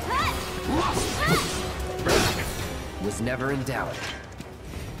 Was never in doubt.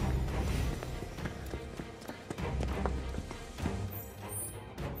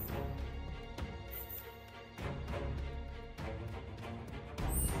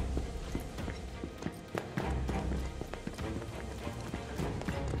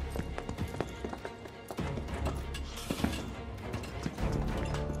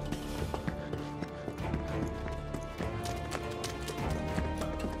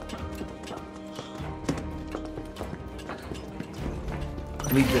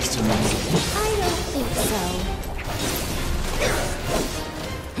 Leave this to me. I don't think so.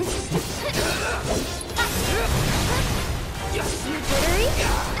 You jittery?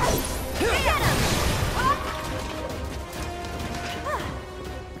 Get him!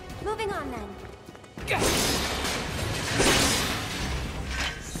 Moving on then.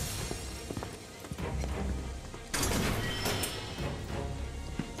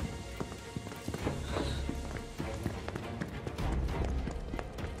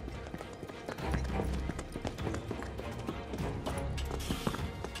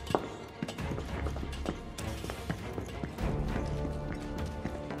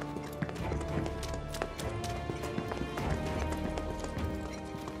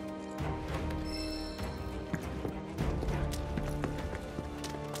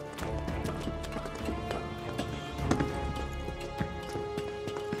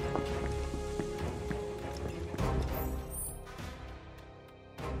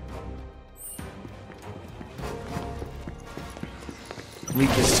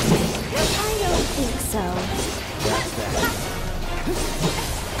 Leave this to me. I don't think so. That's that.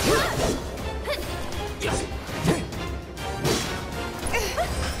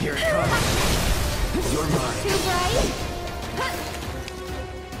 Here it comes. You're mine. Too bright?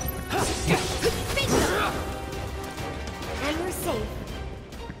 And we're safe.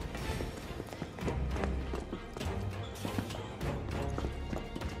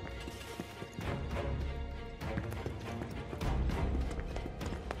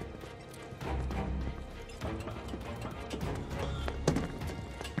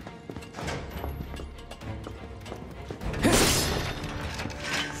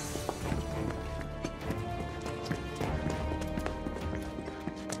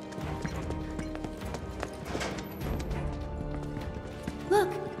 Look,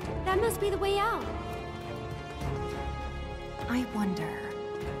 that must be the way out. I wonder.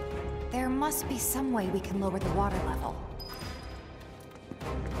 There must be some way we can lower the water level.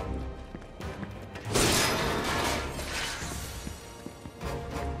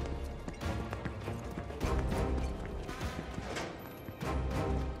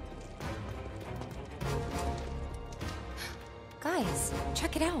 Guys,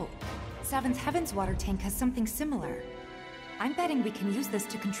 check it out. Seventh Heaven's water tank has something similar. I'm betting we can use this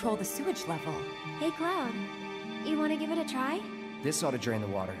to control the sewage level. Hey, Cloud. You want to give it a try? This ought to drain the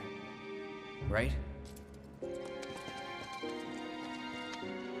water. Right?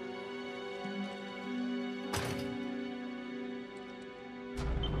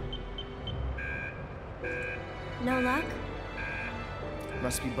 No luck?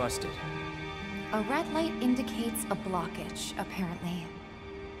 Must be busted. A red light indicates a blockage, apparently.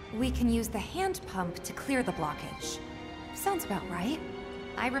 We can use the hand pump to clear the blockage. Sounds about right.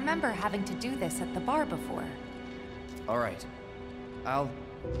 I remember having to do this at the bar before. All right. I'll...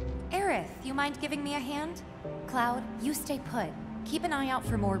 Aerith, you mind giving me a hand? Cloud, you stay put. Keep an eye out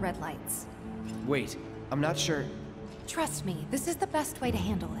for more red lights. Wait, I'm not sure... Trust me, this is the best way to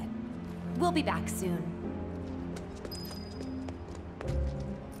handle it. We'll be back soon.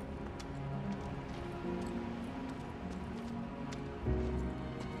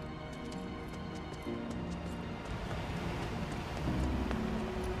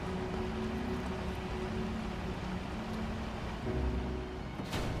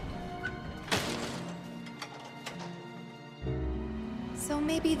 So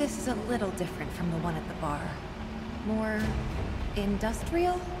maybe this is a little different from the one at the bar. More...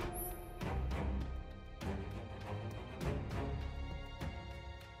 industrial?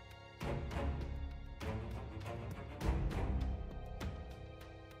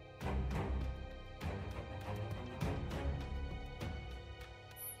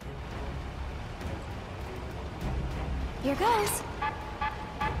 Here goes.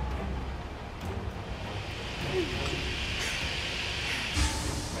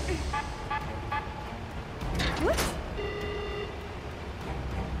 Whoops.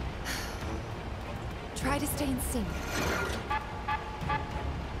 Try to stay in sync.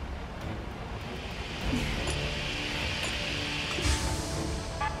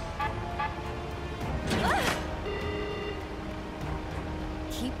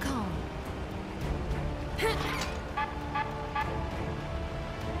 Keep calm.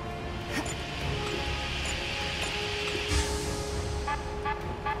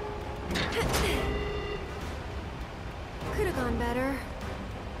 Could have gone better.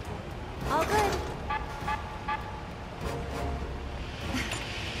 All good.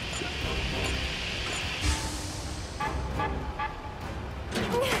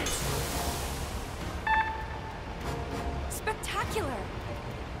 Spectacular!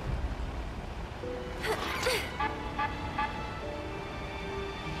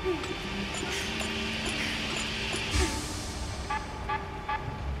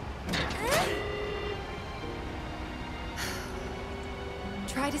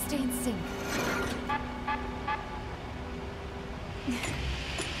 Try to stay in sync.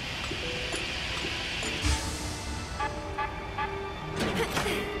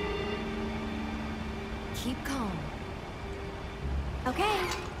 Keep calm. Okay.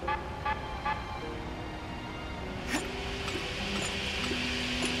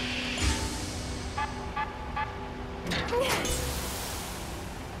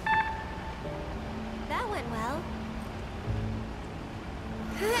 That went well.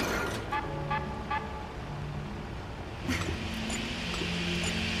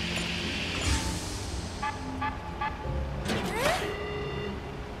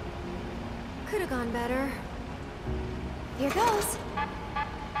 Could have gone better. Here goes.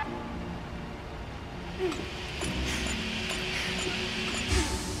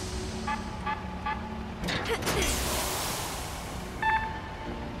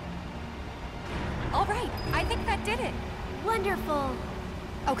 All right, I think that did it. Wonderful.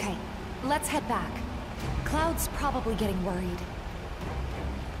 Okay, let's head back. Cloud's probably getting worried.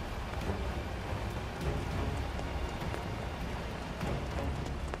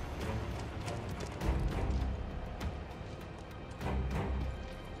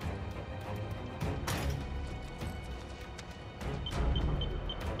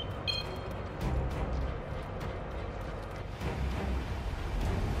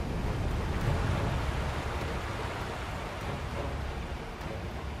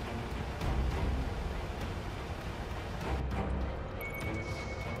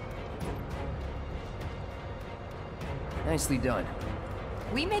 Nicely done.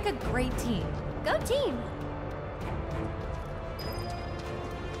 We make a great team. Go team!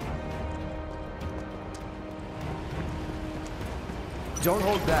 Don't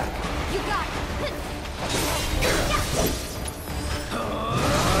hold back. You got it!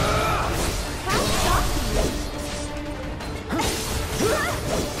 How shocking!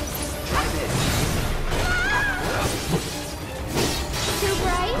 Try this. Too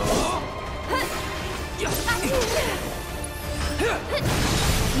bright?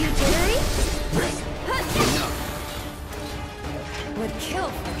 You jittery? Would kill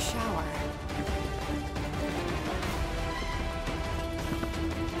for a shower.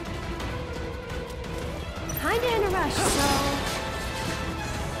 Kinda in a rush, so...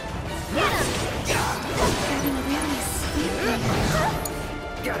 Get him! Getting really sleepy.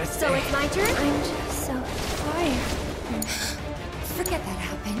 Gotta So it's my turn? I'm just so tired. Forget that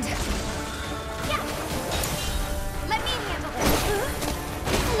happened. Yeah! Let me handle this!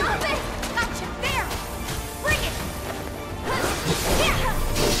 Stop it! Gotcha! There! Bring it! Yeah!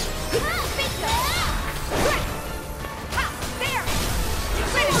 Bingo! Right! Ha! There!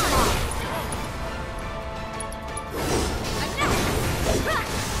 Finish off! Enough!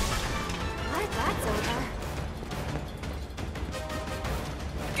 Glad that's over.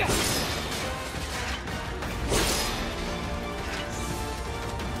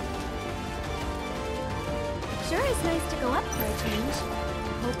 Sure is nice to go up for a change.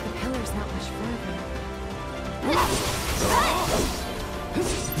 Hope the pillar's not much further.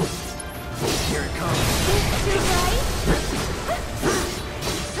 Here it comes. Too bright?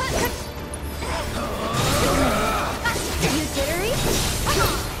 You jittery?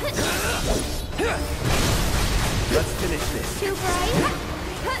 Let's finish this. Too bright?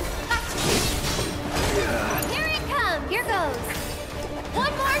 Here it comes! Here goes!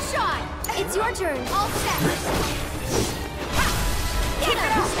 One more shot! It's your turn. All set! Get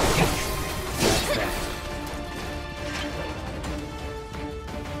him!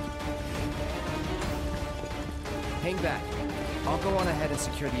 Hang back. I'll go on ahead and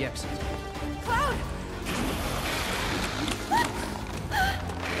secure the exit. Cloud!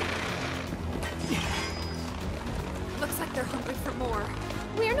 Looks like they're hungry for more.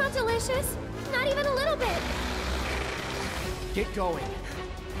 We're not delicious. Not even a little bit. Get going.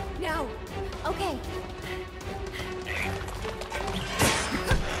 Now. Okay.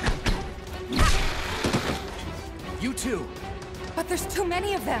 You too. But there's too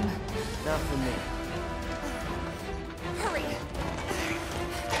many of them. Not for me. Hurry.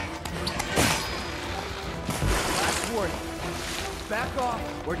 Last warning. Back off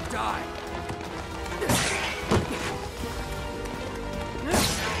or die.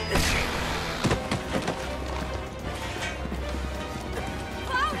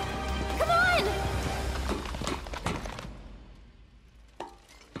 Cloud! Come on!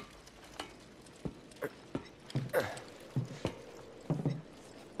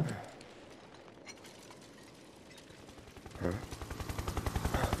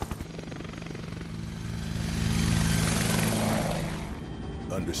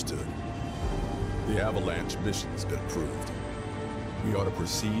 Understood. The Avalanche mission's been approved. We ought to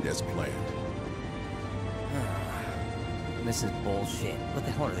proceed as planned. This is bullshit. What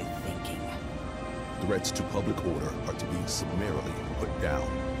the hell are they thinking? Threats to public order are to be summarily put down.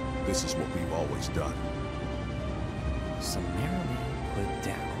 This is what we've always done. Summarily put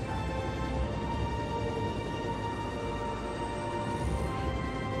down.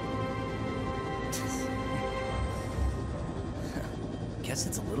 Guess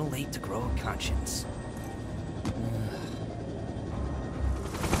it's a little late to grow a conscience.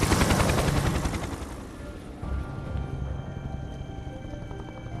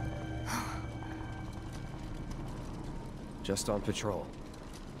 Just on patrol.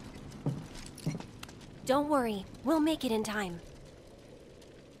 Don't worry, we'll make it in time.